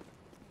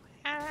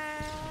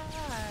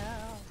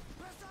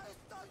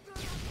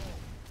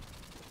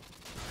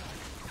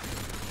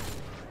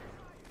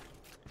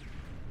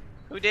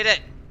 Who did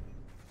it?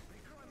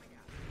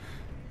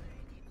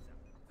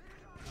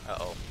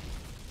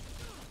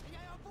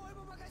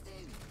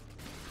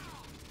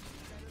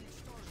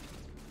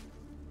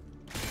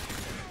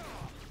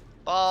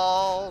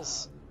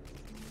 kills.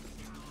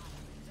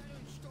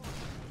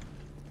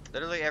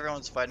 Literally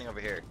everyone's fighting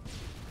over here.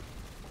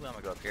 Ooh, I'm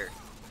gonna go up here.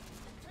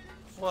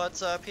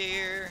 What's up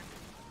here?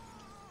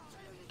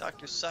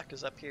 Dr. Suck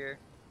is up here.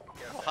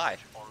 Oh, hi.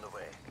 On the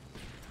way.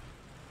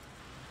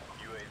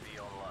 UAV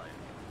online.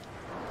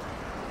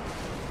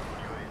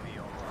 UAV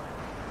online.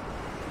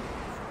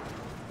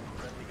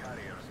 Friendly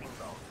carriers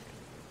inbound.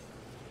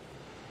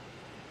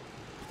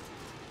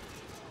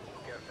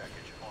 Care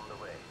package on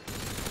the way.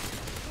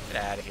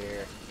 Get out of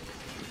here.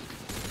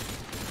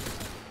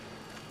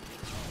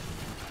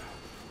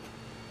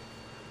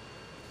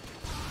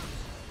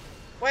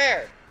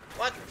 Where?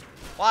 What?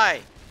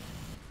 Why?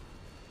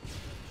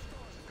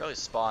 Probably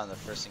spawn. The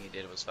first thing he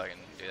did was fucking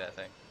do that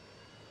thing.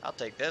 I'll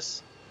take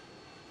this.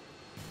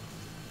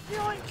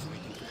 Yoink.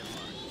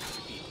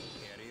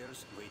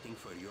 Carriers waiting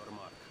for your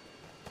mark.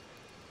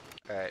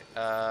 Alright,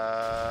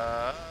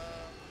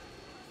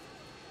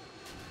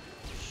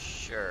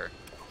 sure.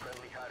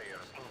 Friendly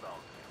carriers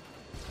inbound.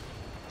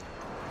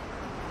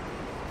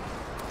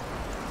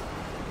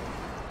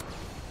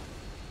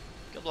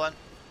 Killed one.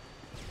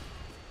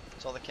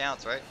 That's all that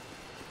counts, right?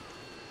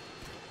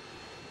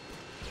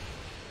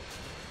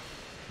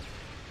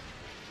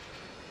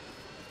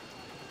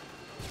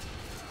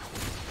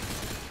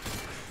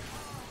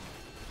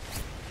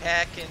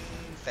 Hackin'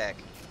 feck.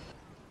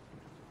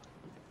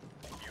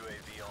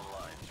 UAV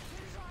online.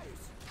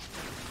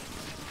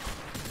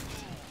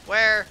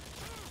 Where?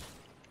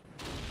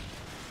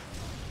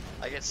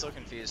 I get so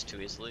confused too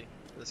easily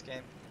for this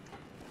game.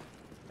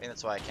 I think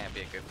that's why I can't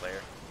be a good player.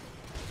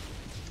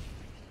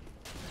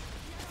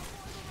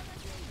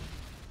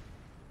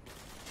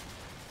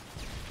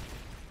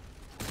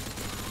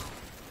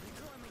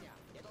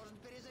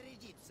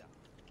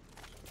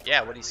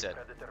 Yeah, what he said.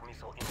 Predator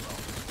missile inbound.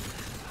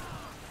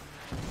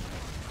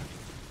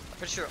 I'm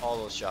pretty sure all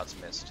those shots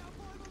missed.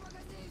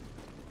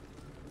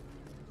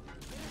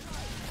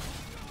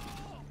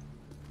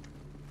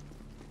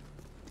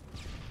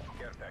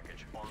 Care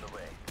package on the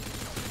way.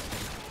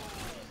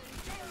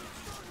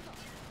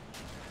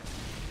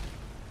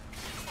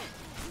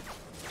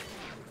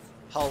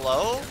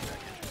 Hello?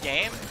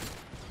 Game?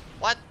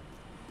 What?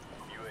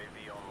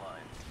 UAV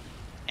online.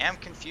 Am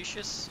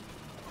Confucius?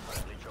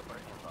 Friendly chopper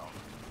inbound.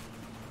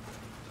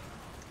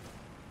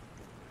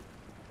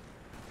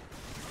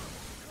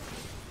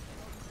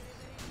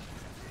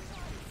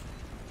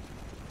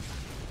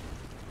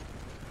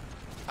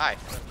 Hi.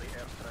 Friendly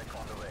airstrike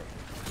on the way.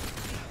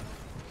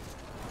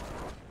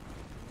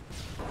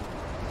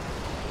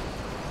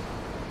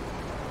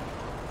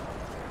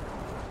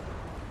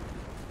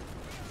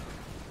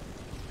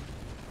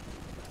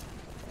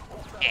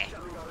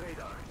 Jamming our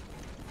radar.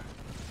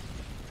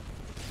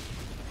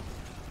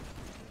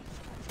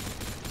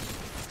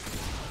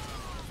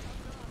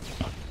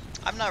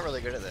 I'm not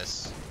really good at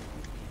this.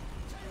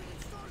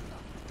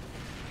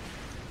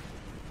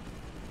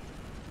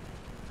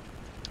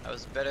 I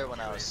was better when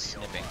I was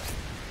snipping.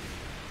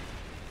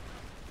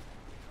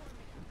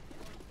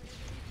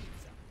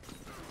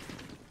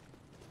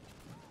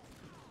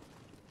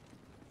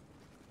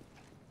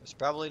 There's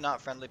probably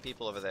not friendly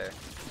people over there.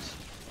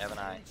 Have an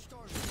eye.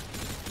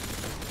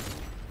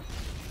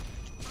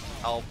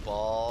 Oh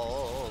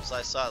balls!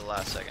 I saw it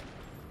last second.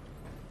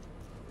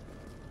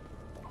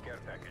 Care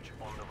package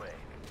on the way.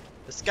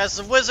 This guy's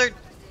a wizard!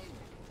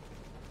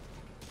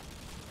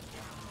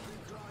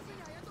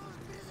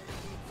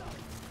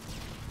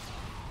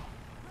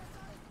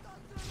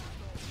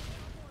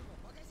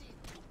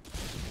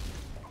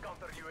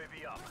 Counter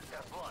UAV up.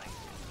 They're blind.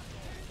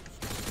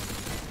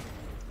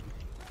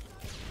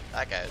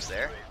 That guy was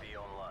there, UAV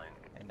online.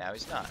 and now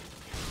he's not.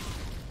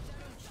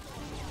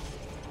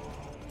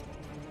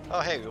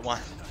 Oh hey, we won.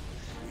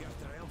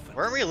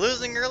 Weren't we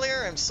losing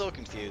earlier? I'm so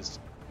confused.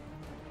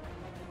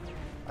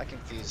 I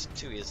confuse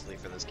too easily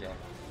for this game.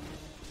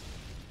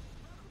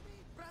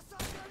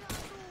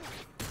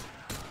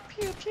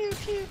 Pew pew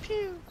pew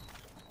pew.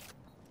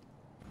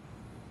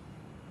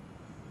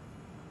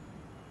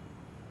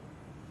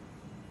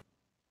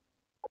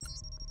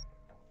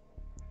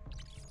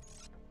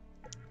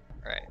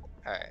 Alright,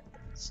 alright.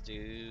 Let's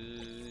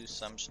do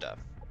some stuff.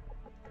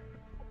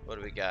 What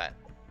do we got?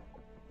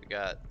 We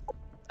got...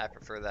 I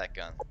prefer that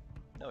gun.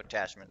 No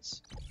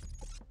attachments.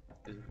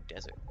 Ooh,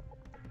 desert.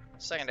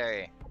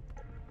 Secondary.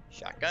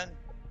 Shotgun.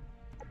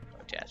 No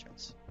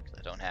attachments, because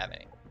I don't have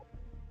any.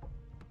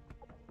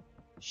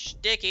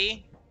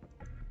 Sticky.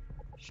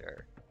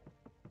 Sure.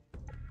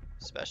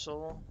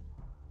 Special.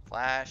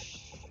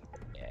 Flash.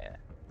 Yeah.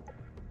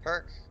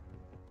 Perk.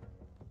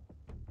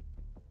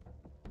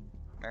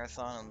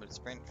 Marathon, unlimited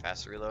sprint,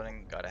 faster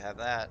reloading, gotta have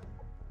that.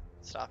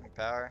 Stopping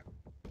power.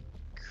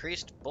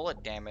 Increased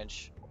bullet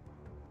damage.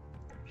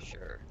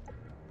 Sure.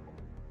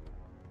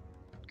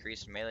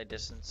 Increased melee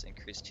distance,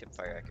 increased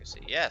hipfire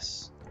accuracy.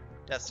 Yes!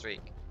 Death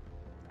streak.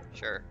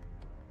 Sure.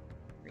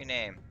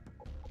 Rename.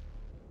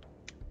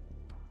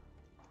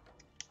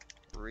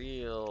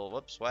 Real.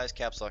 Whoops, why is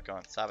caps lock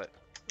on? Stop it.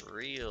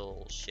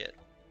 Real shit.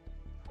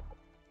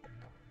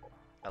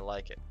 I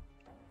like it.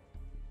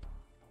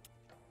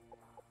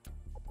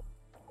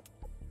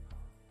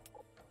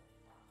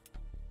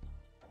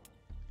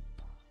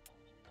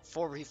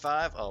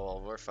 4v5? Oh,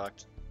 well, we're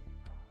fucked.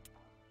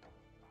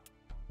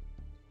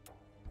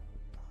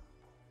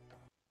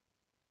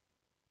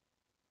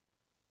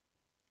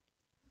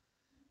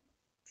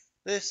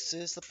 This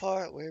is the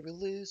part where we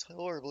lose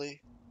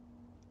horribly.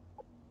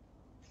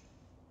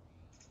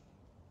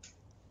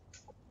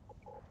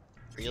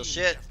 Real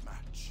shit.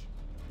 Deathmatch.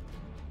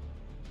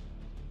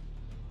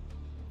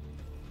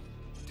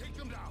 Take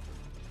them down.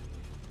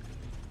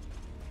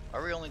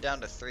 Are we only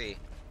down to 3?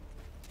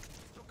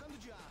 Look on the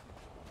job.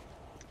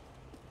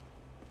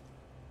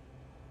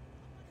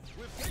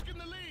 We've taken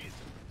the lead.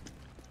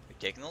 We're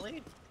taking the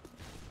lead.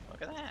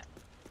 Look at that.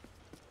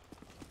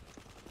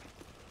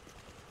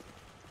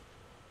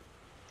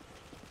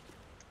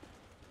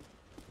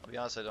 I'll be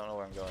honest, I don't know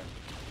where I'm going.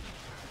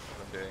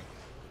 What I'm doing.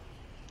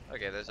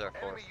 Okay, there's our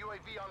 4th. Enemy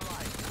UAV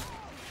online.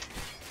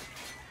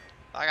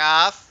 Fuck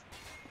off!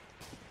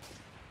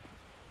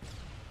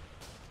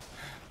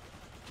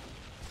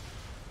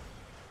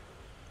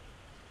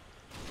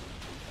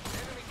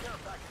 Enemy care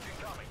package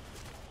incoming.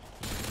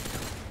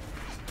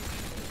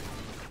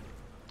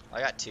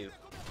 I got 2.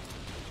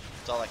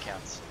 That's all that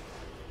counts.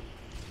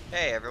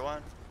 Hey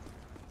everyone.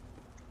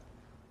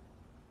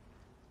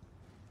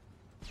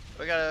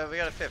 We got a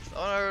 5th.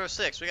 Oh no,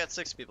 6. We got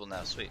 6 people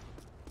now. Sweet.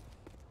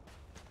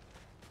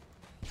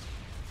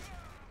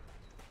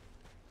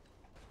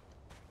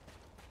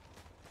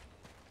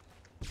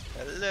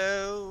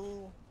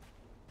 Hello.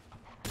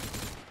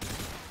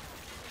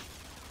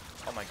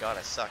 Oh my god,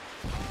 I suck.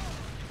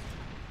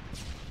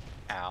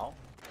 Ow.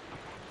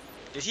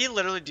 Did he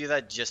literally do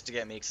that just to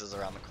get me 'cause it was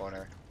around the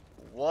corner?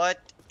 What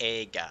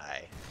a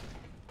guy.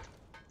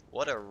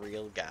 What a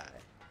real guy.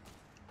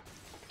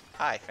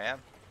 Hi,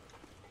 fam.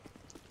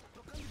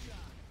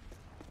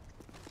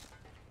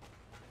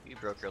 You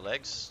broke your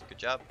legs. Good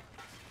job.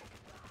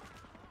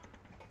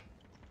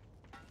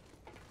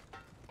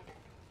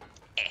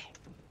 Eh.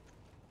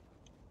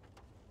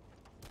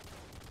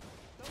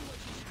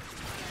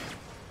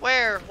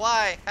 Where?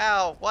 Why?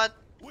 How? What?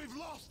 We've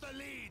lost the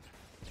lead.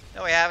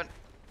 No, we haven't.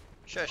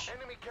 Shush.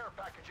 Enemy care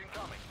package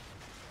incoming.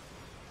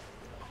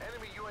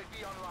 Enemy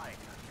UAV online.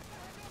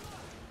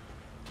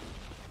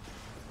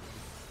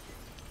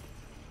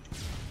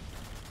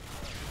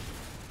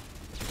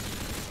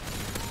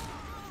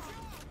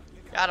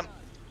 Got him.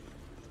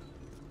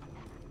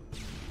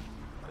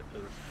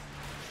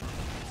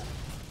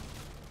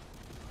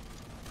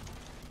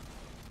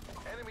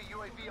 Enemy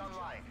UAV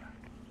online.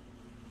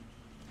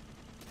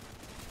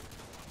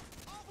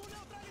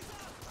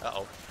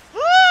 Uh-oh.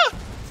 Woo!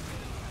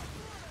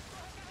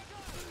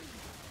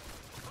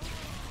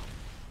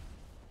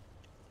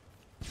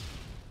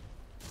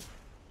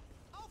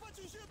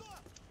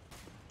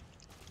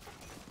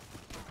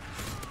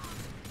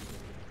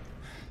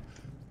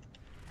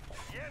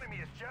 The enemy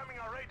is jamming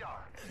our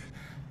radar.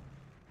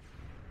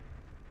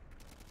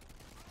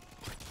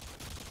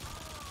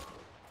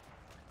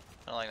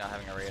 I don't like not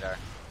having a radar.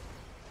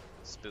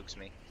 Spooks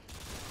me.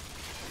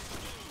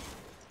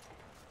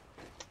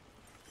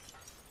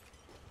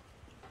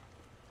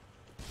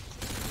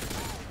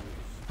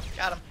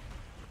 Got him.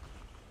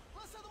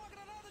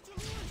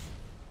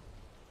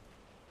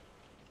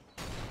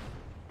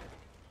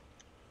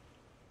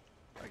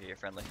 Okay, you're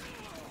friendly.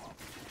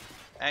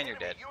 And you're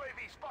dead.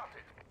 UAV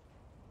spotted.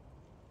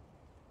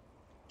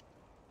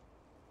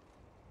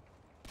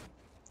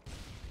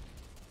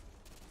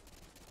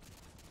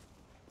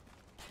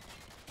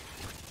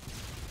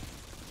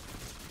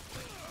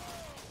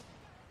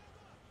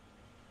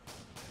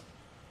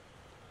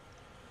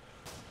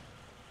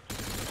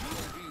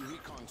 UAV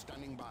recon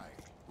standing by.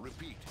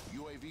 Repeat.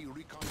 UAV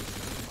recon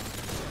standing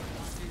by.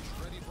 Package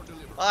ready for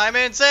delivery. I'm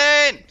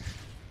insane!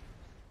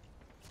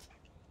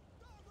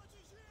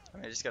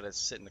 I just gotta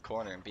sit in the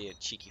corner and be a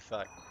cheeky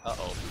fuck.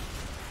 Uh-oh.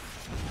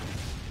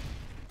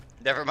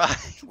 Never mind.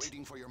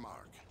 Waiting for your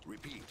mark.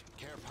 Repeat.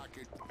 Care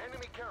package.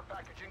 Enemy care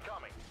package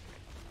incoming.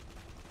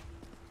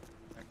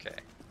 Okay,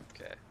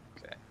 okay,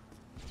 okay.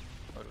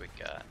 What do we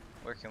got?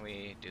 Where can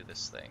we do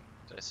this thing?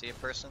 Did I see a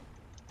person?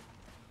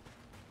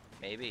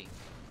 Maybe.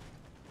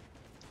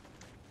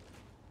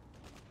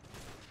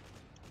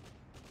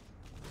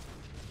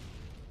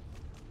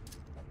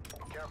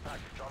 Care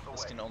package on the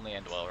This way. can only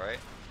end well, right?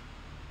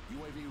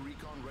 UAV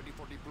recon ready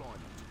for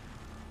deployment.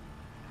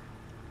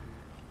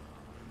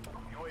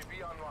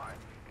 UAV online.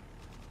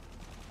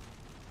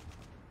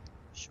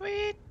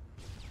 Sweet.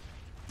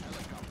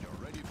 Helicopter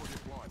ready for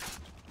deployment.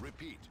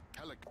 Repeat.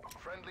 Helicopter.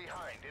 Friendly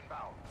Hind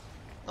inbound.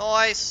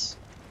 Nice.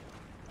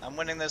 I'm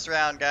winning this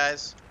round,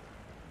 guys.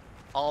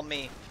 All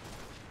me.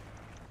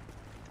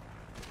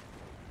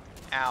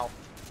 Ow.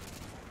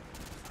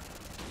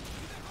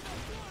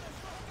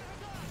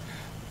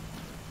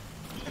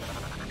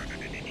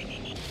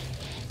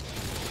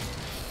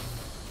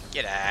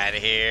 Get out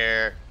of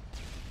here.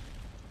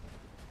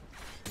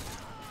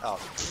 Oh.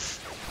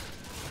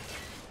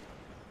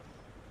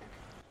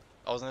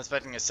 I wasn't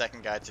expecting a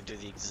second guy to do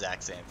the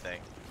exact same thing.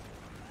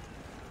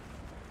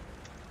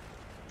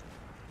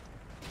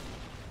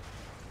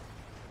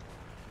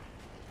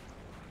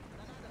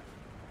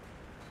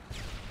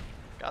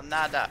 Got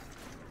Nada.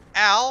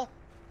 Ow!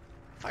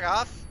 Fuck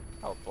off.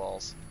 Oh,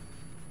 balls.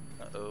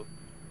 Uh-oh.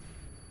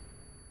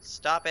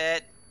 Stop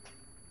it.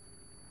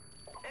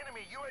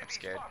 Enemy UAV I'm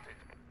scared. spotted.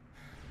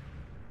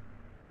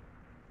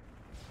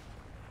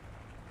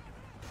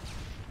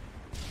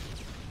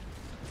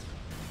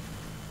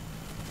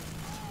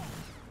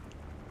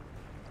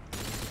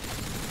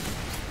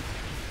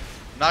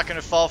 I'm not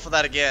gonna fall for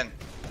that again.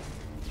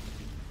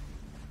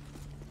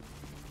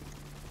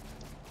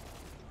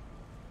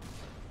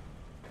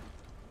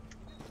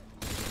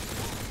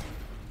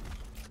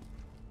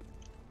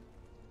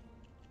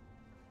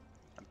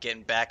 I'm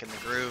getting back in the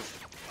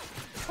groove.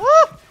 Woo!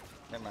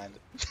 Never mind.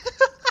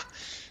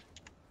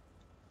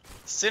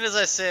 As soon as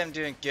I say I'm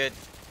doing good,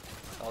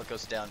 all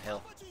goes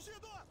downhill.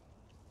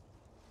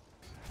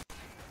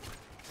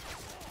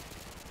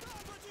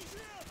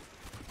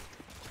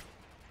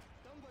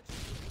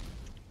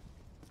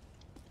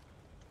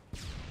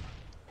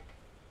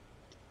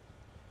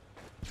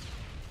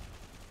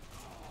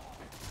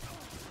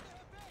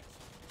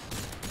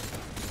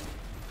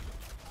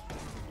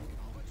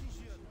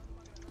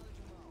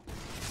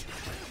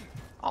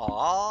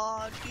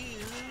 Aw,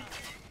 dude.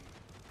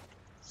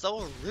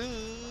 So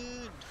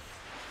rude.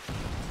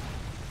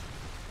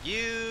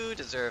 You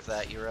deserve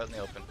that. You were out in the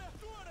open.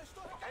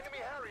 Enemy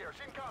Harriers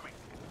incoming.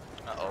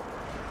 Uh-oh.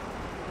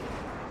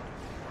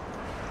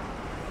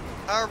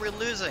 How are we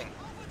losing?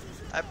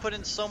 I put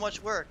in so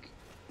much work.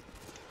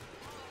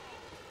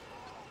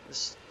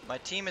 My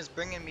team is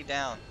bringing me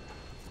down.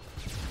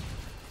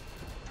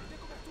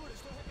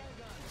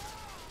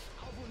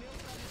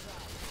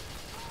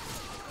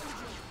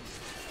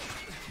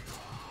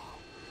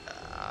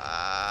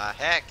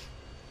 Heck.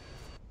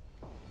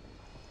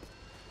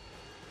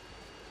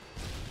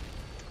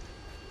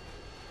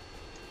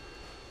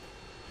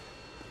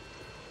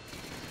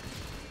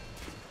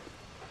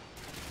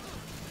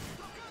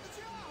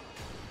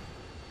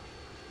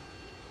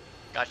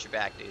 Got your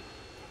back, dude.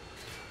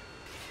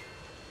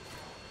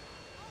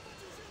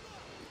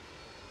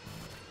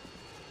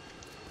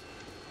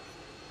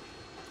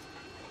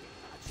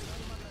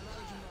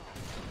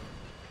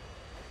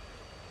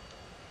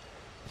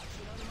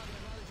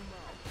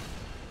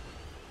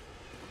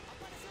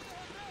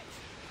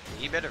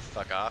 You better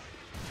fuck off.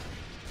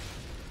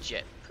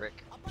 Jet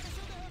prick.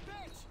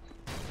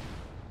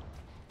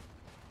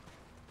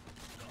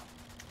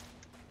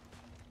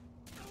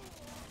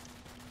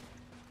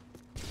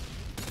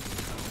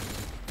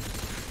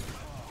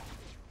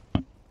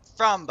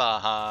 From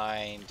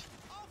behind.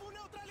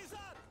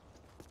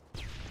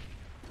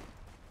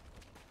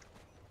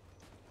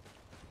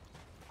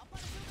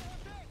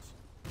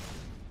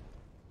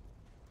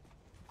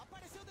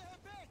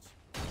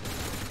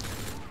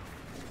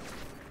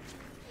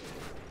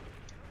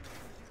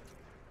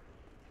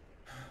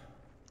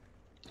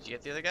 Did you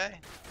get the other guy?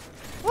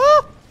 Woo!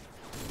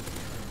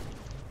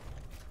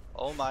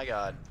 Oh my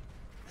god.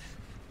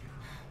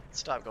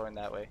 Stop going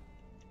that way.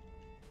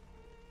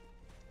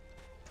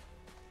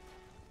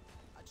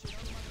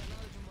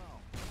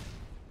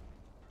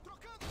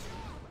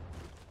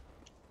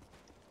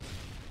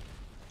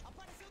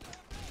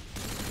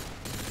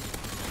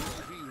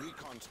 UAV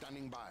recon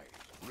standing by.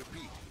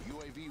 Repeat,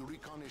 UAV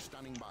recon is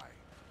standing by.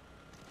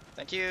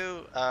 Thank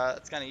you.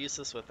 It's kind of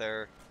useless with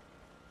their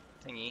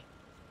thingy.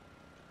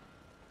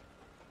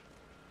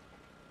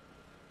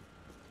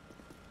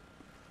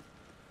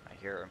 I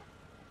hear him.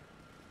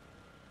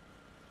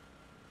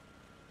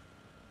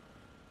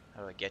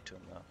 How do I get to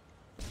him though?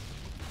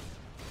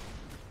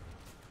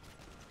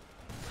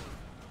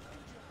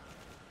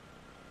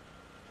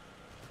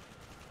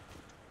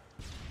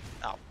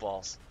 Oh,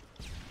 balls.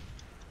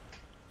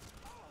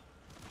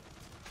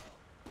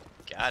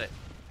 Got it.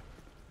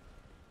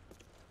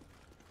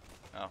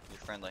 Oh, you're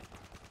friendly.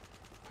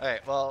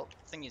 Alright, well,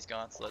 thingy's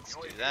gone, so let's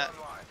do that.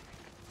 Online.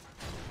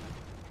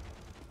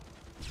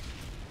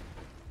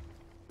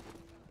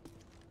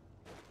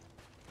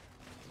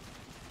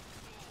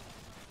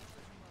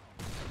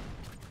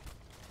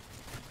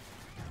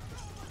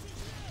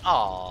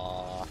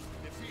 Aww.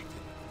 Defeated.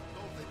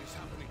 Don't let this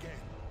happen again.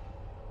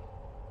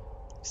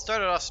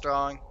 Started off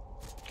strong,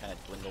 kind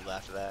of dwindled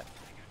after that.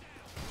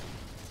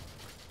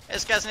 Hey,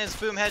 this guy's name's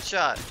Boom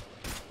Headshot.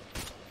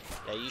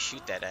 Yeah, you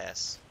shoot that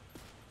ass.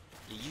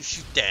 Yeah, you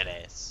shoot that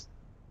ass.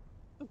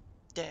 Ooh,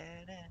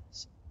 that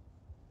ass.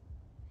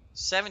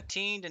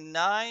 17-9.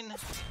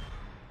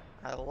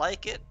 I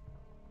like it.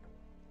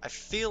 I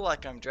feel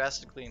like I'm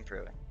drastically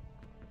improving.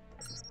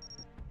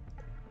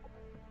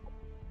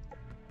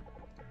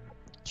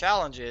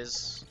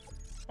 Challenges.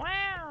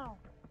 Wow.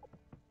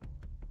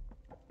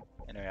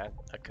 Anyway,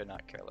 I could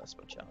not care less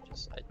about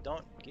challenges. I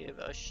don't give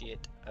a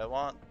shit. I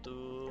want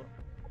to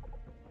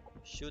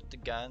shoot the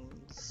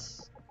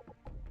guns.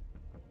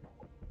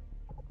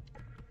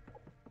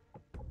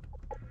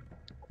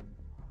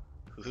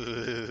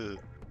 Ooh.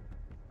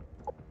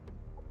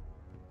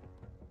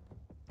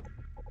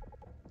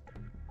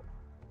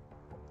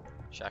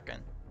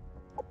 Shotgun.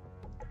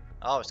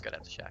 Always gotta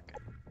have the shotgun.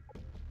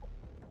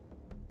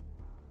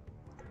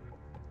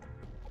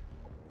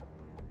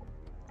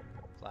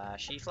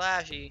 Flashy,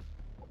 flashy.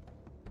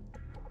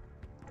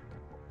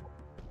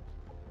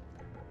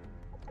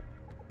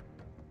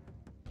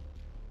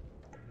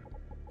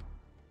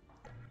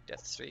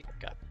 Death Streak,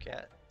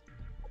 Copycat.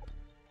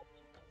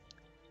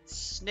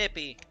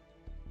 Snippy.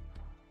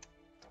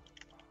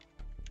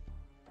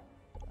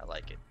 I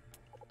like it.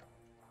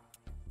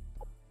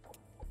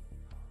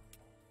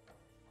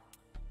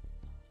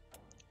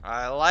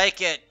 I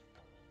like it.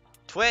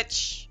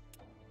 Twitch.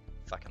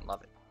 Fucking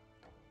love it.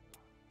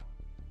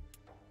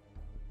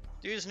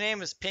 Dude's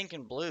name is Pink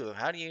and Blue.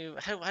 How do you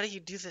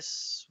do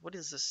this? What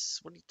is this?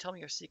 What do you tell me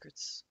your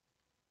secrets?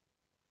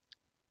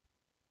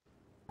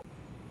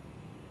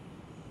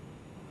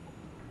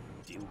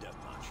 Team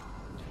deathmatch.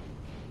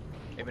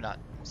 Maybe not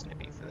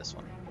Snippy for this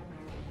one.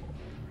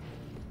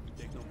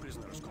 Take no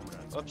prisoners,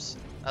 comrades. Whoops.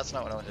 That's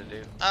not what I wanted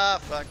to do. Ah,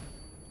 fuck.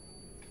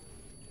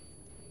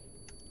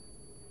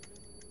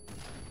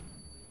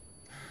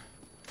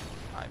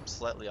 I'm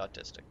slightly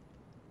autistic.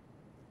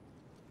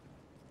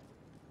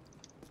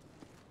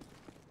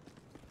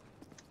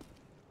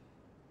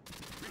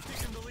 We've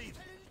taken the lead.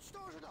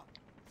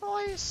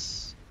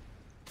 Nice.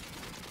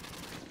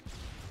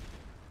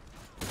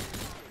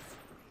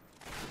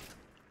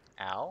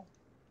 Ow.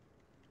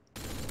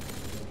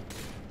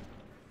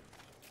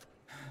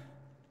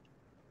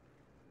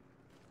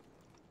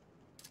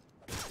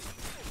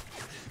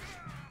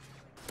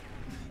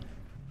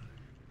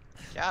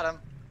 Got him.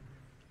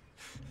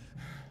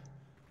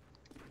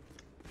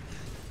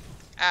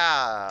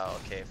 Ow.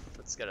 Okay,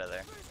 let's get out of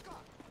there.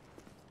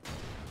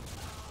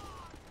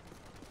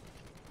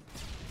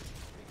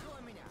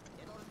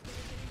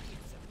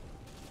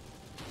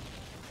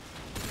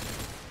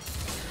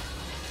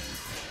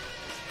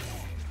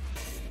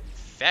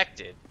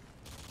 Infected?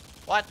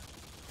 What?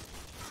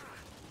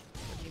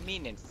 What do you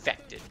mean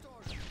infected?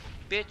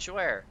 Bitch,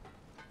 where?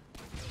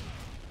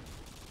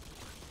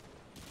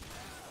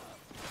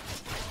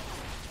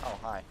 Oh,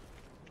 hi.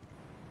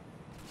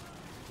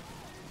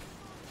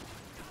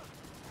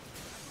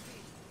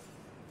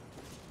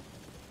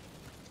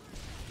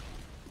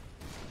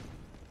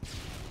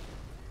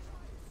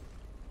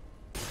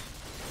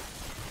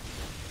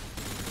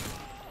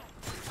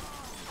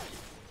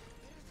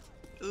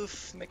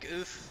 Oof,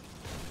 McOof.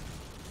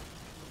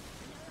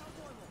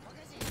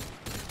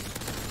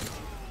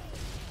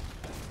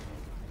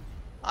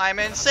 I'm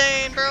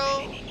insane, bro!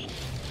 Friendly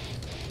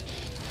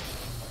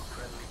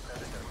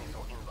Predator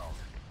missile inbound.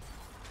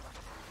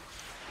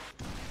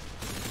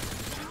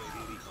 UAV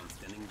recon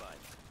standing by.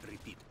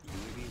 Repeat,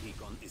 UAV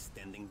recon is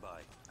standing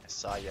by. I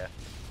saw ya.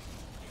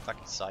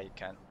 Fucking saw you,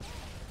 Ken.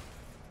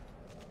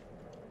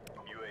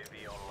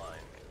 UAV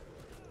online.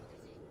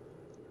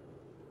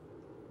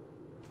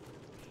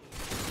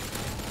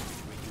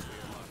 Waiting for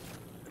your mark.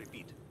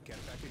 Repeat, care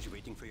package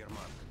waiting for your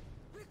mark.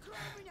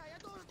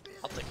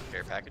 I'll take a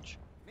care package.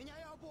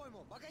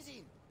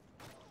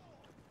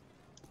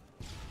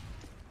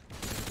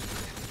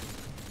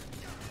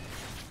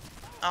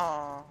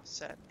 Oh,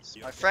 sadness.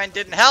 My friend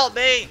didn't help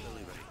me!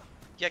 Delivery.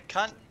 You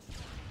cunt.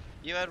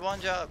 You had one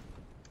job.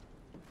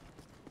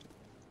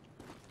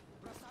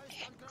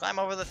 Climb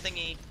over the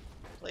thingy,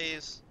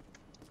 please.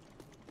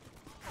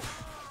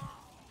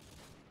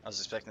 I was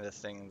expecting the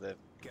thing that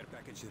Care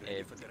package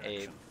ready for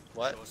direction.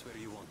 what? Show us where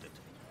you want it.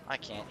 I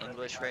can't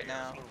English right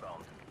now.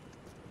 Inbound.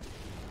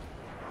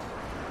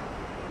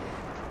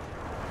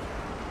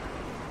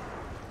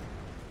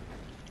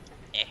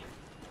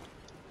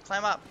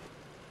 Climb up.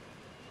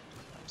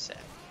 I'm sad.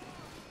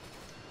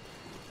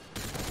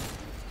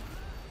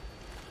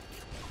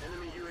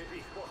 Enemy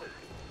UAV spotted.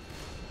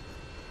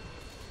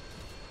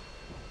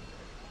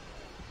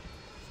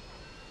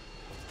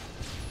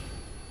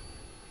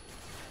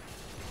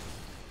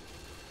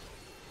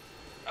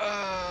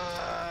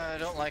 I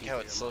don't like how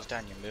it slows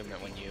down your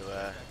movement when you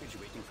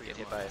Package waiting for get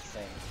your hit by mark. a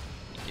thing.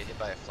 You get hit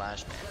by a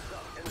flashbang.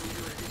 Enemy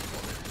UAV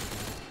spotted.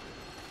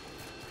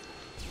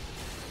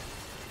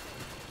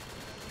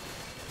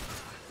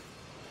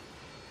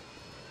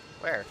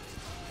 Where?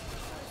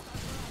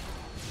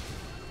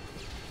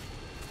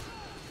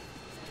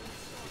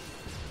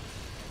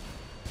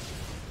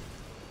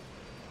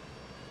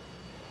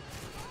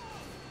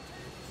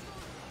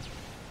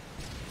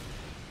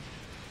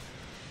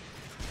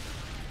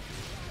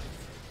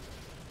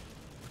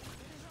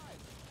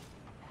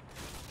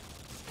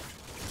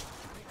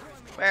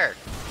 Where?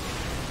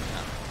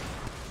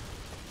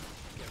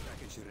 Care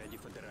package ready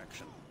for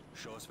direction.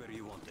 Show us where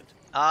you want it.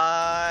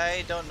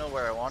 I don't know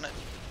where I want it.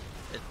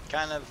 It's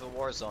kind of a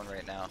war zone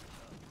right now.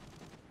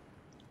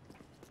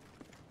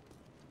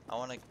 I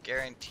want to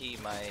guarantee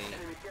my...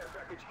 Enemy care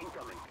package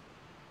incoming.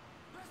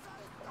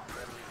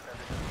 Friendly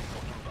Predator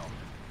missile inbound.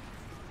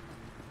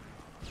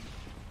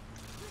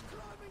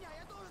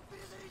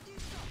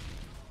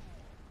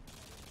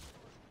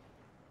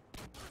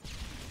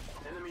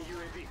 Enemy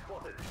UAV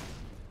spotted.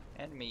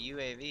 Enemy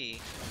UAV.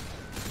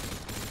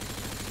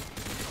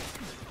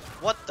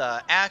 What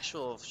the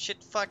actual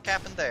shit fuck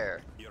happened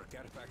there? Your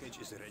care package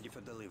is ready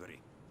for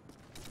delivery.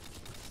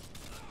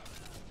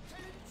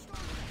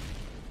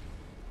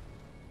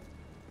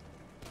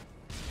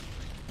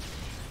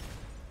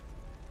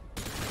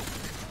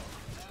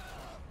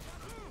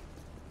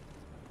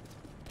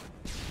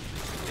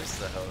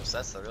 the host?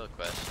 That's the real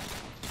question.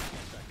 Care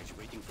package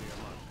waiting for your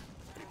mark.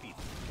 Repeat.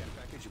 Care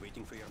package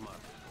waiting for your mark.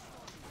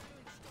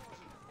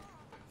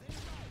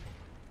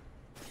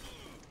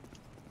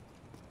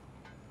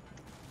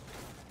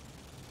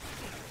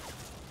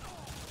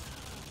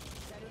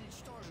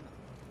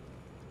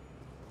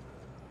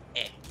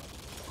 Eh.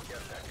 Care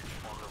package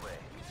on the way.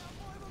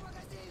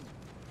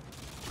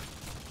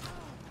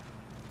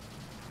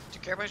 Do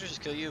care packages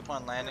just kill you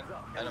upon landing?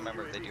 I don't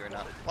remember if they do or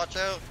not. Watch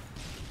out!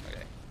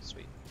 Okay,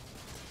 sweet.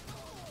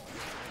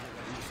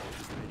 Missile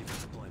is ready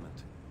for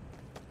deployment.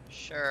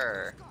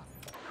 Sure.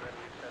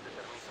 Friendly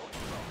Predator missile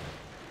inbound.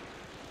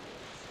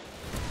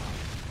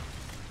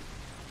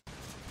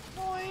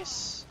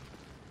 Nice.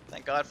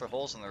 Thank God for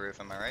holes in the roof,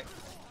 am I right?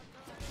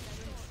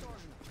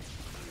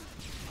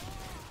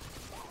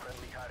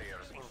 Friendly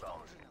Harriers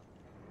inbound.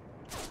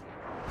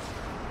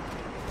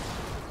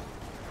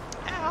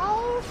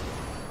 Ow!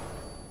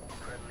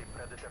 Friendly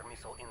Predator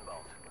missile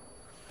inbound.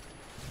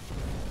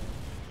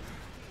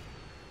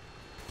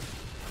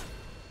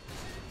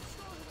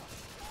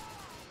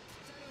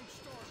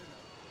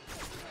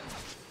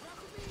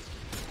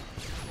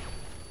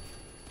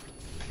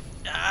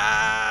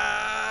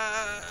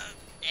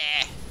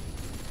 Eh.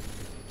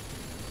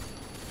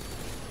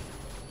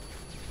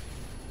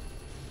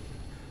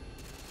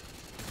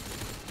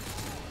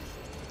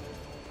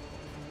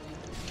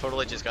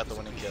 Totally just got the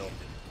winning kill.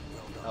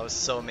 That was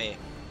so me.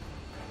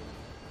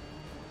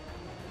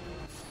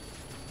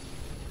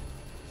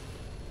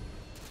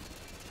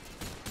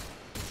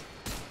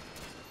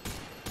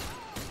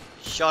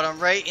 Shot him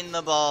right in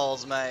the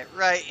balls, mate.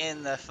 Right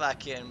in the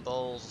fucking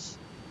balls.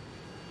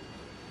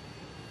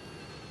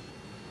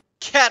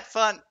 Cat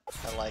fun!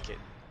 I like it.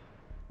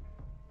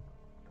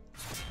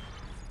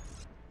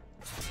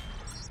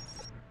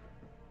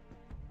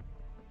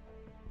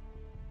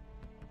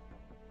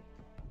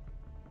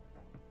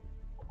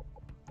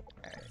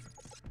 Alright.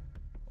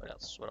 What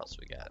else? What else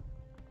we got?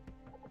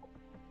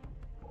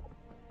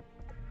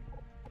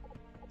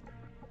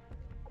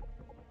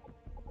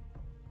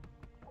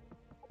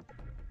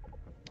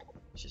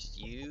 Just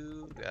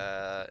you,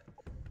 that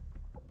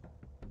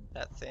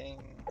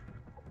thing.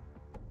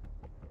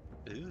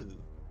 Ooh.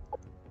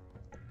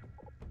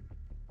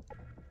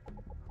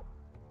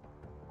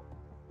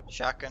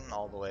 Shotgun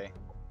all the way.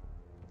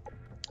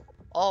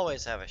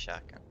 Always have a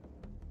shotgun.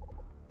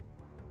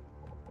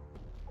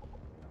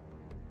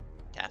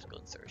 Tactical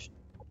insertion.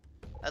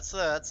 That's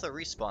the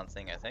respawn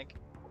thing, I think.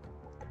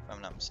 If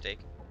I'm not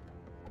mistaken.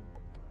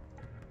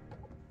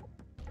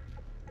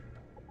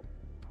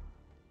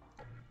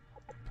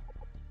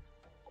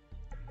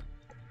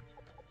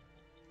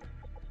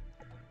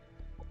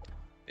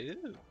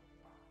 Ooh.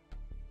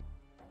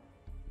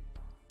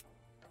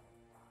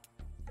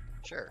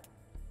 Sure.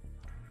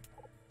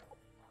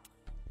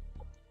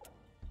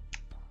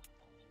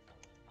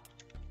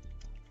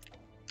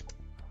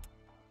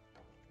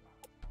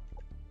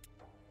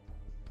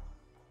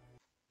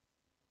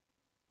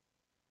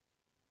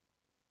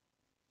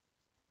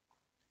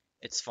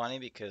 It's funny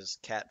because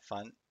cat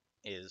fun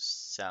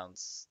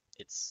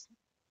it's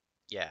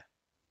yeah,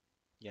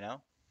 you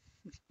know?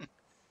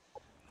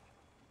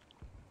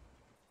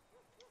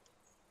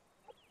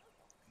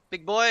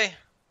 Big boy.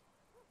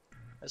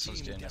 This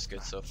one's doing us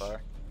good so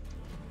far.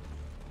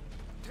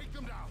 Take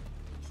them down.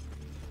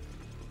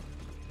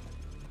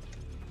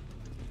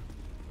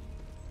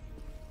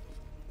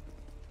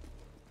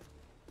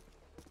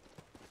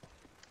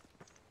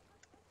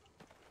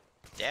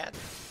 Dad.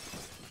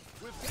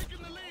 We've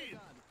taken the lead.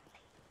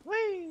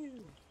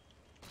 Whee!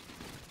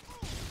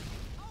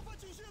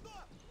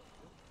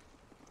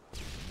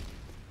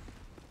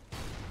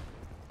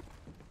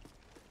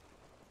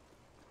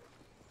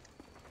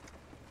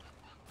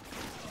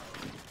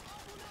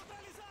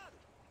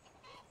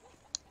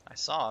 I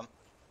saw him.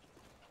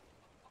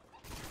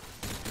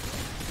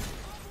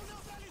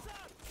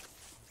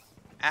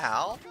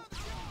 Ow.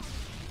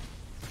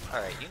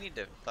 Alright, you need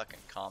to fucking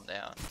calm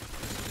down.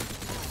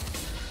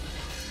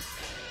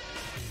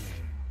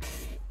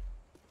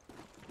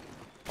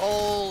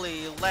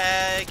 Holy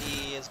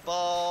laggy as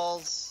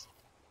balls.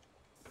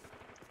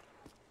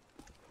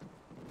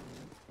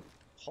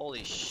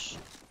 Holy sh...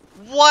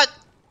 What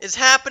is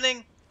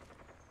happening?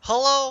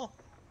 Hello?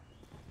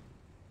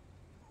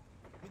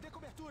 Me dê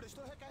cobertura,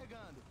 estou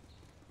recarregando.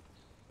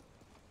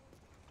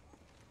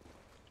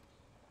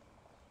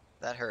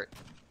 That hurt.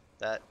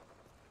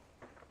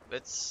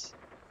 It's...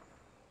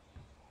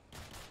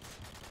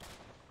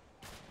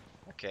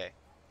 Okay.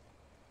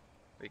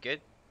 We good?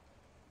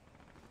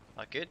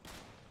 Not good?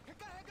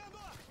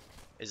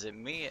 Is it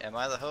me? Am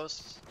I the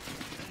host?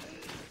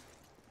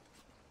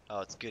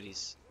 Oh, it's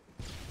goodies.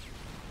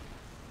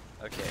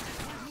 Okay.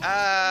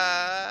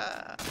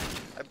 I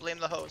blame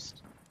the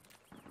host.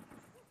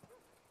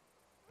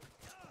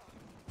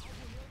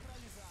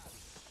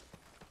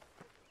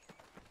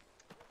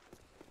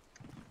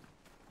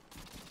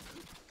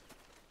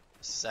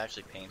 This is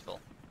actually painful.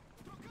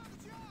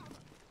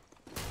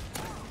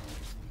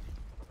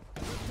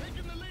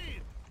 Taking the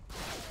lead.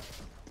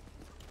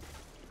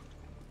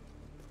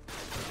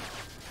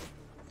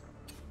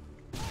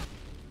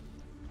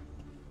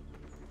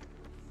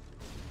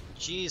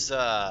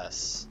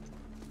 Jesus.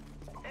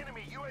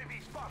 Enemy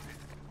UAV spotted.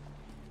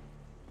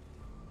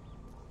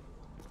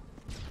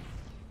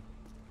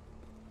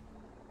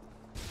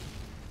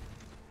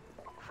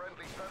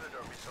 Friendly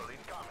Predator missile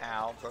incoming.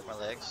 Ow, broke my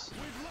legs.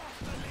 We've lost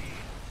the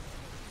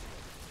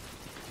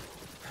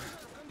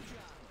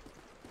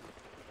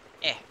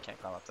lead. Can't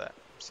climb up that.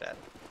 I'm sad.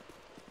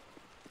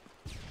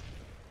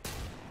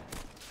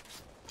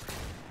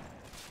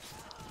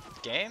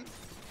 Game?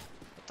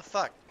 What the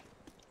fuck?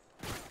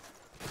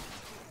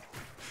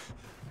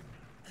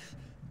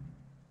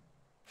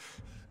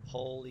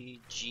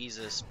 Holy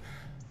Jesus.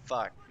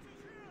 Fuck.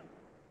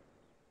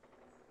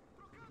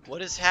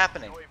 What is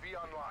happening? UAV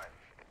online.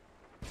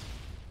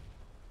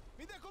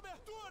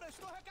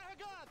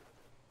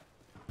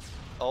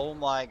 Oh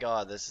my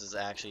god, this is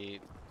actually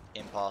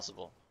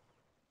impossible.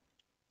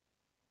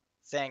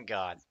 Thank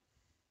God.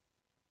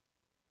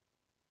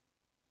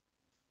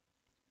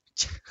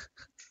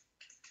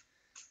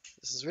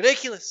 This is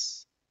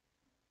ridiculous.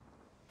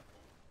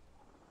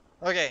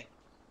 Okay.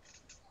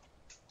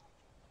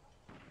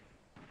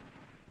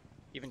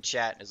 Even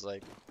chat is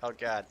like, oh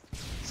god,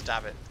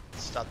 stop it.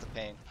 Stop the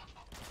pain.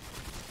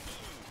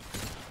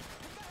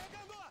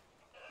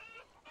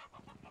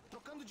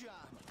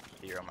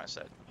 You're on my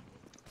side.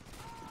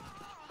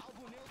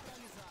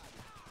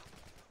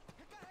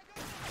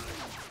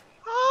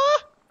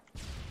 Ah!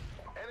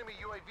 Enemy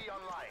UAV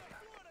online.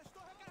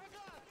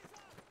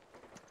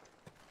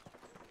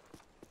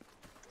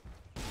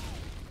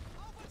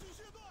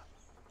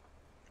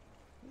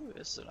 Ooh,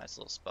 this is a nice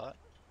little spot.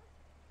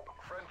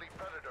 Friendly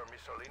Predator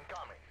missile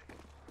incoming.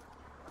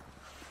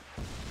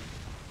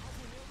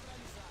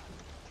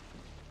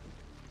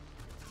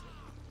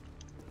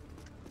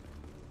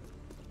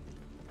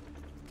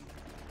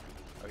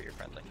 Oh, you're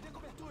friendly.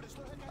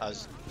 I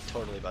was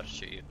totally about to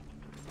shoot you.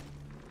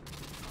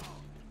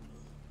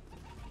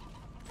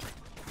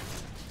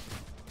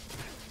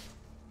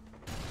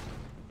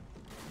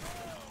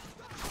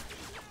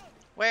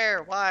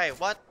 Where? Why?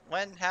 What?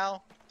 When?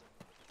 How?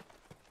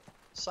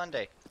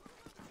 Sunday.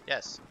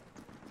 Yes.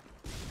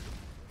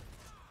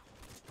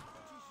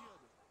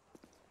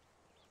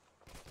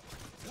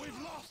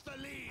 We've lost the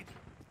lead.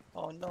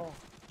 Oh no.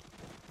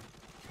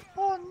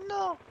 Oh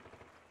no.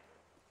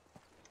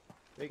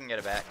 We can get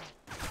it back.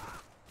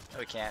 No,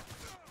 we can't.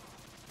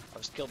 I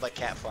was killed by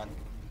cat fun.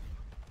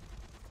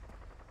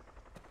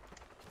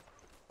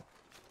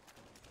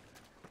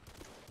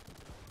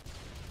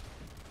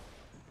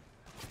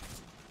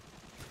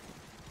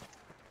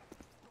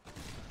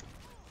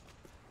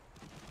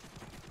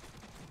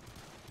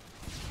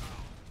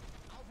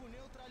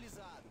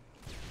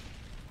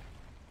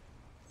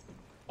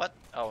 What?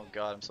 Oh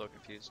god, I'm so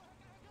confused.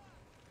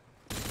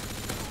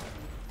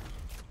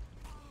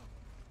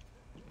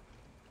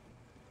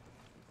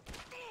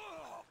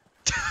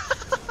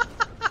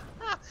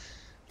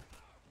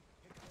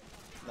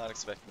 Not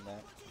expecting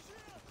that.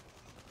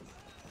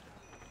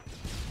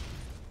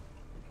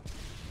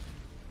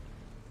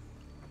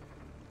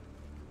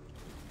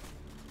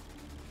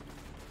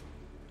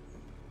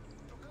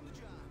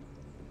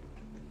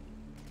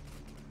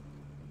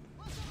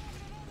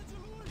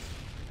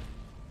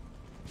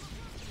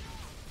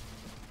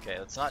 Okay,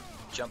 let's not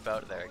jump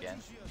out there again.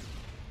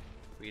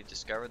 We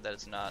discovered that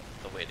it's not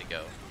the way to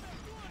go.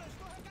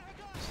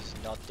 This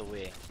is not the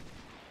way.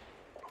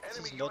 This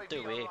is not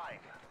the way.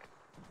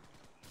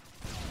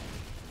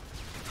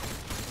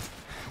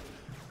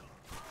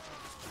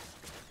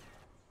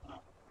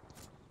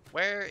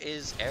 Where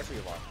is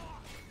everyone?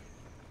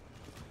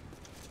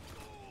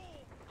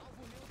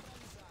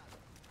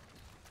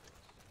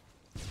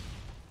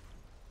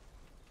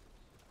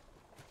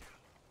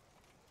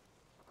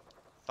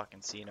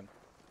 Fucking seen him.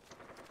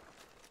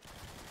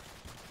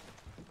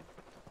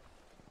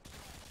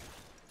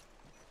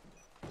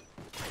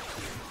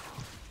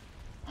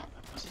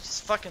 Is he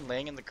just fucking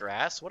laying in the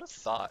grass? What a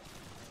thought.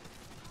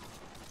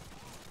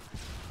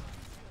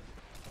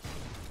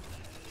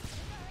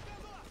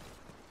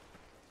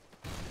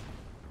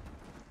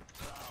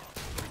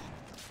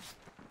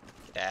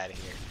 Get out of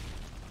here.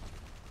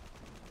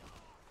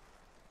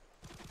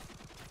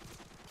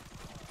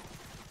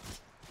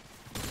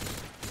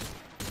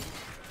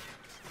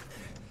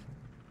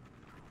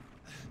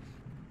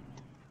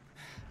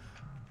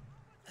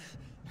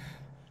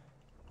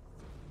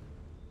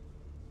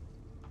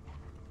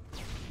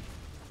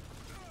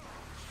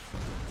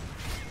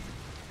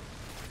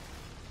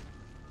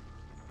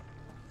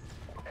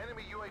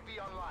 Enemy UAV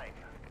online.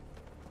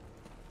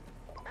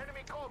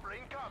 Enemy Cobra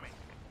incoming.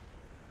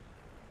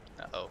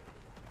 Uh-oh.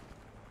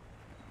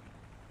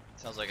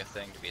 Sounds like a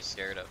thing to be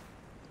scared of.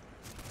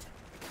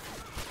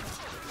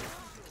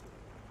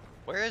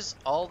 Where is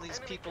all these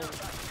people?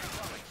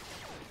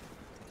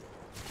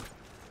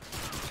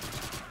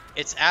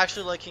 It's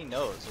actually like he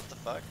knows. What the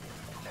fuck?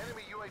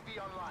 Enemy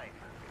UAV online.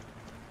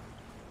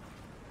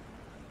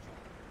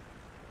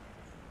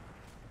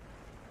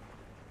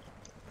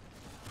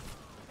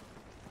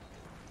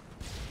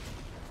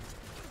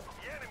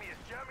 The enemy is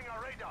jamming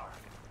our radar.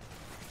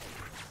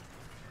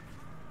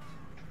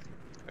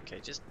 Okay,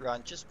 just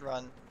run, just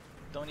run.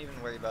 don't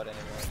even worry about it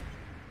anymore.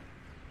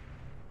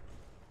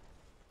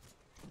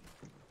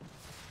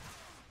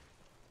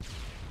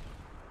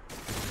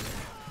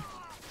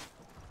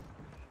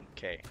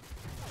 Okay,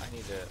 I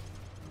need to.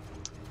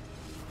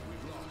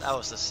 That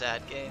was a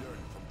sad game.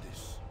 Learn from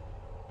this.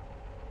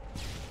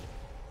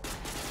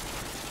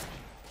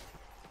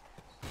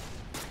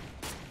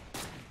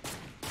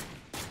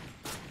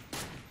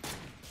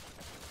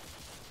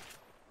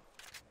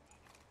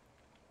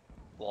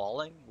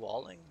 Walling?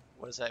 Walling?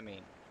 What does that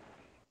mean?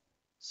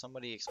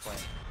 Somebody explain.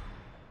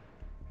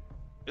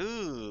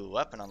 Ooh,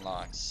 weapon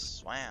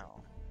unlocks.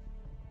 Wow.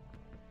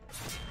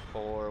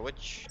 For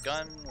which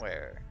gun?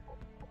 Where?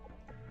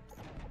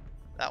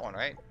 That one,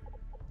 right?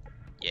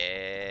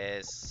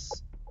 Yes.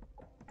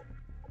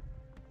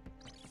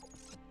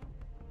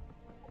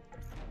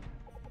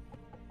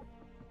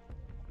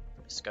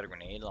 Just got a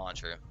grenade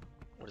launcher.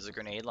 What does a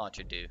grenade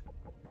launcher do?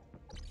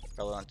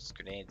 Probably launches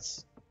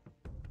grenades.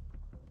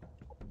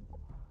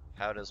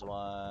 How does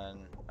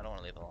one... I don't want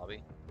to leave the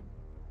lobby.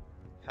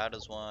 How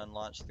does one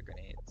launch the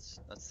grenades?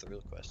 That's the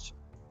real question.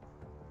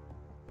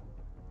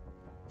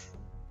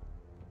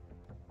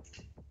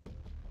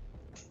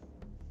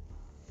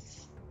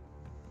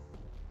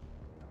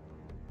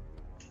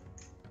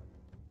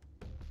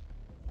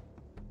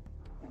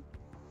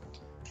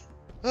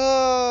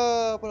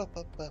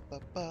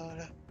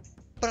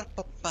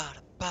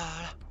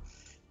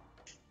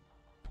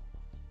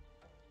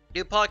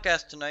 New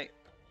podcast tonight.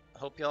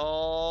 Hope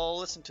y'all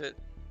listen to it.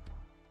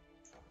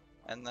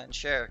 And then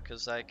share,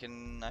 cause I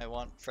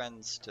want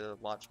friends to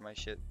watch my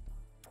shit.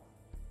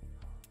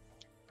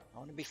 I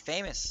wanna be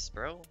famous,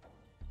 bro.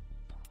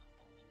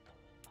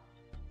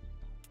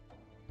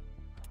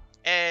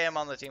 Hey, I'm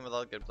on the team with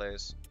all good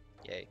players.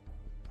 Yay.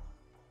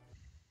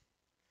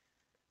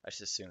 I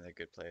should assume they're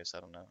good players, I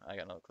don't know. I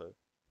got no clue.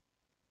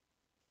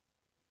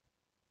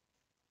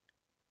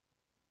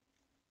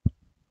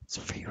 It's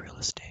free real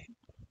estate.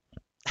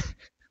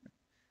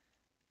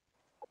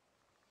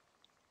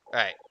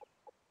 Alright.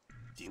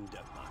 Team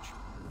deathmatch.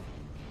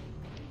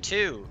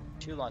 Two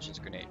launches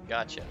grenade.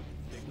 Gotcha.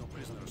 Take no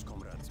prisoners,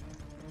 comrades.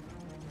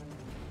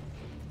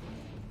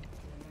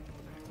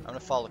 I'm gonna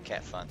follow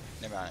Cat Fun.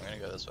 Never mind, I'm gonna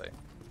go this way.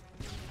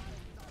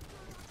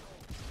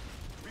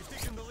 We've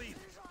taken the lead.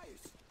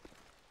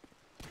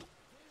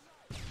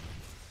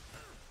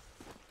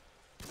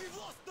 We've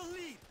lost the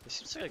lead. This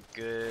seems like a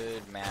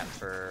good map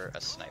for a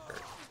sniper.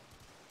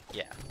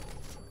 Yeah.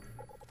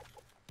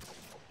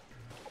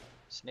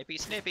 Snippy,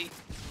 snippy.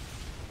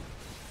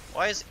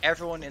 Why is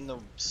everyone in the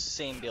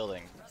same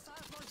building?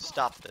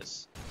 Stop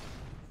this.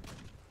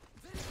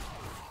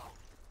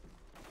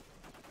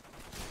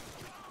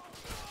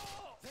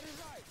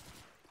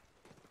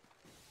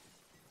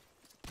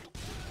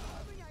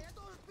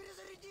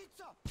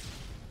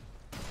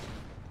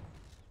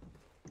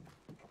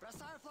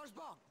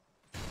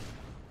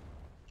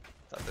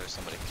 Thought there was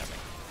somebody coming.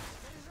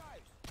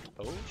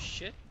 Oh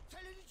shit.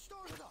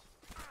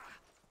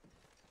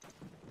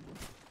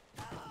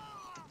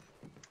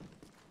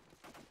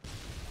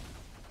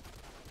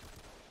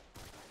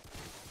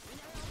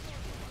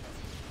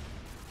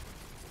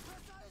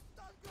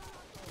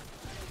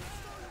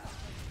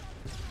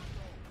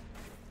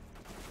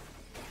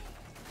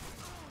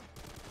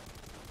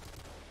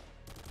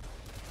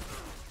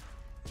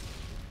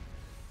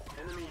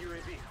 Enemy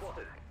UAV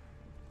spotted.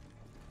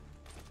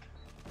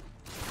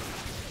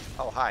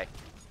 Oh, hi.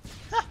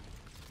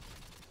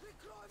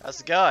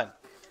 How's it going?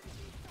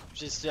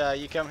 Just,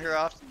 you come here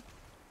often?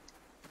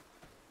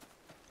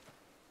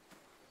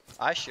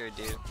 I sure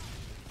do.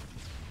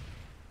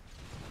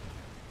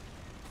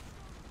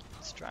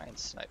 Let's try and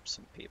snipe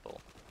some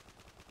people.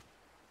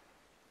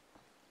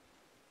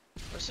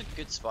 Where's a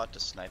good spot to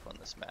snipe on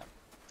this map?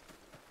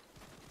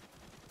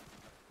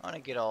 I want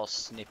to get all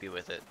snippy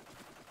with it.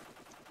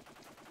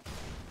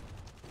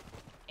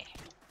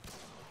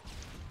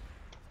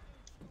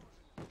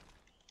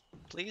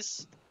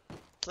 Please?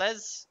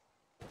 Please?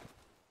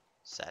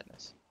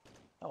 Sadness.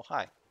 Oh,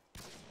 hi.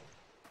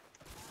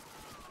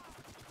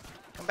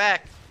 Come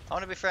back! I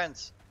want to be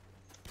friends.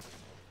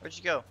 Where'd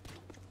you go?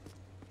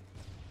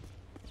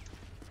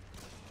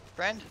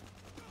 Friend?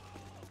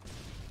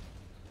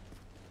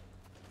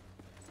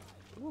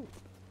 Ooh.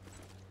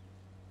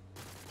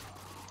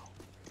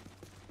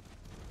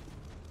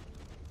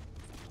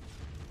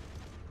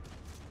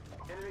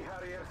 Enemy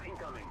Harriers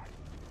incoming.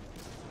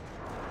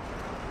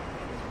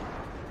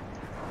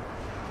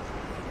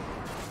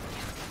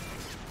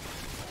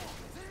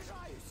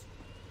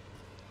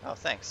 Oh,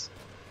 thanks.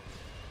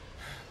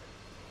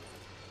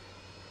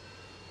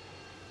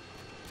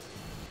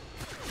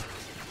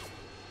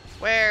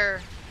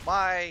 Where?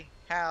 Why?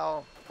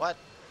 How? What?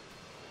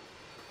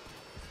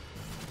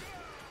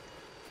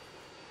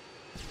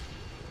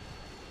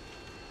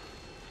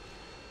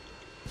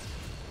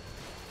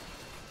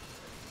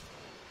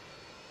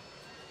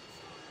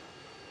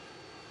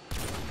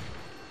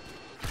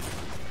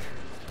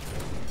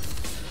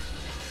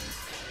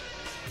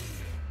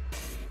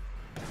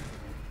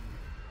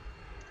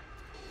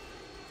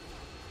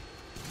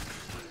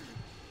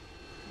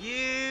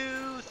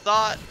 You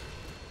thought.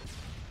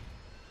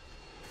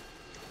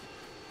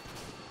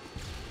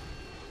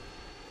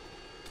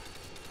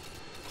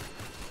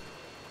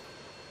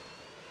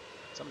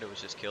 Somebody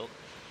was just killed.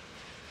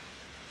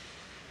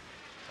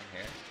 In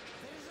here.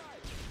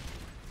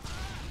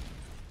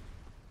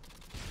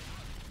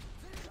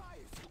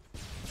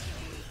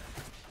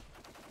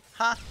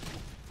 Huh?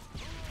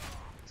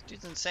 This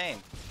dude's insane.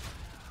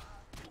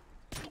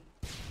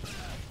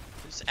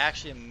 He's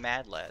actually a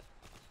mad lad.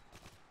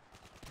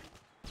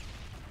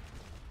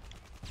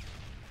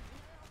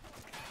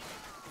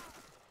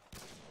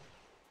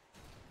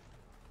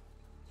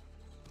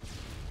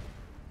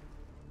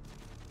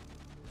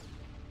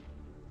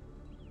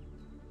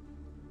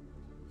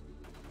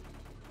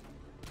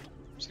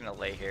 I'm just gonna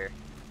lay here.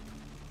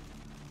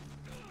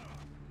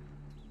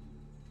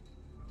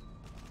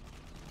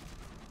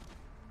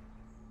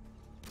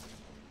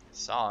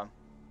 Saw him.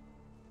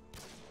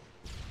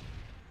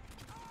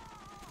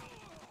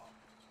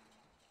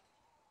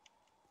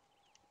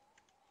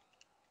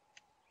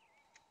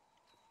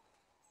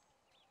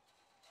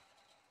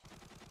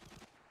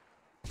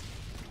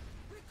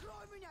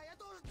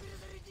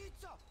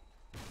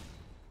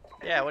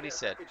 Yeah, what he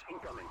said. Package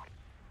incoming.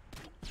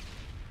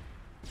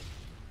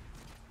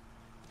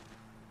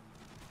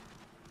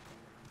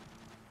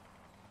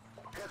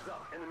 Heads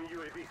up, enemy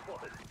UAV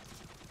spotted.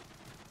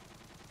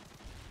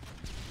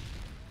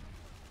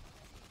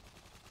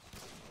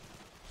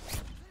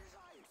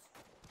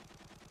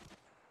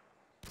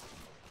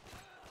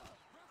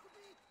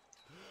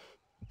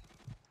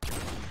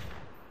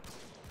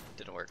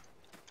 Didn't work.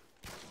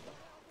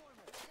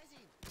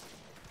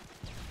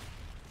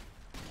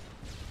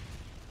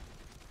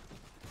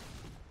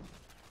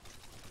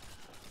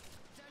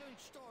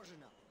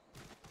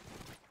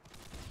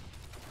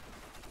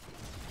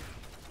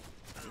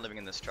 I'm living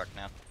in this truck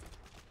now.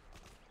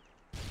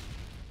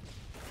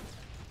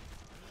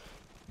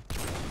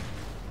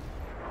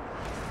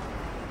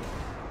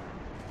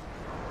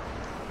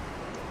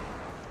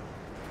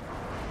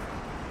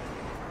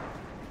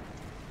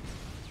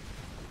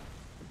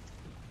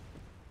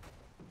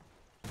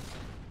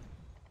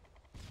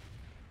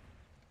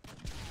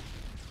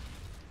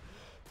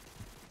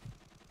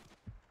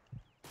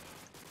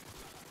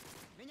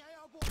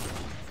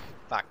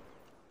 Fuck.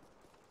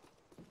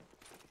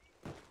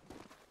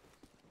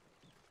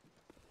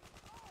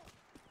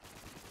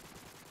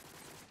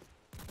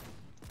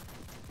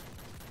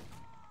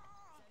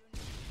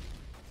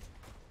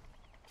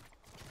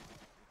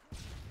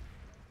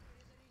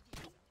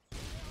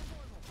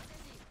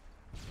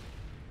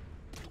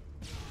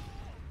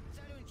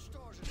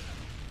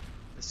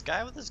 This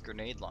guy with his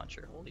grenade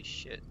launcher, holy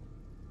shit.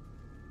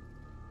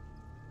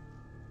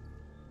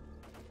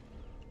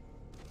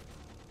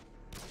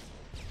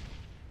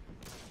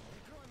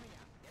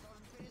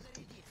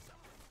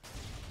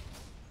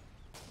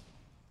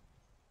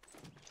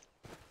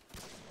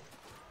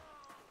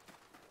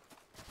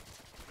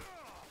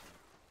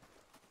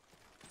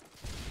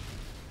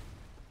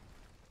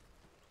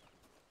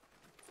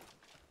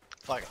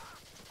 Fuck it.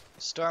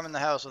 Storming the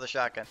house with a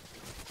shotgun.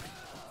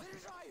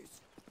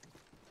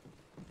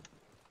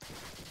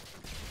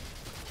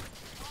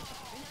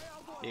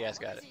 You guys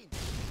got it.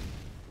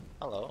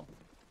 Hello.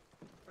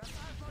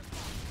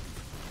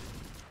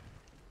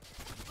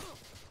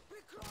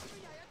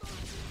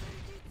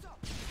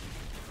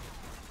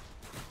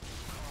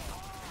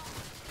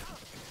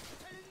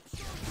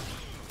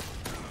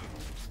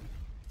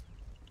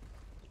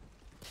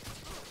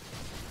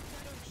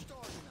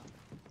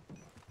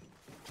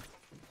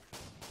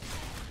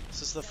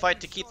 This is the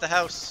fight to keep the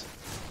house.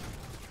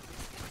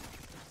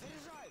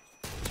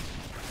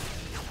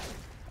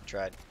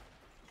 Tried.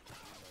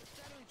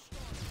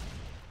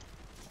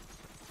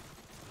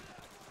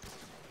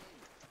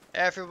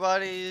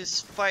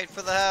 Everybody's fight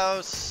for the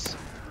house.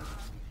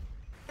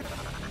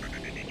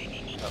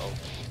 Uh-oh.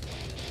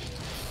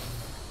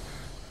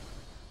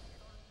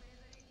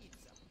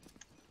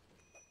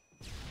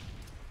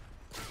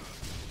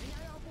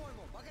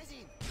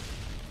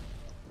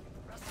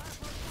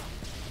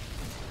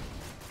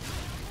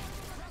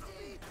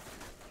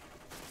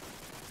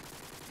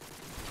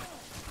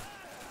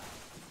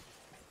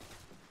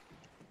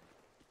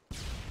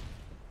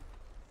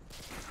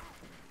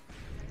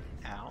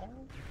 Ow.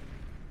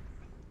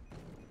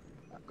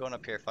 I'm going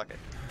up here, fuck it.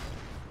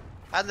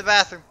 Hide in the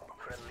bathroom.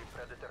 Friendly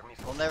predator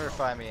missile. They'll never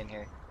find me in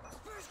here.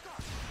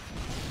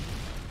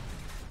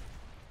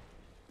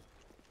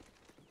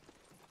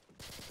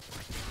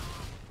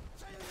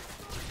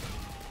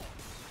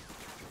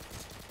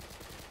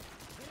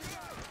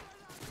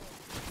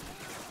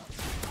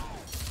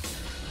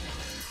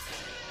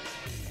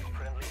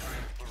 Friendly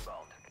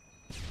inbound.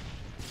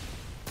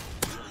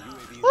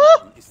 UAV Woo!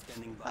 recon is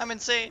standing by. I'm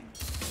insane.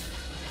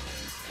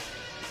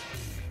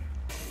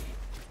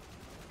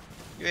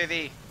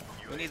 UAV,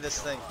 we need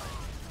this thing.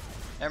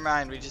 Never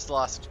mind, we just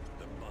lost.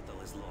 The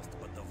battle is lost,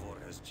 but the war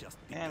has just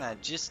begun. And I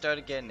just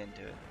started getting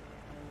into it.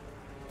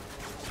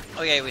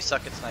 Oh yeah, we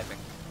suck at sniping.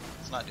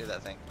 Let's not do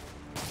that thing.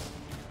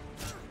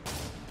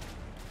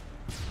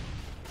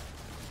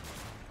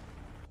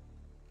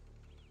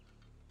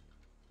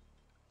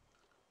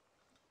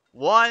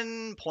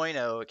 1.0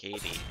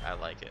 KD. I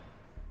like it.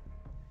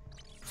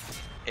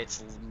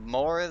 It's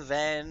more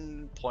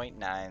than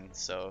 0.9,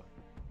 so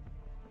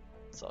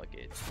it's all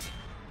good.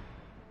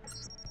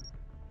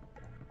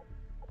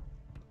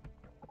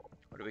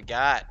 What do we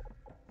got?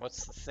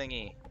 What's the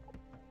thingy?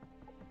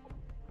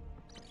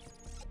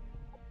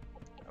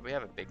 Oh, we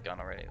have a big gun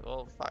already.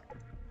 Well, fuck.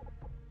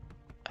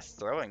 A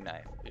throwing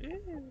knife.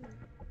 Ooh.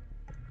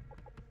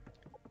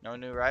 No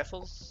new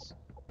rifles?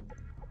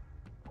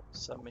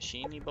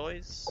 Submachine-y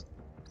boys?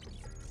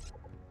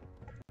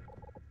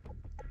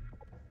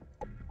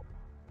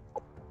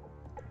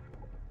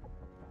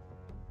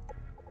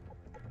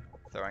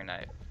 Throwing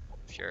knife.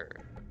 Sure.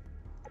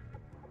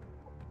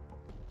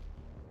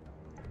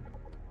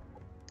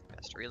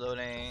 Fast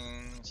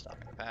reloading.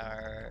 Stopping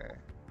power.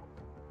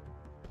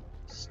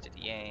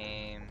 Steady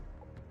aim.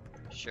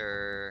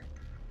 Sure.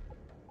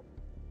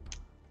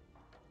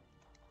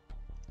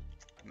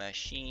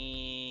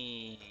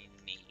 Machine.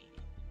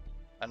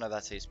 I don't know if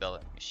that's how you spell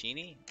it.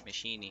 Machine?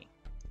 Machine.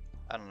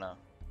 I don't know.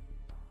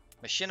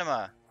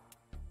 Machinima.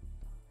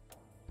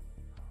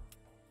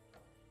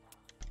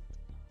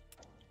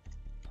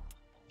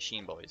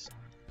 Machine boys.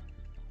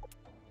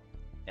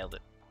 Nailed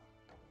it.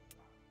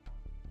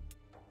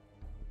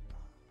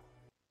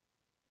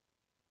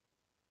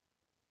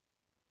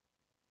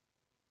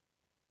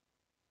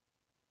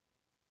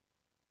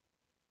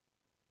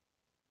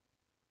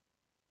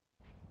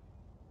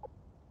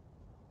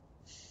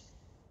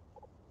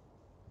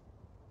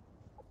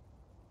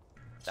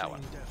 That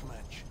one.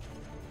 Deathmatch.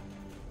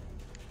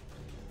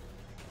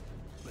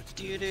 Let's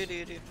Do do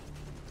do do.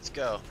 Let's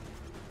go.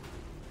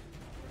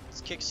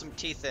 Let's kick some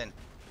teeth in.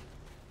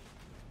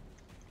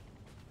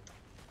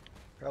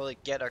 Probably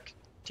get our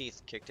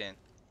teeth kicked in.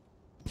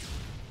 Is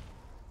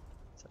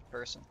that a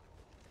person?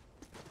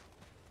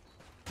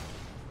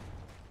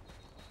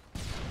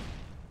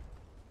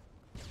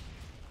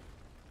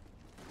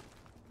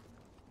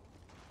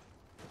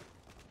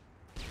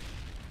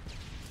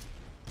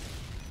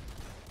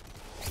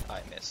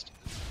 I missed.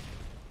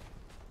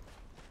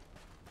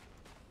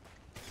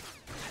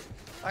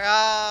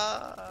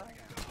 Ah!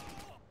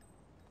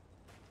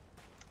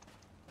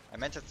 I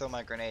meant to throw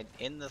my grenade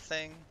in the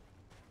thing,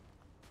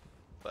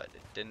 but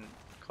it didn't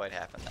quite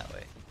happen that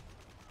way.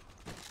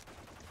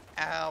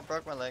 Ow,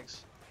 broke my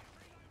legs.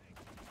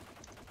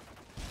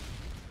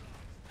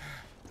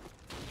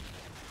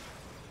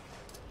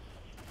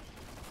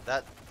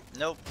 That,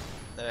 nope,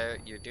 there,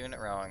 you're doing it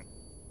wrong.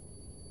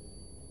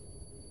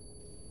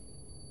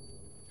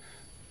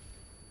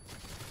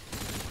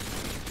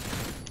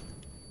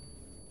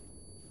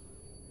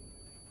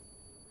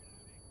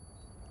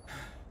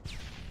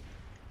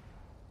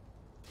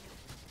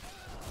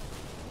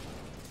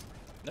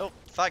 Nope,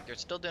 fuck, you're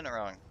still doing it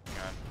wrong.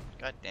 Hang on.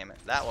 God damn it.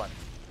 That one.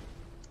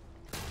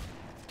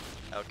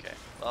 Okay,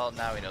 well,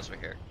 now he knows we're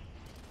here.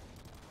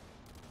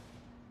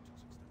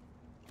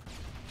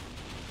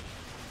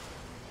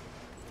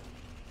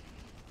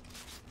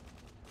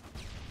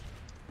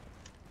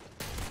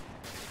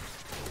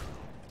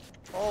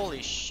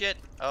 Holy shit.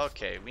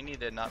 Okay, we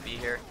need to not be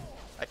here.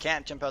 I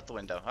can't jump out the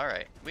window.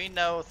 Alright, we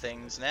know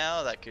things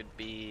now that could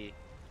be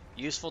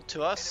useful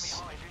to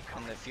us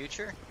in the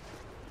future.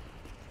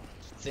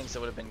 Things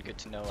that would have been good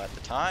to know at the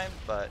time,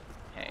 but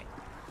hey.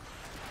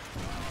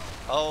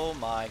 Oh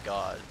my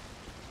god.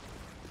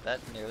 That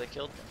nearly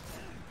killed me.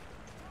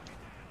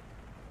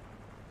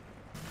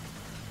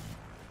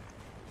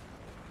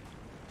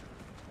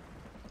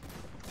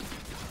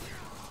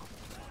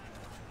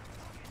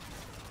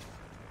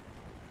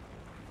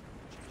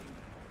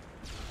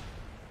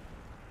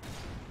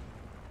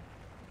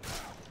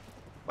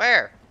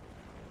 Where?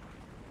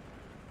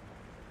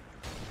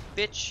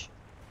 Bitch.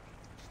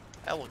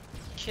 I will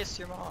kiss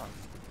your mom.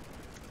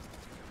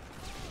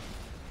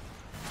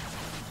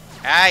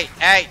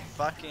 Hey,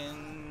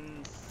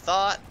 fucking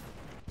thought.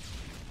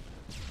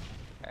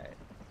 Alright.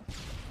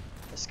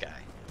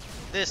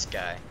 This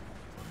guy.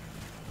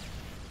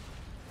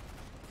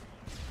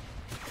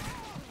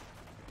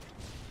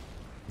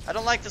 I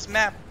don't like this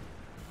map.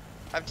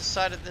 I've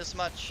decided this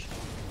much.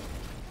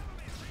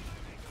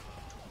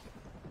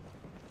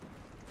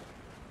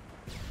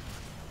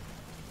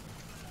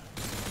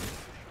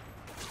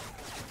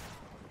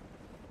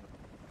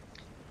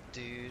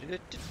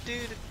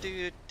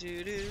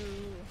 Do.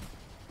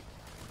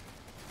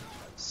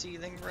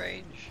 Seething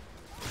rage.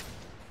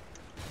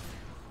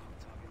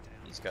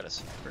 He's got a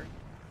sniper.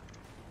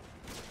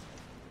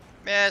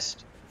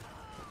 Missed.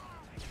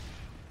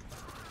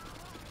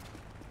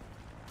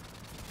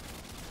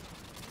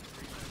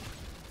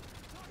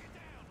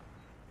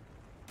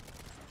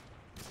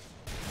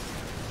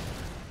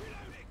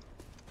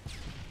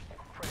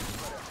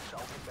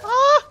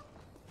 Ah!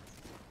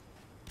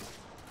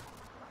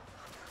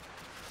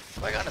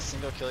 Have I gotten a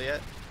single kill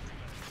yet?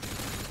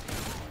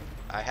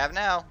 I have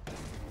now.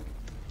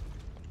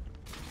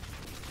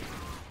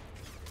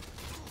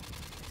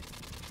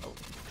 Oh.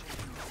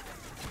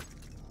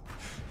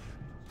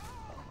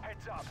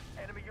 Heads up,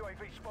 enemy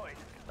UAV spotted.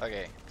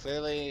 Okay,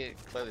 clearly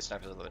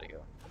sniper's the way to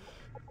go.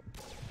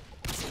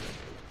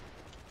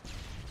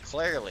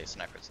 clearly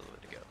sniper's the way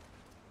to go.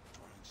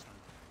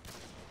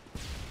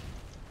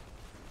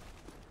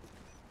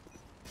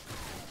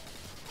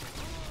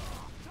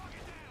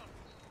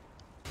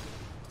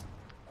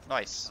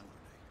 Nice.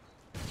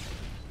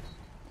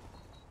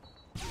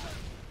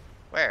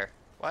 Where?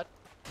 What?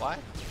 Why?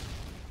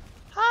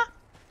 Huh?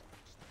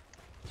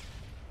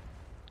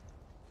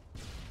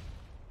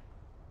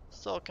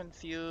 So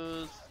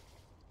confused.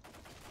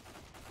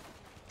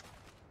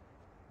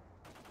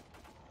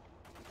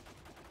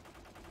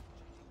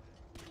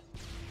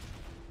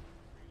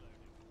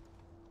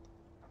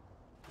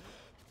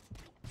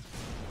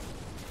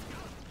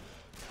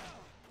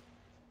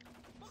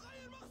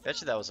 Bet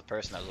you that was the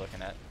person I was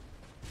looking at.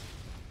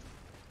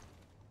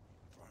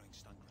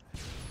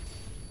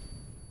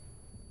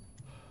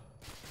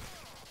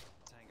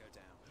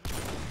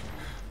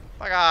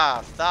 Fuck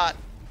off! Thought.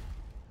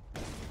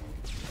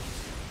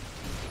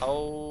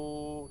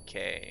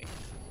 Okay.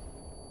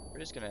 We're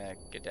just gonna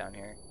get down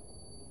here.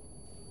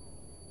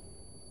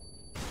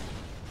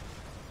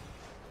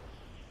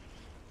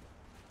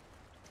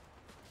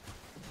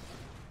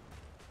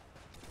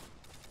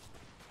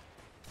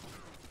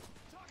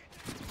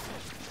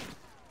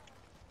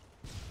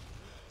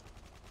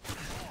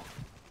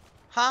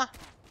 Huh?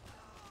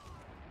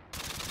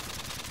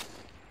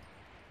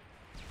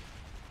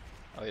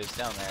 Oh, he was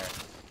down there.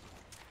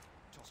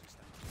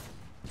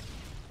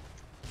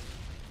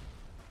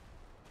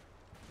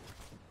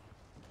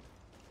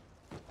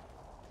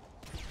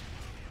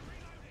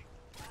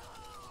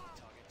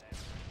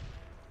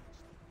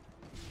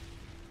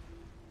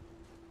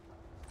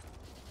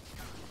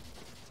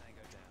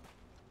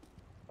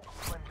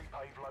 Friendly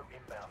payload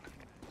inbound.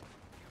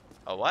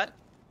 Oh, what?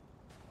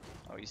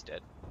 Oh, he's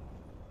dead.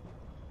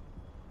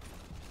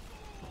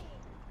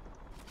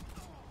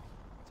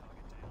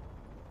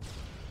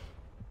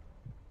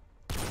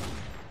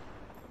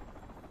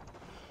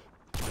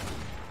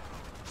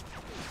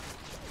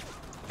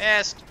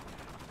 Missed!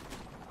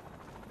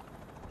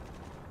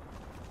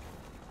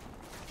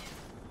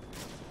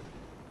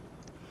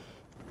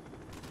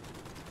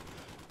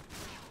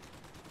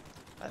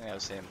 I think that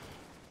was him.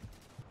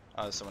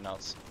 Oh, there's someone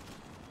else.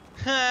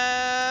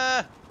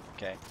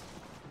 Okay.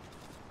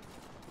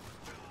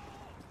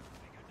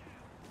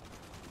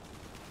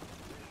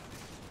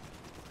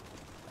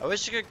 I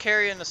wish I could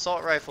carry an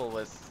assault rifle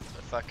with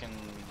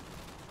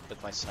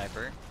my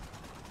sniper.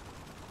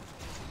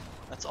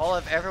 That's all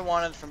I've ever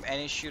wanted from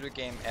any shooter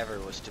game ever,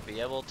 was to be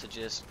able to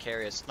just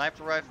carry a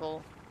sniper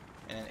rifle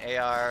and an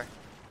AR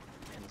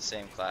in the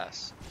same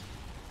class.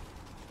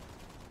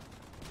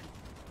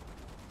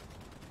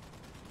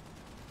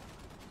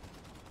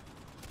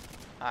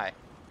 Hi.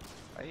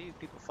 Why do you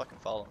people fucking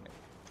follow me?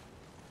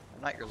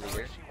 I'm not your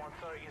leader.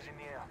 RC-130 is in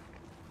the air.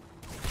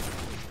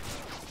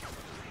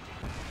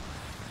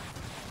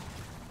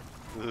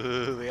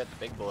 Ooh, we got the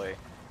big boy.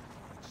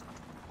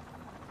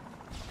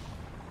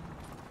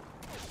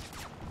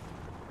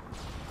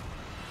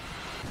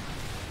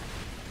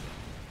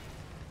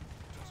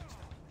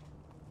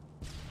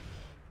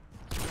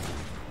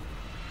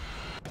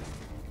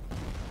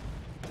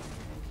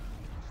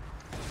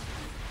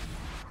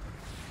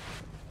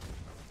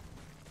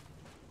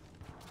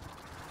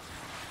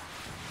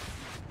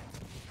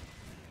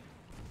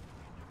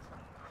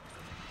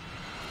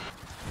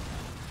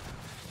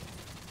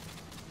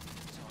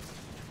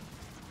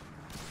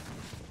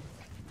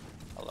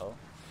 Hello?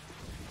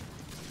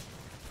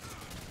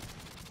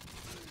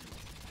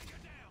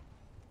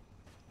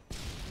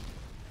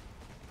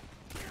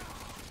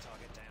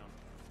 Target down.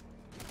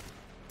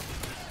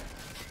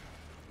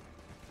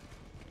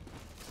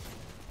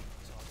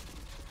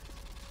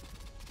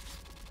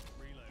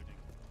 Reloading.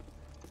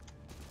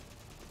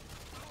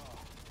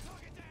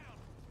 Target down.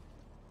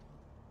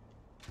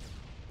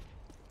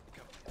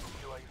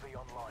 UAV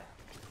online.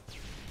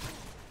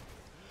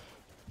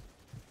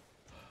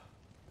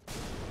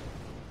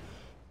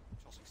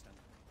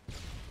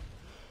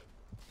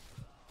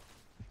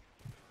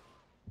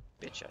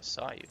 Bitch, I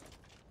saw you.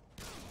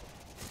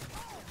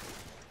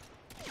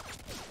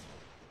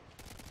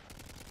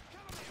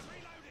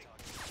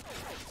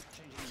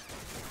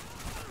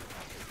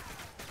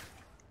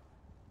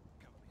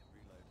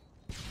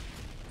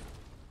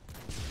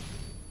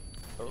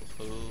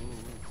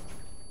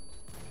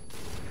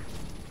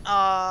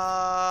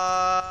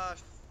 Oh,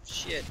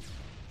 shit.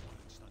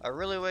 I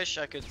really wish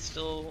I could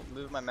still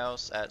move my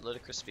mouse at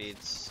ludicrous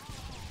speeds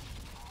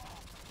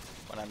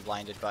when I'm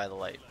blinded by the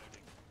light.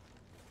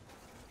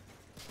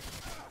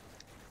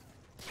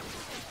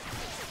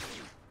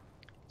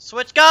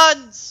 Switch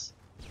guns!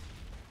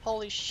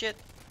 Holy shit.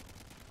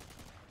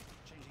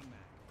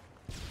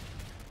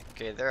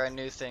 Okay, there are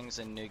new things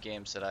in new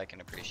games that I can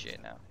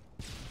appreciate now.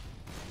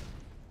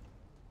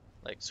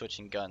 Like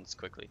switching guns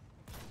quickly.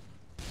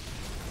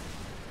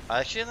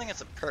 I actually think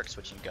it's a perk,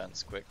 switching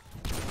guns quick.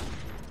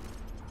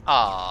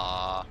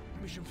 Ah.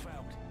 Mission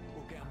failed.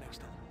 We'll get 'em next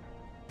time.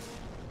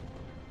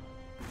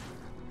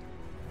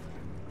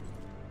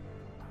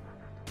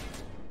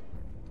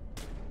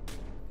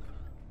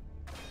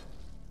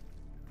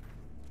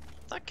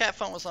 I thought Cat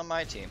Font was on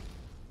my team.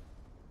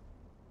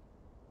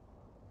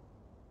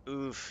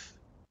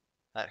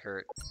 That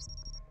hurt.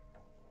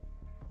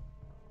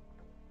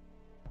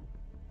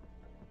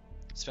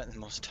 Spent the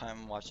most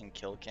time watching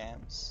kill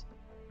cams.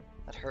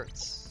 That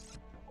hurts.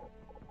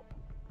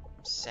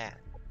 I'm sad.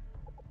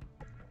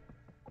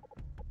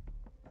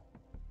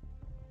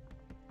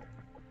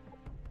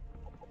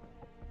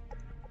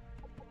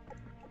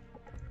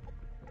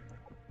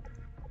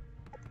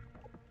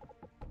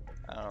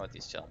 I don't know what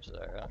these challenges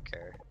are. I don't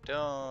care.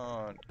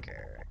 Don't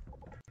care.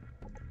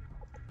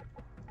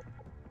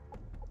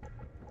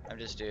 I'm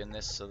just doing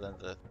this so that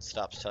the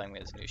stops telling me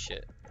it's new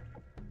shit.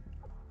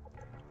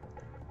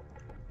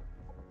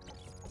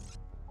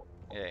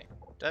 Yay.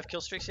 Do I have kill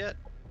streaks yet?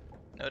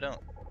 No, I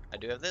don't. I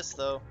do have this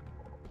though.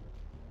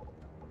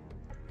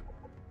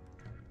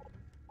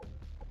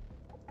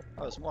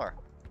 Oh, there's more.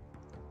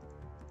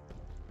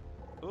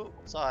 Ooh,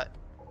 saw it.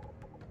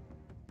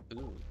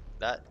 Ooh,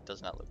 that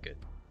does not look good.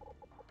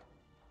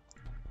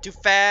 Too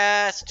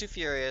fast, too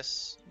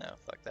furious. No,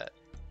 fuck that.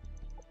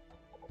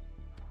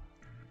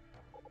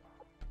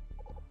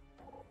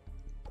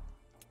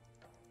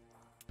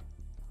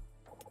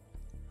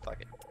 Fuck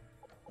it.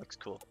 Looks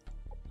cool.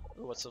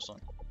 Ooh, what's this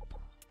one?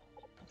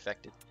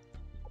 Infected.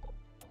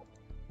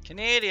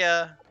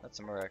 Canada! That's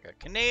America.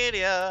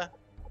 Canada!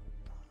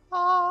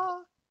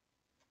 Ah!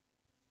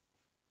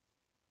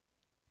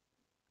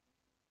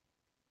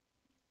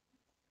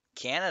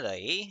 Canada,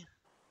 eh?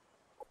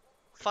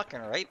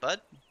 Fucking right,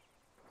 bud.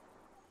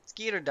 Let's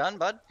get her done,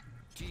 bud.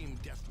 Team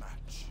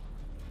deathmatch.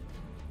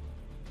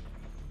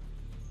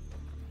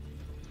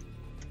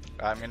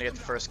 Alright, I'm gonna get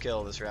the first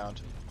kill this round.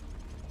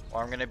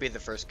 Or I'm gonna be the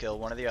first kill,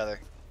 one or the other.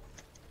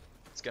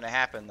 It's gonna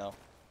happen, though.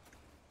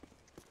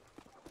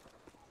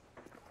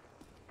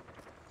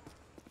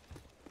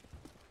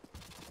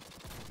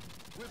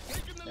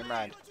 Never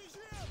mind.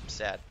 I'm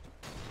sad.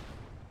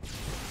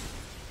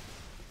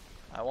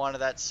 I wanted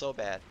that so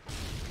bad.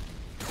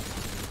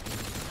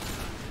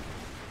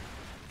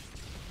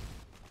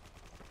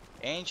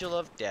 Angel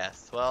of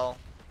Death. Well,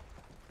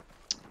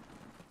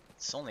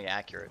 it's only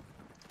accurate.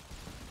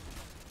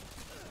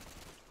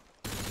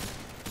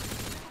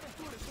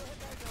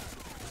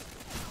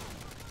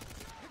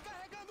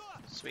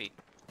 Sweet.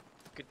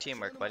 Good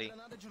teamwork, buddy.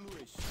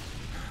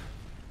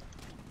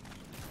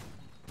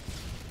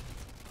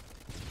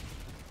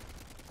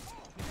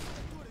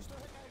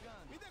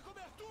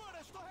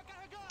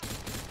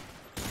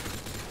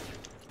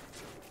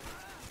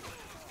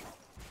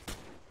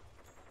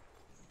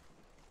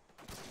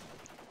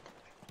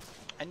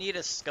 I need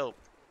a scope.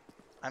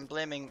 I'm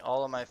blaming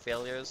all of my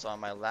failures on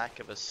my lack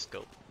of a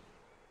scope.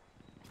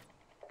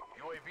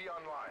 UAV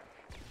online.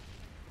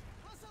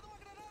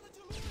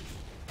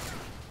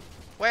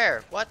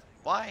 Where? What?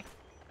 Why?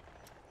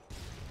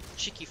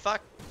 Cheeky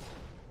fuck.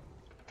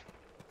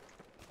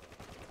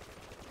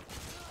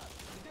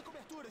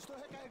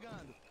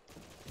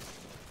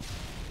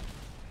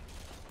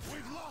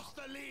 We've lost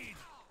the lead.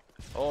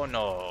 Oh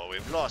no,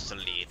 we've lost the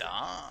lead,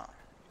 huh?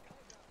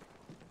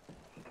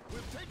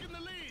 We've taken the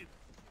lead.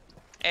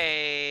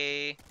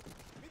 Hey.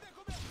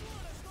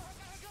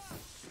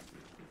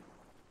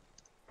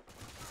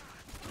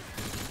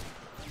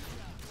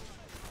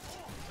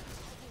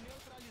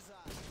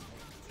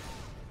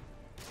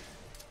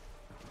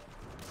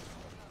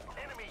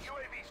 Enemy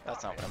UAV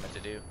That's not what I meant to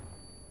do.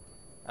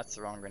 That's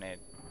the wrong grenade.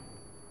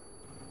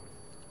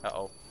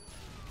 Uh-oh.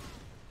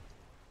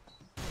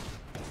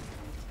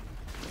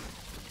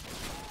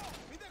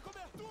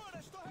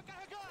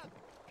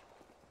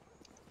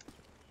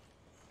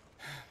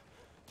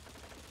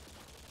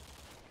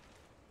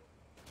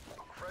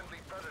 Friendly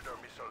Predator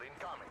missile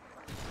incoming.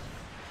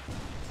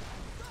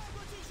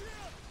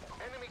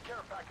 Enemy care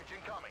package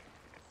incoming.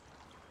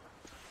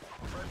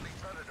 Friendly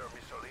Predator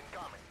missile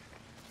incoming.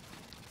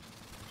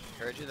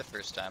 Heard you the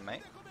first time,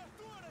 mate.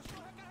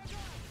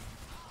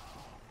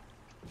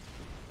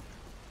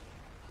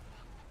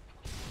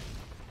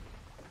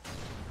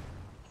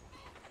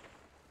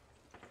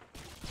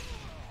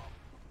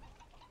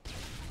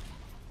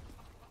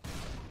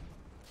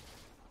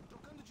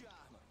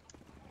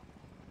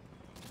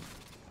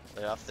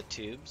 Lay off the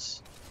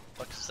tubes?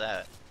 What is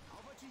that?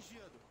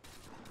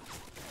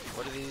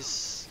 What are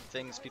these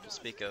things people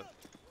speak of?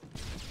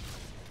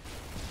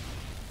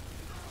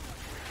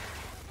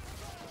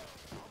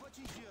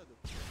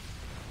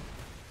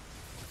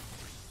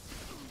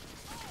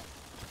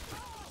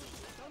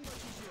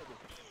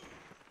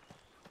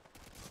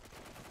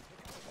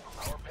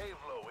 Our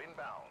Pavlo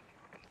inbound.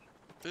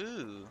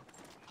 Ooh.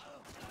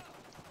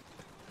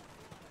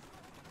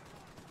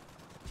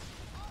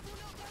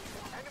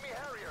 Enemy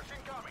Harriers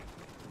incoming.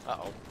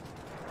 Uh-oh.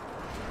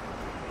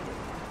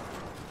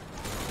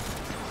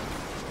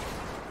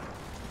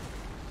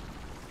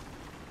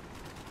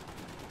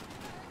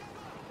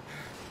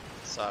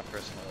 Saw a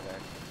person over there.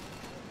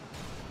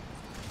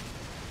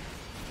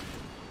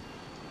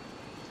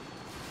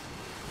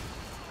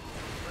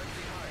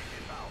 Friendly Hive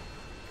inbound.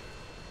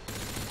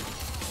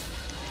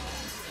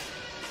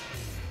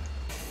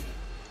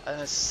 An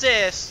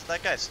assist?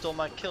 That guy stole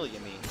my kill, you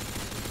mean?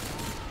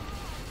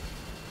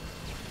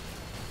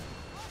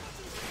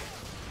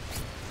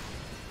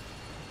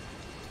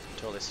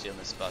 stealing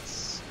this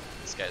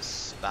guy's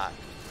spot.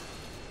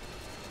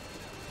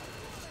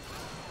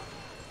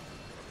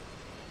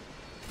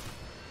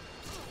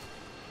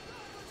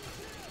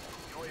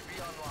 UAV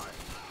online.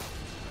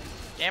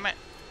 Damn it!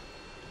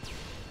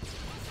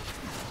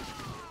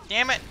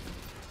 Damn it!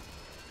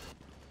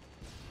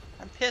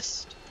 I'm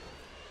pissed.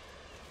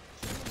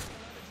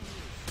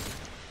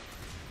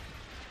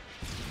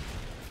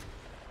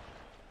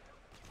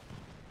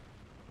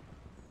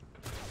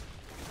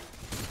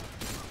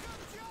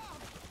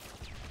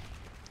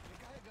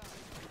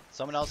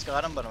 Someone else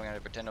got him, but I'm gonna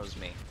pretend it was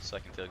me, so I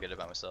can feel good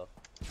about myself.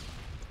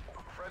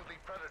 Friendly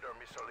Predator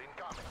missile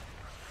incoming.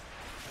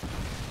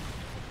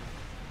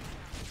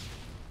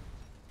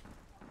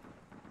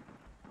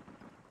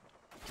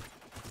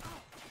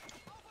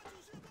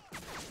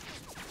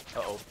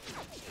 Uh-oh.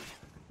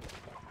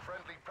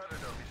 Friendly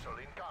Predator missile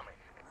incoming.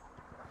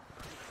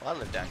 Well, I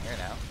live down here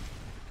now.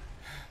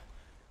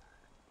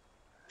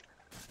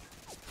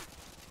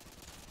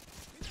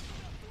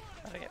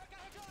 How'd I get...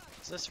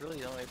 Is this really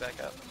the only way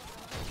back up?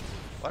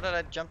 Why did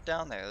I jump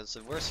down there? That's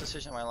the worst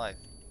decision of my life.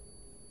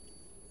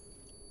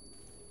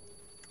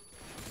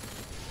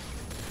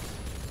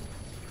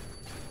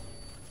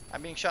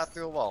 I'm being shot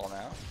through a wall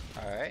now.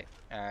 Alright,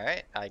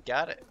 alright. I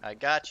got it. I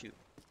got you.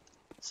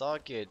 It's all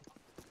good.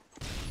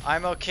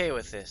 I'm okay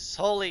with this.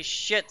 Holy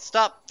shit,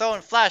 stop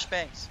throwing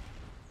flashbangs!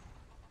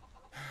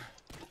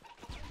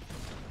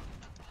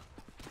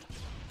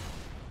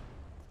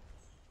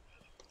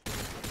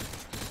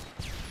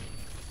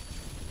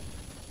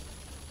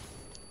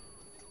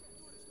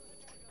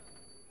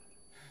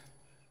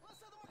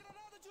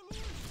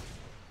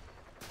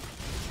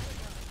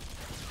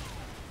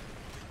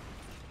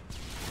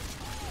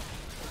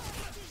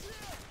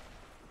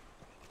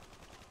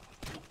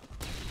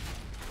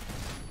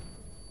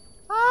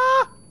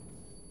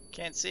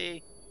 Can't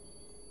see.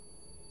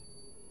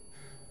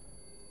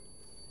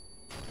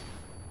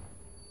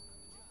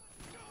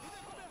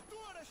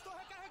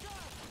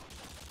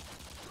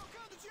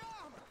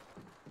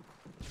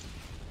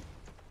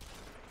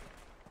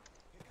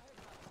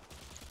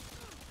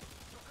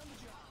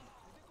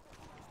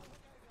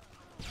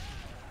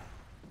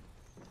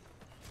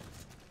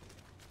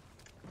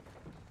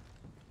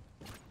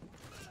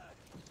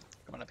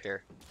 Come on up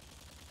here.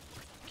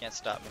 Can't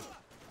stop me.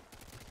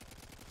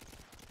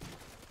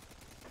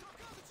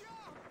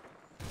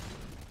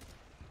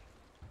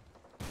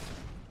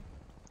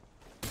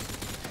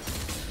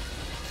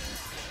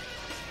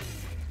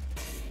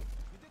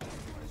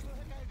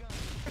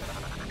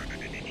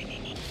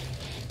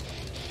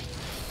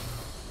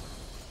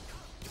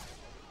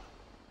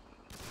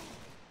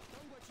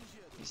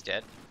 He's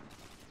dead.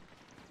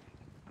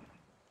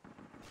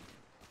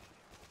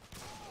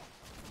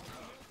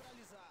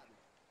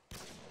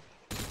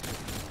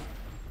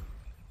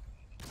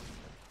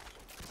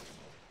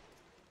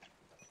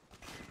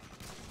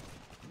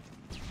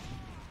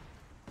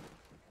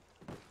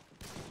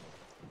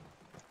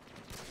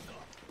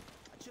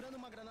 Atirando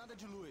uma granada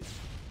de luz.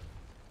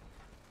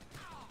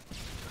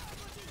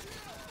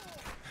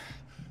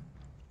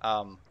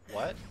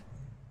 What?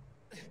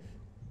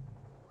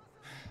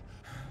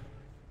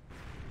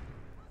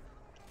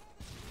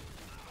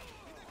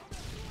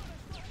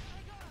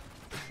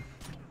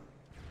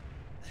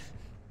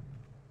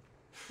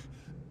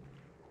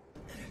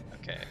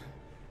 Okay.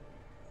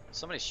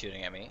 Somebody's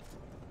shooting at me.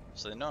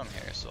 So they know I'm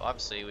here, so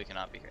obviously we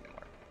cannot be here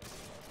anymore.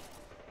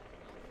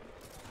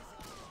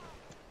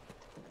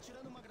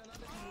 Atirando uma granada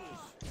de luz.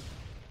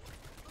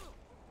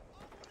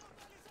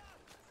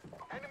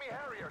 Enemy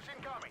Harriers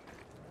incoming.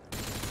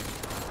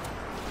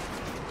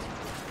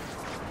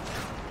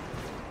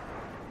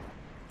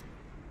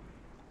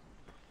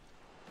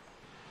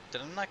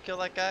 Did I not kill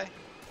that guy?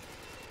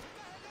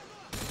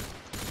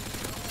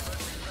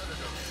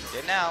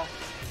 Did now.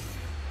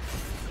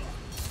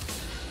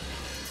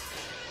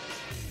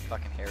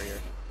 Fucking Harrier.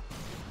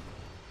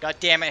 God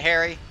damn it,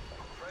 Harry.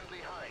 Friendly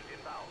Hind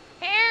inbound.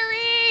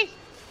 Harry!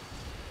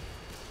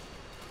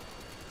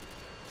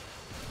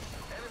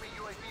 Enemy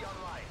UAV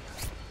online.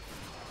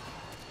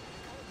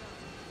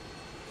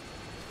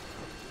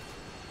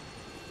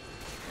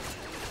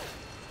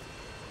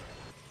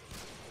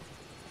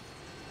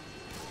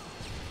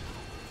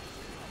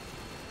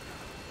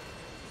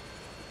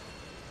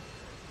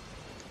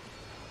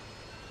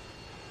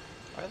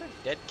 Why are there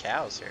dead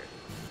cows here?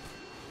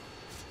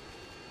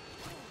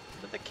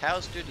 What did the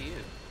cows do to you?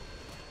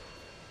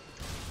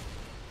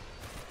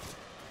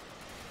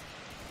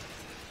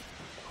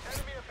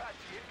 Enemy Apache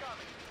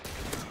incoming.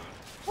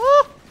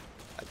 Woo!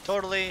 I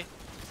totally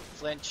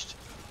flinched.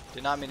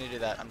 Did not mean to do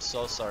that. I'm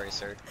so sorry,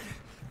 sir.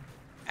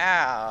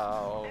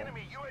 Ow.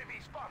 Enemy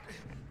UAV spotted.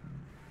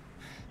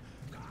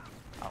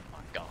 Oh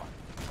my god.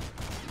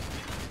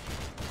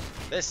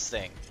 This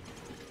thing.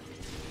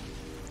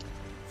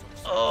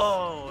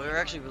 Oh, we were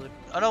actually really...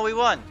 Oh no, we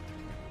won!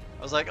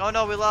 I was like, oh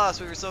no, we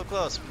lost. We were so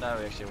close. No,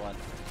 we actually won.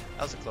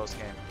 That was a close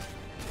game.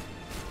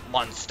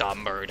 Monster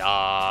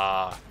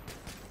murder!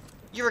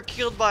 You were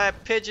killed by a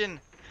pigeon!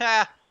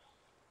 Ha!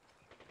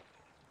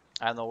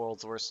 I'm the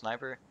world's worst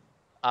sniper.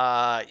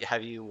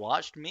 Have you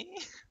watched me?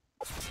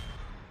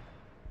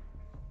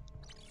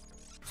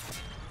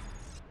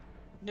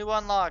 New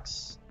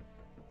unlocks.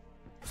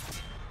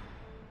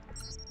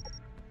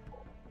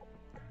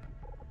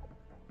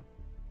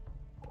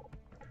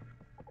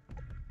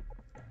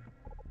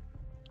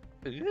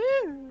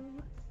 Ooh.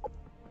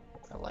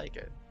 I like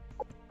it.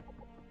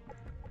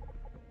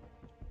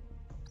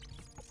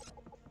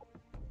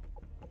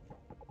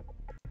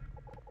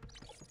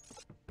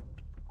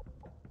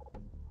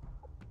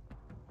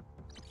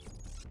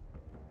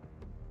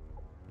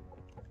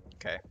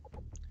 Okay.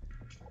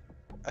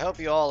 I hope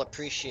you all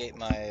appreciate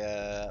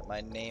my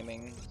my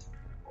naming.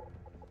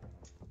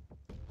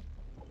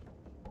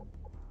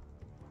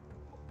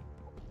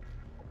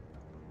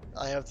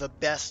 I have the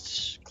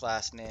best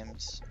class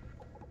names.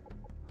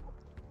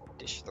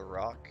 Dish the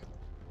Rock.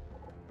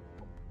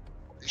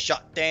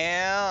 Shot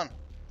down.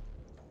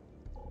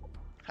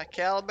 High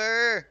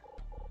caliber.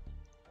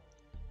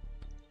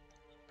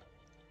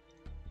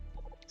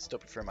 Still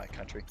prefer my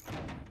country.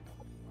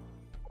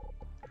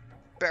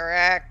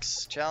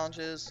 Barracks,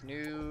 challenges,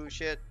 new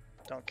shit.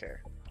 Don't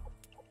care.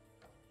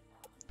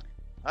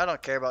 I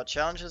don't care about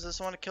challenges. I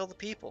just want to kill the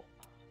people.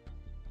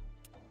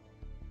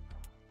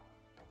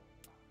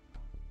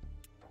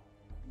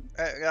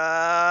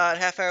 Alright,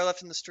 half hour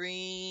left in the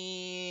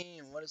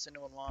stream. What does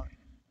anyone want?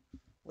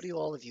 What do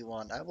all of you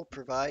want? I will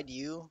provide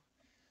you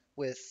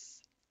with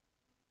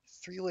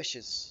 3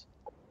 wishes.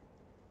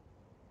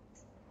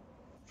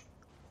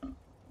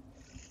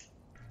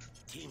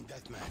 Team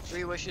deathmatch.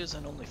 3 wishes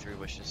and only 3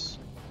 wishes.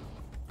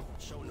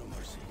 Show no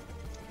mercy.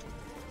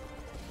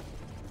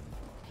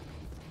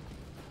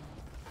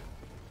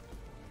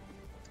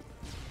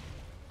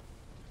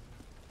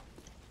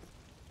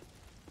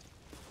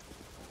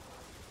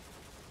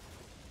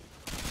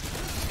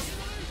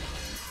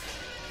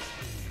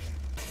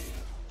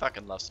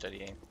 Fucking love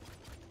steady aim.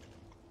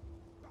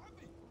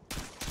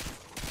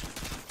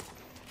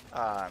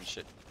 Ah, I'm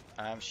shit.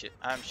 I'm shit.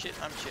 I'm shit.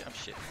 I'm shit. I'm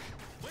shit.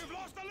 We've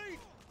lost the lead.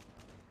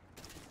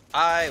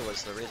 I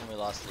was the reason we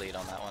lost the lead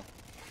on that one.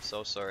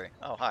 So sorry.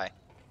 Oh, hi.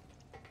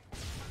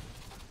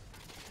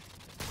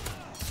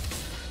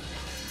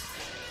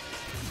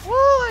 Woo!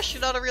 I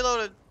should not have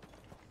reloaded.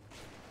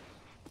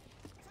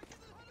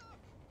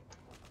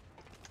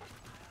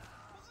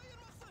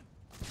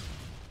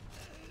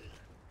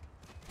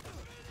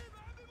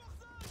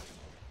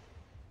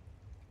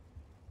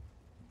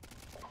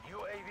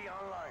 UAV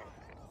online.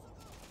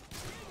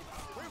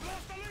 We've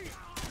lost the lead.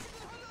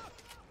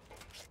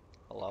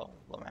 Hello,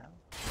 Lamau.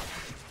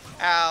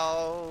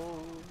 Ow!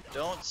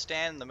 Don't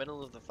stand in the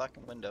middle of the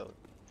fucking window,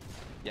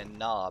 you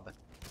knob.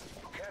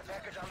 Care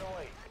package on the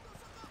way.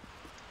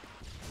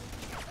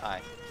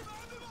 Hi.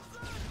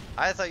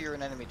 I thought you were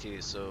an enemy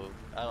too, so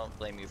I don't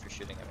blame you for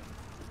shooting at me.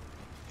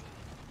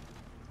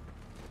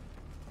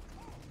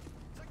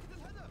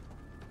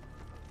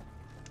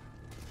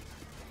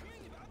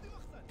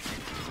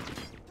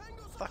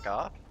 Fuck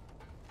off.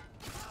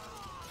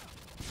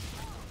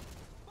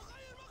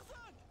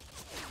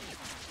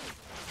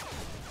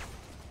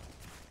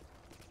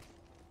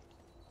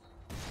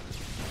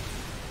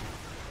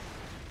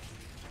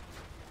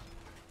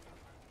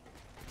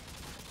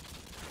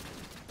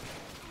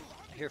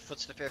 I hear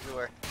footsteps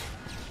everywhere.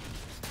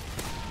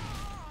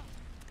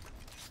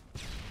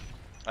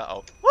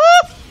 Uh-oh. Woo!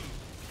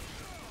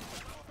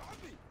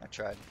 I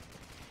tried.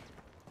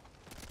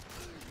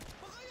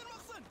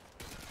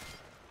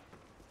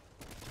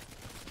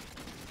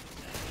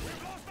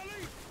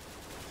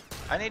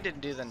 I need to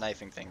do the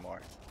knifing thing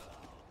more.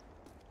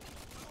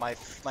 My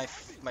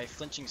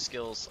flinching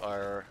skills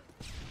are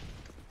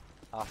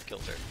off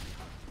kilter.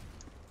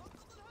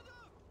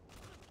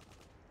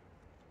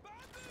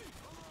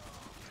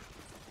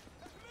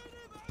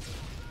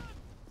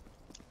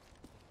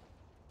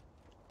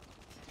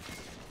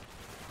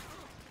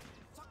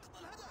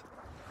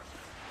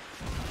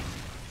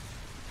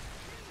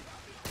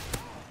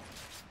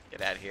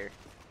 Get out of here.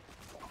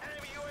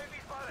 Enemy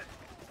UAV spotted.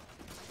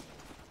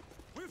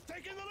 We've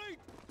taken the lead.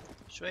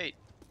 Sweet.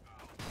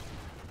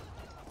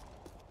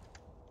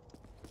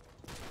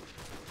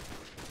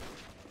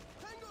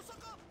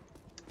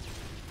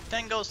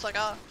 Tango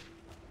Saga.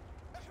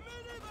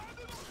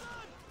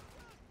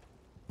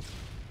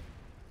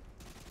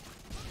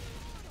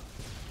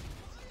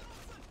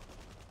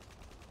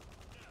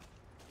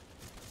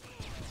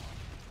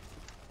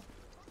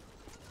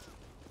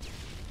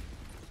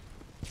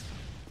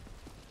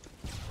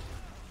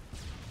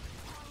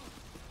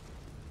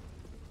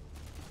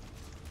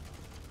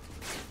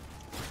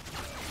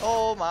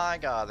 Oh my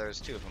god, there's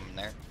 2 of them in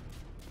there.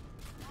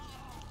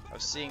 I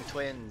was seeing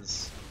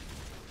twins.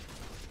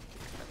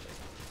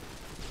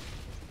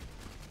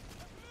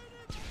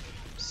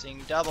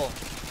 Seeing double.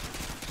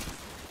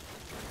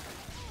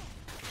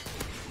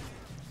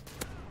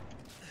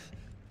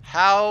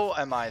 How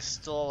am I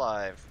still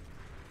alive?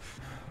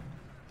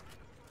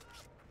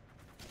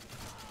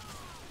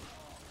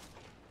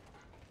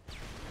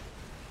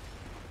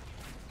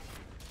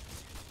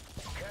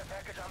 Care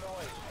package on the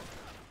way.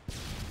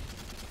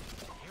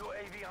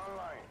 UAV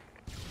online.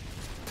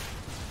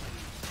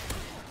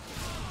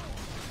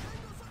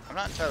 I'm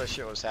not entirely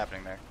sure what was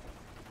happening there.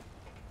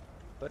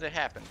 But it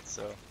happened,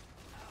 so.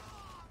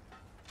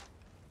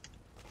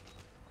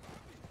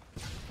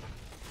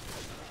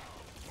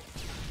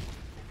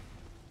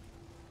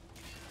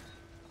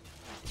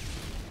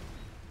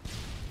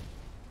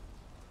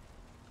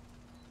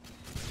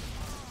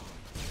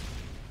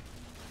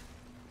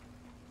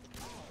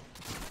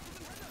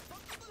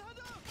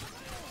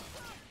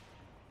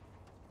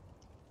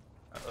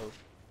 Uh-oh.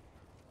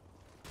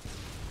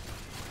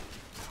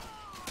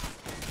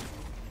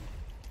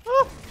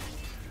 Woo!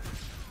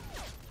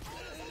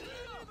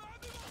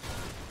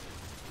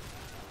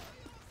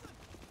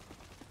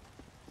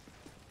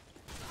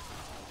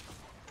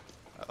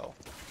 Uh-oh.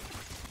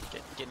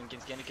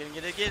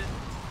 Get it.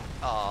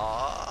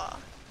 Aww.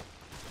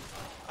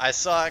 I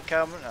saw it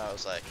coming, and I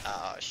was like,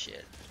 oh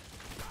shit.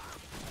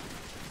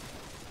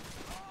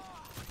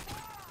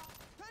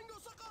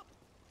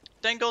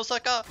 Tango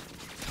sucker!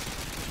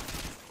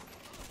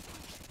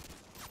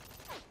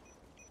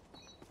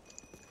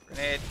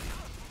 Grenade.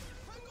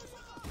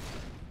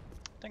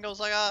 Tango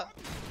sucker!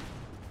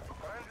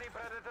 Friendly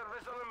predator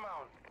missile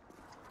inbound.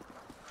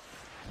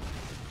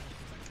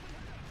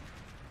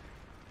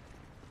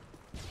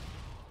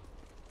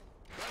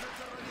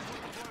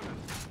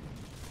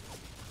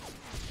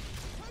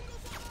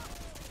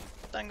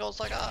 Tango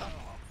sucker!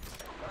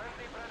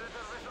 Friendly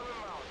predator missile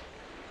inbound.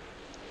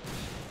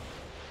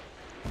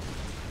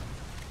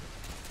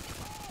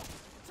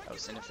 That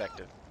was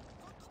ineffective.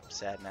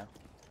 Sad now.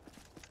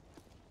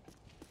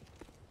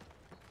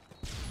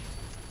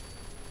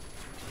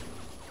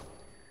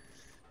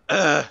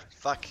 Ugh!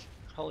 Fuck.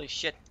 Holy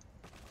shit.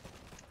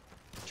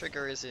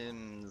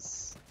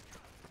 Triggerisms.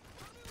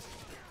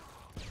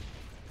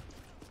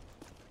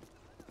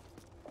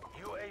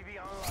 UAV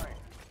online.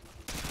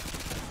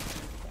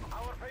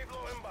 Our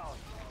payload inbound.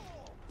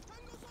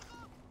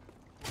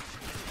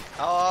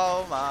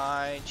 Oh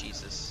my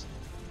Jesus.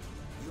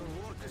 Your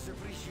work is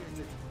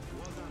appreciated.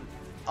 Well done.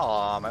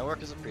 Aw, my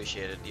work is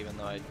appreciated, even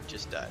though I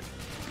just died.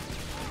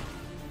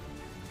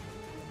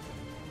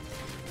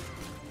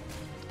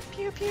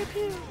 Pew pew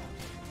pew.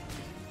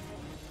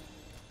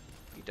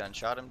 You done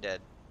shot him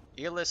dead.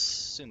 Earless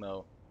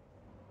sumo.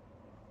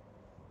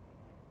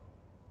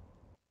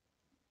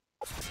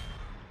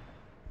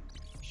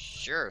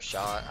 Sure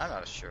shot. I'm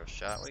not a sure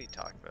shot. What are you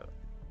talking about?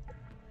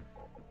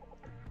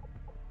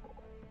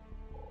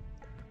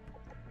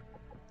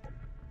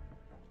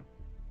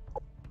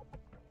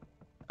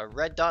 A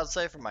red dot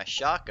sight for my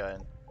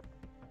shotgun?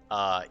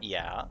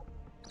 Yeah.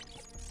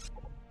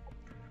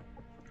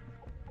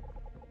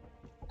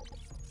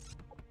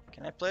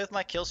 Can I play with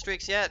my kill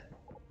streaks yet?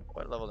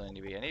 What level do I need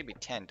to be? I need to be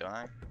 10, don't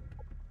I?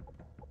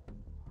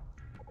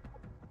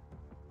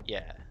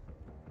 Yeah.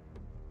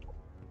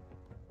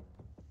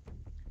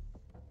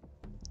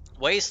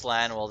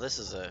 Wasteland, well this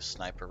is a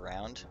sniper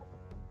round.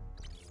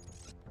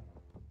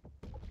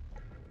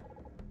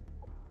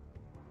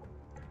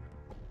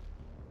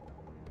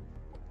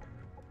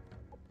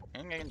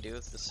 Anything I can do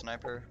with the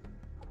sniper?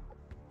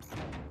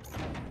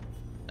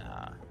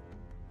 Nah.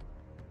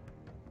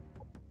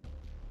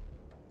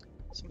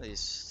 Some of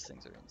these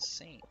things are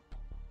insane.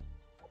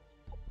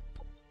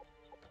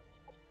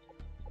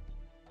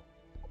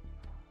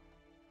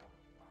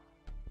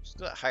 It's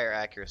got higher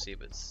accuracy,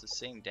 but it's the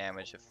same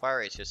damage. The fire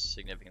rate's just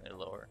significantly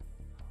lower.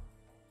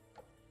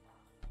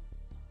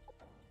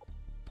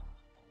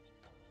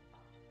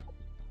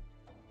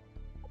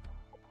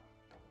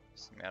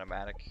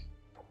 Semi-automatic.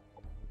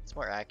 It's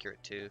more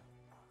accurate too.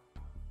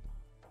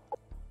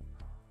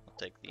 I'll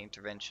take the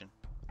intervention.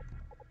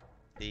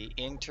 The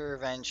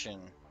intervention.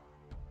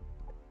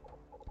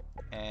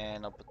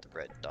 And I'll put the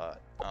red dot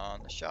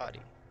on the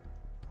shoddy.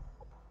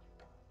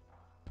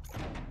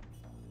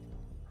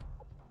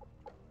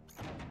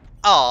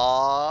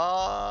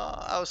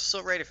 Aww, I was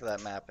so ready for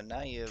that map, and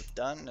now you've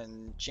done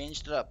and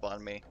changed it up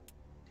on me.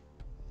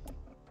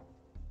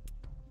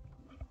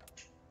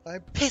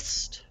 I'm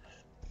pissed.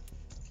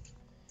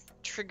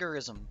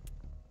 Triggerism.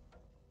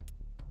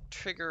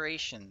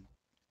 Triggeration.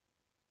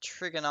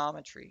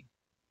 Trigonometry.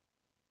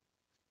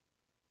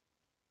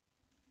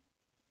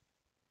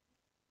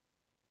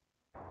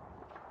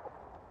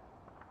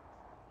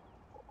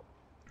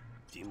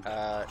 Team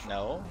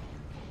No.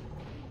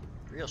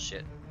 Real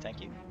shit. Thank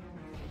you.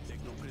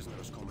 take no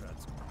prisoners,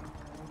 comrades.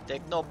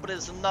 Take no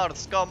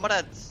prisoners,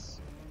 comrades.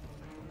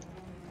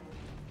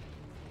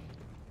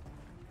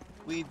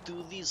 We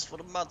do this for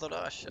Mother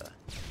Russia.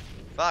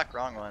 Fuck,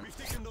 wrong one. We've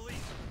taken the lead.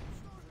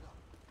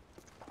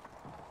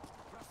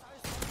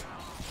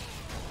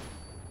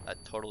 I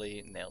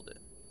totally nailed it.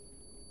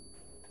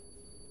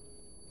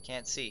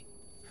 Can't see.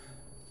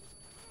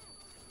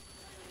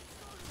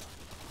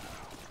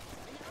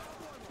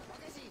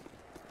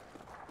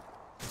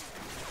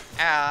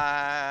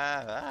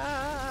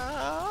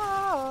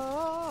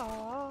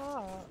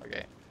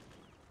 Okay.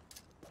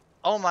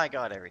 Oh my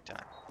god, every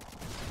time.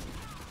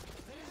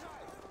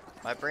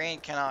 My brain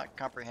cannot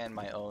comprehend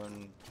my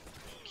own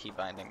key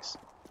bindings.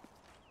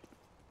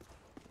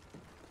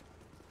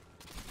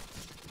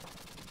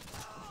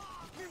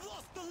 We've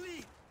lost the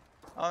lead.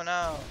 Oh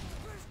no.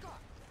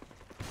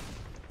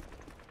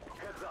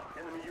 Heads up,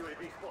 enemy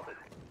UAV spotted.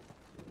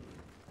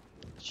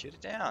 Shoot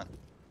it down.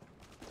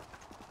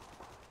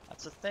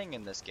 That's a thing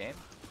in this game.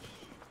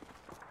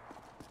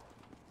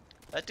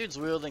 That dude's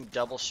wielding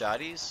double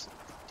shotties.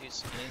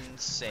 Dude's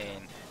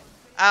insane.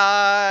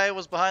 I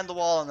was behind the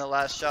wall in the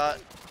last shot.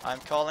 I'm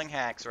calling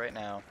hacks right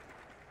now.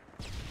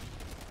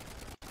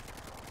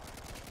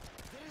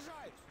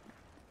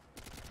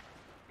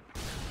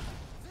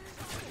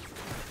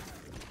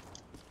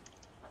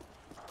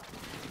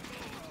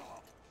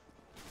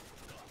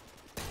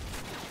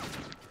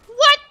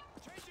 What?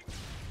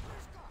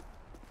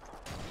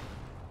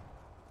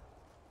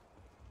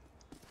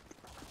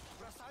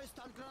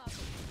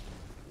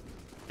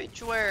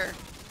 Bitch, where?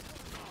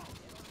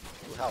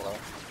 Ooh, hello.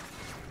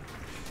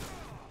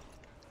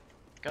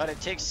 God,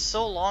 it takes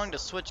so long to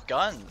switch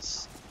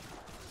guns.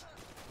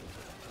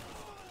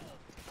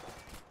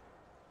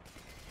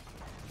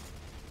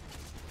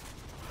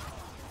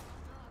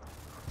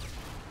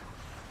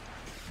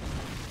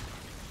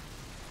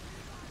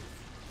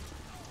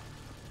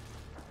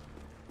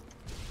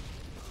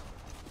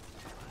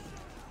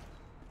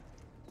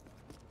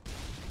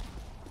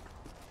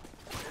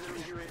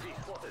 Enemy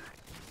UAV spotted.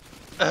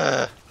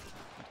 Ugh.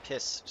 I'm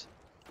pissed.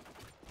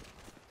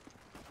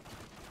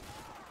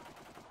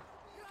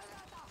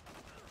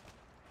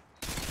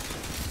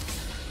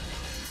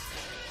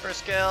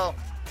 First kill.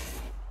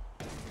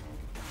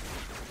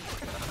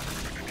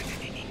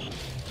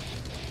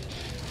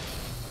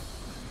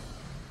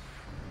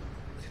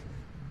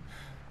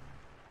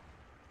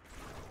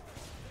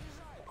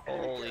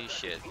 Holy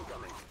shit.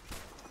 Incoming.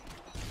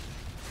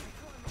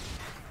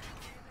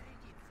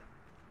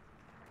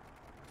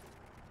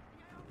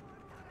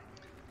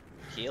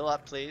 Heal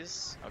up,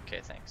 please.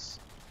 Okay, thanks.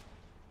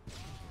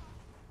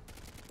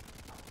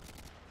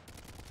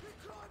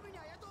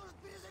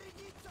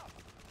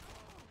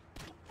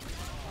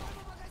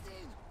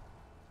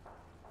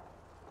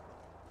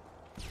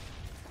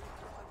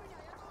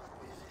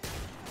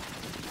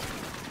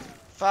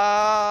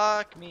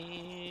 Fuck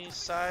me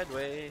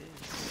sideways.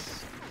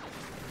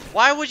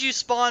 Why would you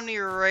spawn me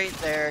right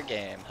there,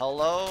 game?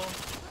 Hello? Heads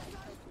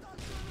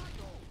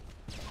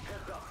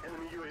up,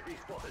 enemy UAV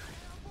spotted.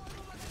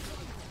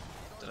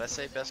 Did I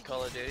say best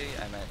Call of Duty?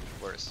 I meant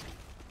worse.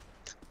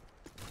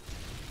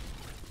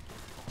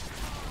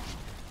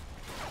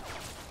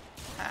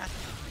 Ha.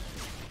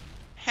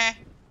 Ha.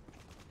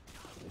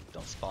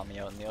 Don't spawn me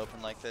out in the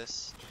open like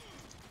this.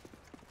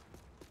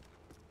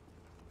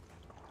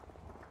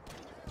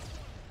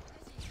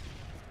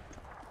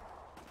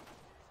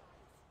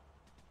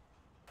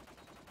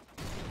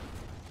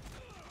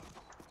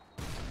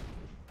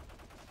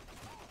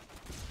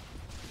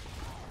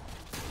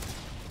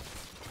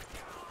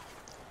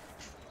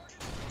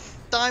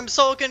 I'm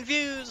so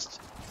confused.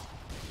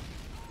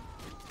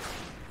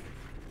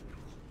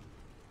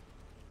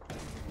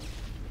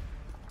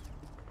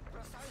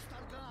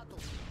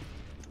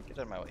 Get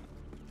out of my way.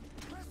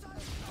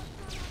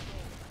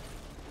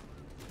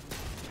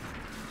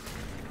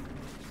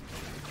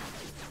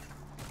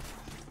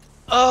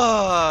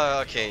 Oh,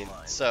 okay.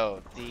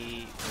 So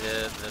the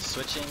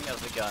switching of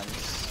the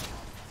guns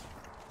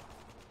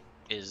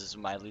is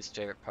my least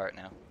favorite part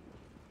now.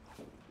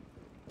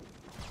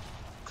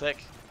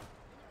 Click.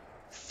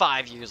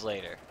 5 years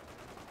later.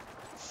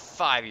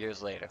 5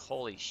 years later.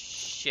 Holy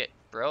shit,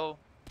 bro.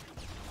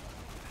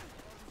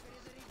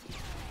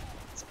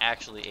 It's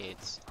actually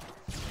AIDS.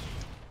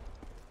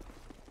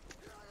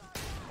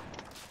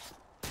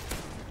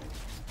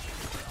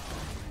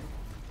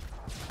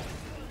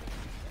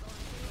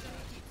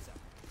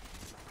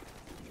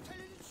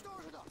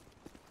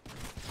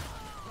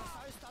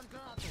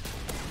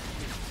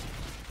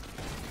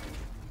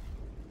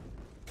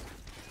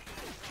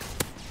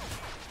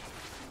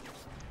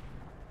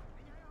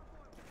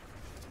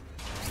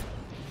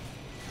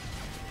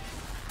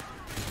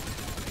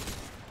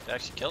 Did I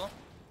actually kill him?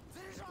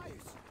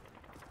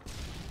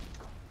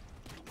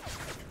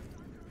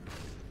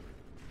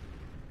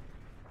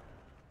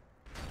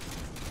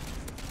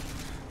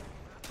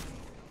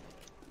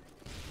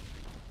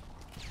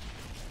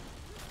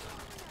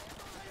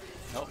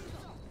 Nope.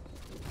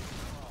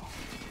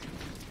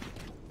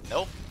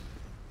 Nope.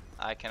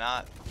 I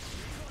cannot.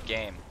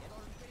 Game.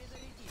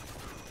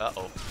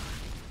 Uh-oh.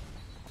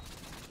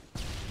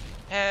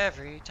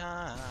 Every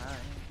time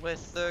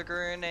with the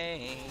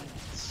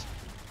grenades.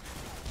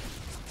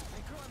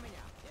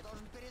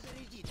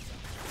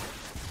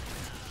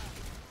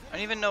 I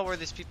don't even know where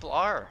these people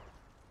are.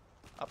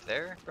 Up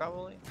there,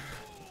 probably.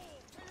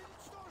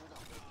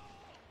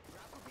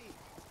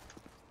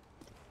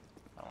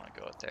 I don't want to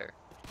go up there.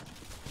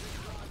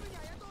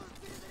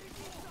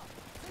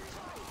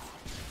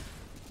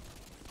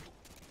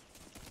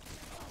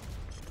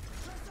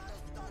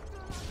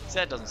 See,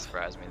 that doesn't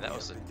surprise me. That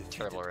was a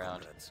terrible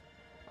round.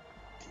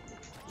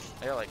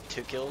 I got like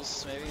 2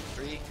 kills, maybe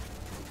 3.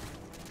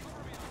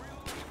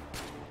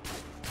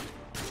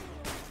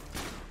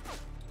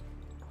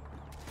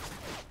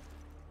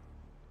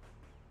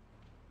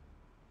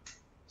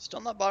 Still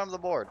not bottom of the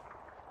board.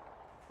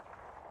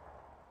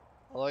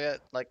 Well, I got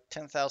like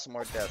 10,000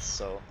 more deaths,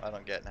 so I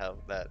don't get how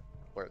that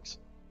works.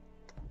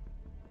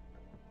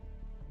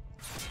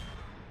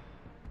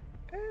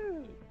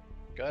 Ooh,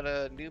 got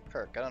a new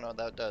perk. I don't know what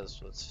that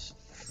does. Let's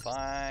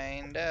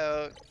find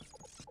out.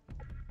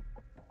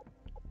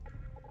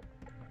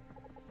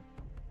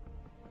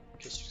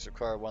 Just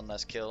require one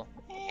less kill.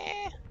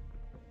 I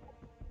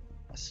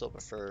still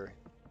prefer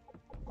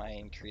my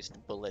increased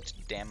bullet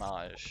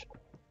damage.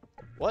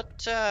 What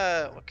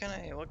can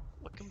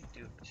we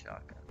do with the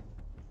shotgun?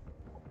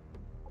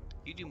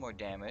 You do more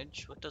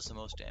damage. What does the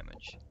most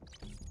damage?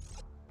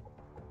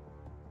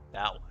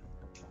 That one.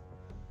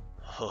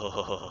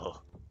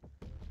 Oh,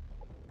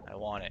 I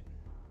want it.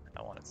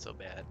 I want it so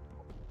bad.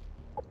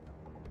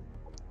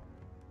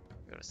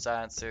 Go to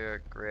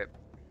silencer, grip.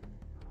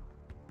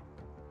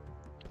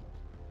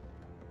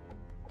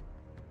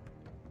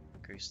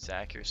 Increased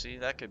accuracy.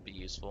 That could be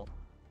useful.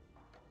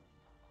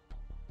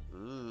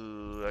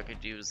 Ooh, I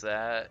could use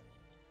that.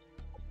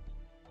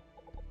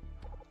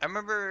 I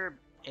remember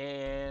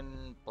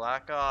in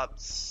Black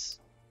Ops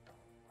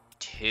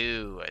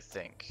 2, I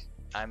think,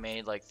 I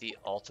made like the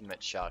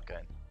ultimate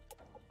shotgun.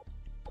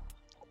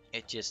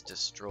 It just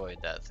destroyed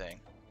that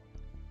thing.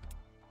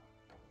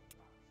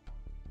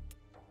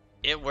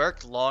 It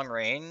worked long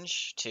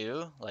range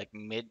too, like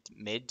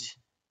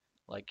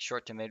like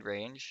short to mid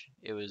range.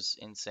 It was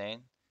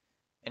insane.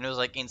 And it was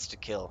like insta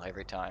kill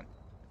every time.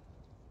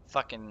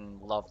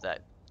 Fucking love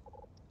that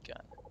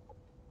gun.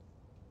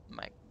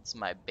 It's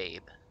my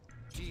babe.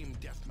 Team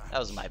deathmatch. That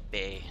was my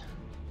bae.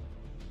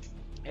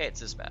 Hey, it's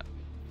this map.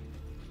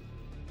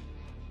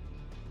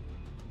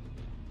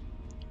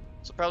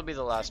 This will probably be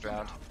the last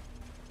round.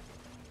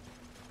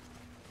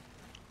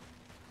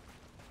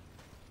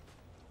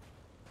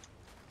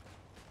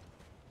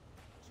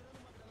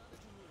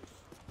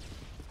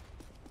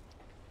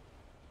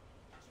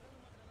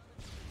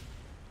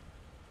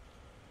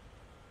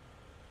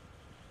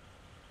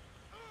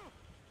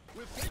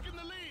 We've taken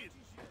the lead.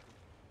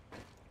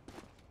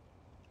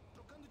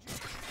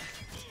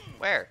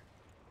 Where?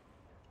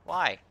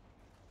 Why?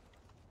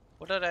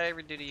 What did I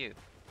ever do to you?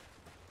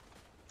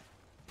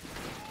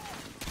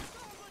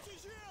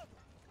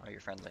 Oh, you're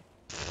friendly.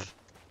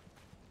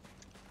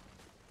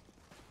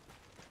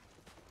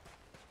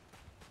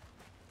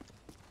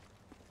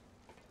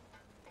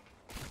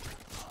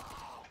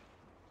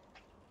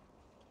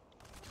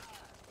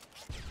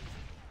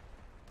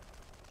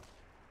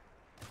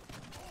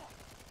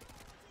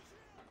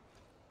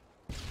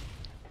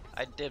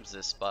 I dibs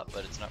this spot,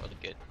 but it's not really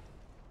good.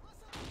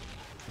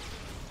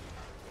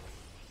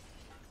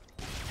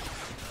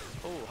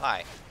 Oh,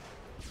 hi.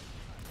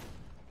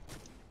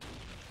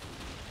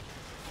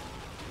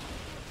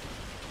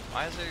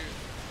 Why is there...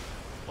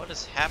 What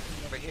is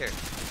happening over here?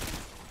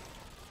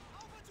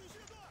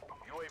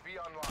 UAV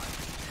online.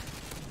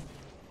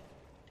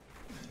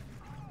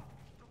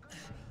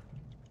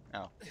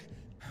 Oh.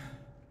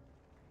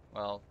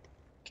 Well,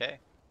 okay.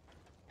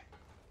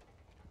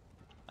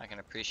 I can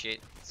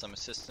appreciate some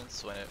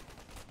assistance when it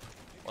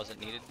wasn't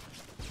needed.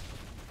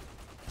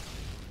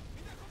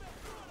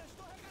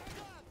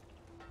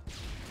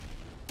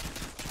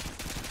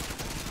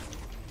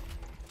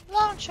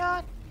 Long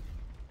shot!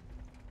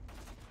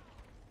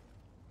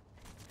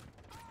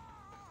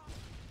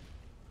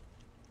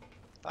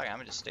 Fuck, I'm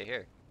gonna just stay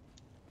here.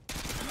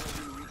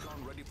 UAV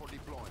recon ready for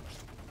deployment.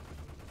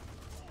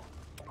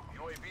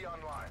 UAV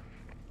online.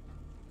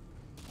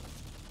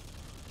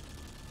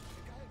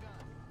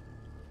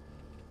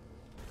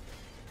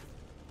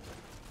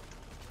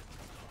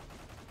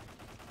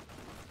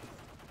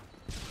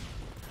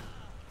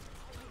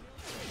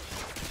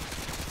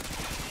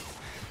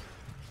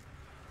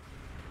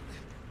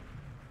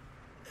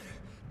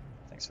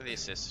 Thanks for the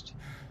assist.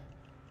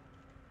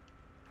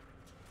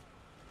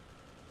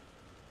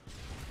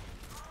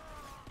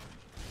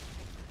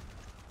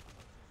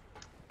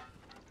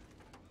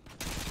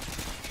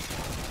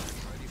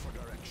 Ready for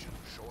direction.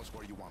 Show us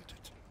where you want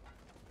it.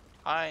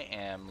 I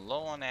am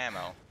low on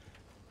ammo.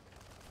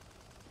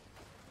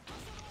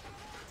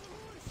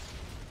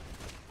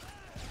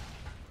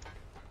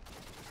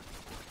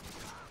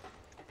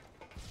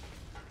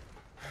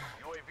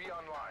 UAV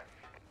online.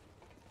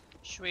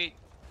 Sweet.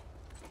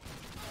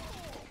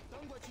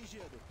 Tango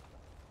atingido.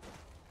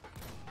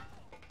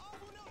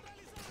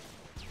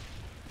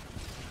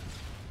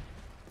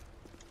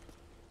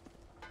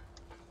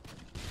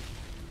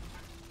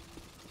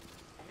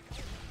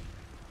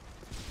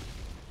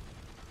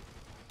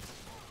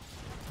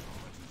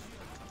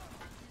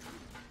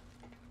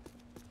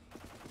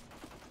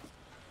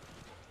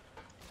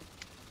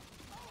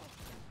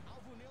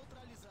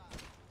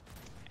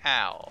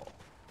 Ow.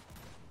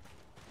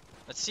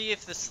 Let's see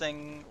if this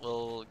thing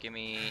will give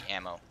me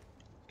ammo,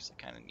 because I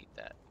kind of need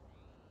that.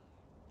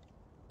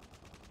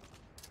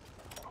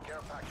 Care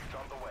package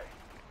on the way.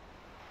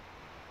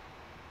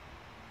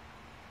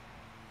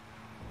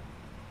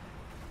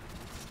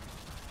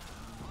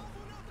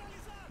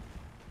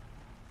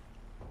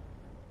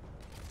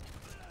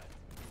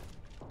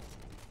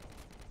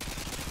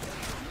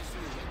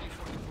 Missile ready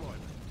for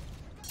deployment.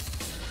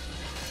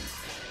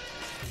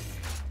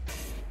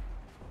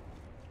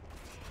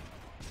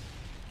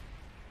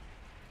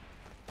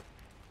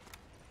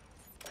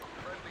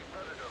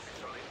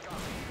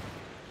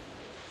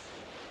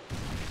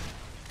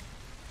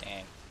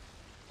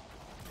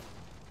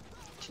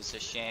 is a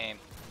shame.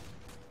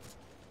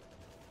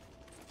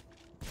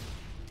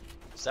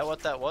 Is that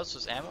what that was?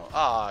 Was ammo?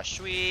 Aw,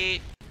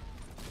 sweet.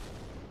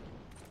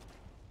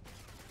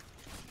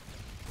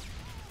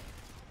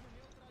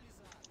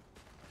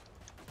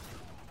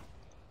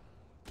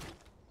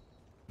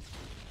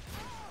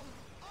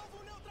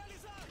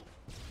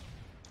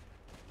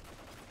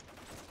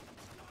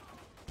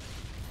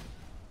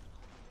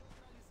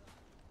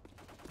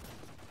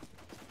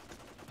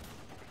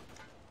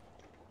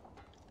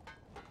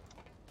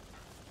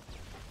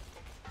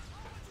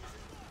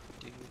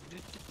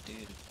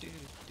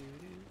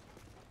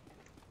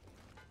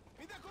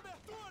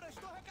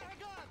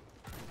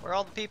 Where are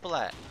all the people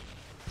at?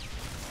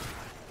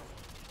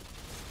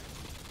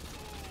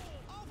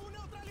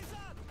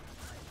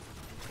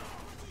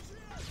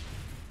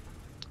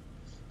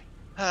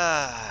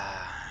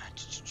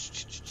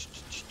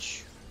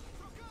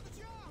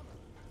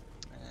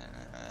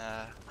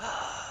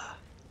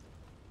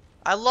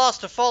 I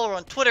lost a follower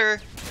on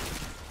Twitter.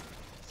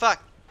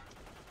 Fuck.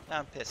 Now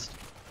I'm pissed.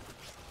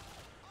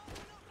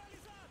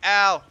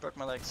 Ow! Broke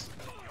my legs.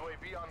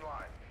 UAV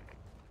online.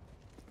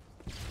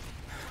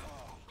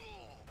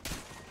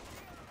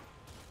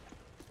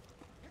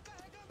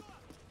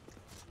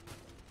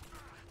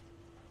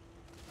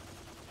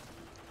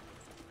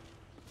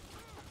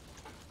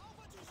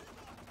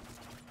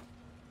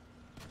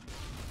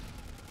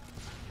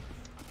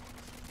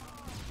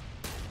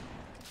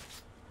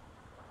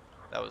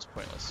 That was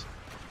pointless.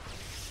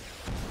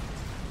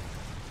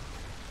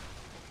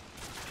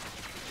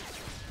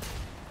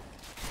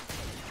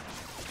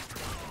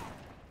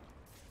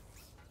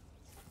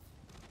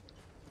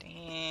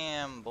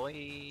 Damn, boy.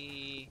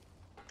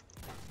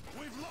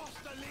 We've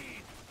lost the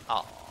lead.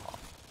 Aw.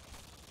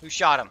 Who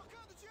shot him?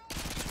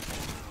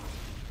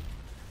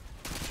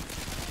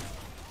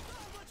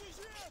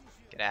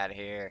 Get out of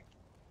here.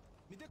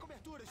 Me dê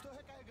cobertura, estou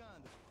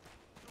recarregando.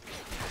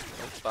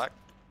 Oh, fuck.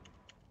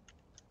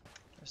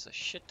 There's a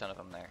shit ton of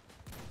them there.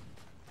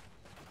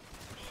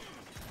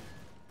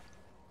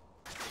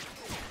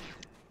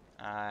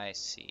 I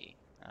see.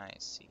 I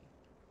see.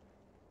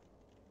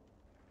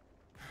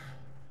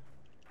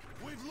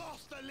 We've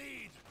lost the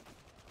lead.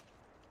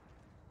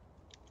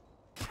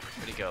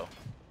 Where'd he go?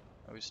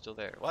 Oh, he's still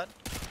there. What?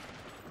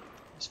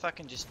 He's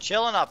fucking just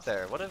chilling up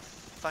there. What a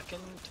fucking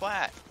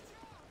twat.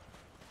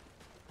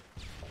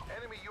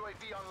 Enemy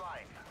UAV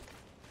online.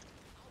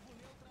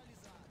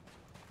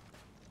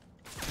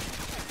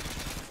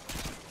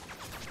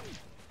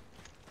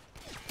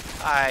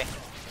 Bye.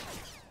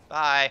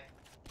 Bye.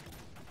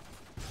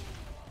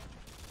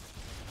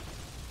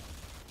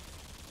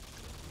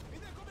 Me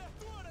dê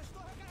cobertura,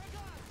 estou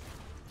recarregando.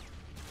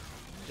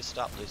 Just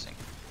stop losing.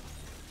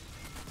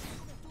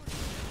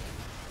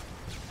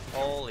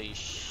 Holy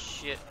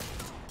shit.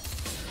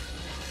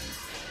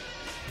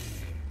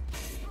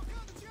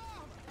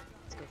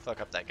 Let's go fuck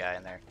up that guy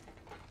in there.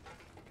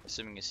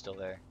 Assuming he's still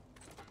there.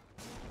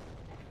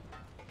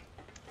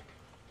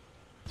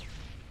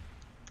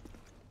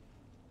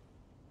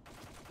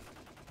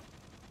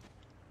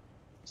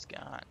 He's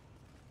gone.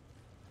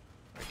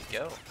 Where'd he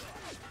go?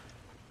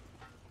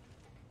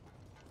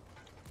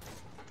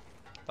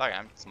 Fuck,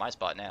 it's my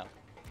spot now.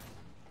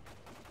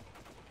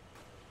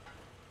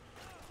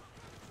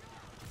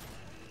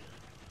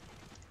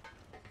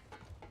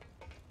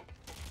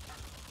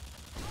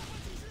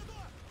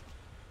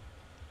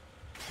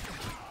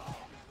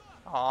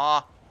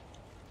 Aww.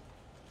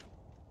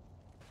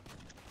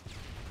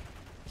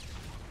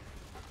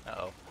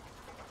 Uh-oh.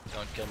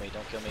 Don't kill me,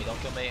 don't kill me, don't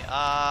kill me.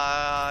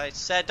 I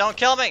said don't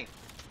kill me!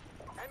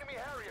 Enemy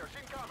Harriers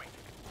incoming.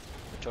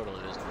 We're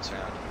totally losing this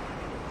round.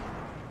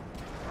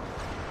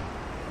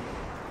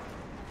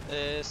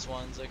 This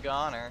one's a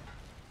goner.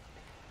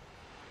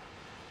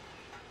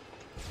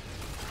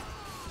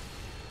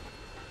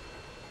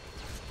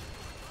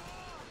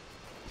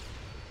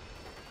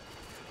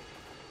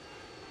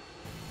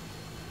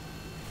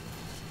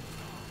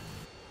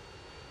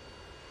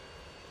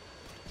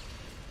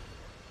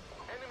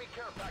 Enemy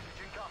care package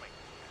incoming.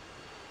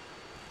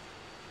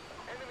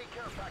 Enemy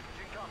care package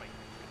incoming.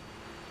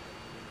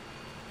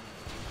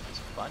 There's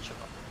a bunch of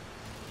them.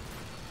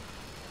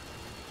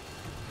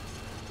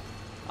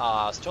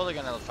 I was totally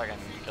gonna fucking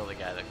kill the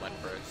guy that went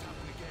for it.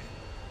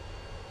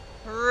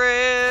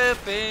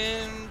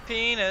 Ripping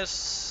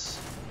penis.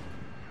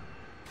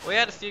 We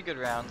had a few good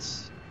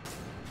rounds.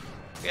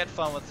 We had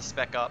fun with the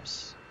Spec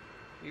Ops.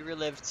 We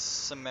relived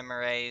some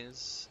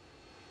memories.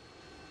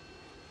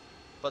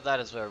 But that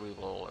is where we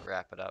will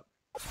wrap it up.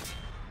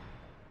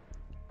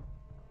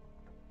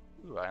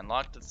 Ooh, I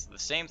unlocked the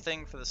same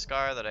thing for the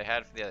Scar that I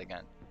had for the other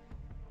gun.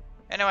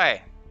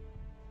 Anyway.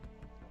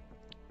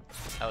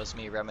 That was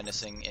me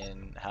reminiscing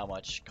in how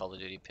much Call of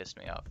Duty pissed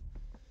me off.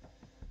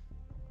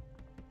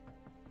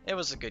 It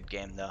was a good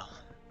game though.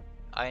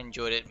 I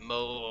enjoyed it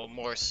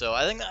more so.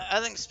 I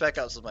think Spec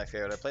Ops was my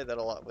favorite. I played that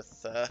a lot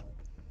with a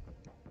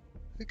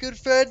good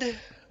friend.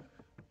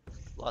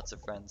 Lots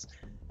of friends.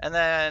 And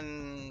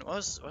then what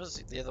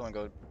was the other one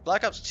go?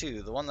 Black Ops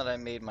 2, the one that I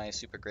made my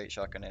super great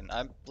shotgun in.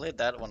 I played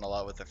that one a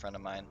lot with a friend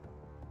of mine.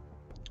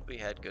 We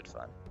had good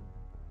fun.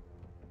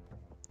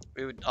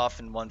 We would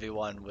often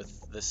 1v1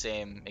 with the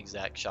same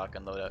exact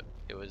shotgun loadout.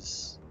 It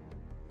was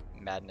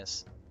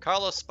madness.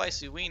 Carlos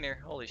Spicy Wiener,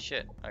 holy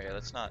shit. Okay,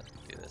 let's not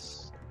do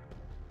this.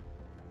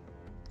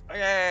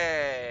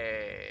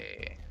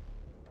 Okay!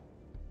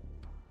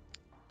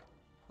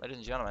 Ladies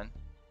and gentlemen,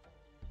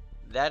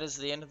 that is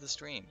the end of the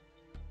stream.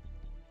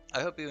 I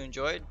hope you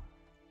enjoyed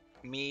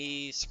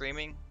me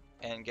screaming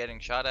and getting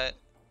shot at.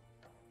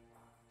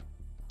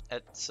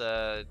 It's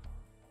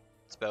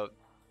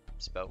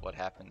about what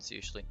happens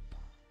usually.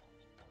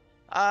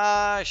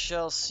 I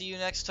shall see you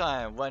next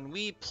time when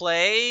we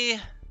play. I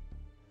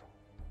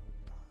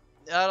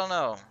don't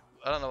know.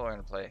 I don't know what we're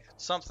gonna play.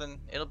 Something.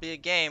 It'll be a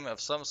game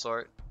of some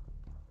sort.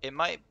 It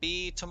might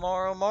be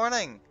tomorrow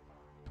morning.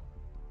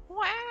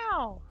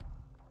 Wow.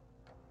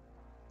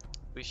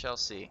 We shall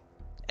see.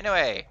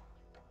 Anyway,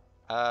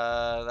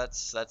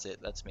 that's it.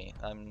 That's me.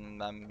 I'm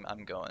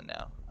going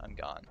now. I'm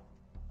gone.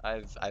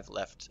 I've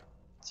left.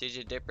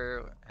 CJ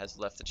Dipper has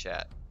left the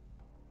chat.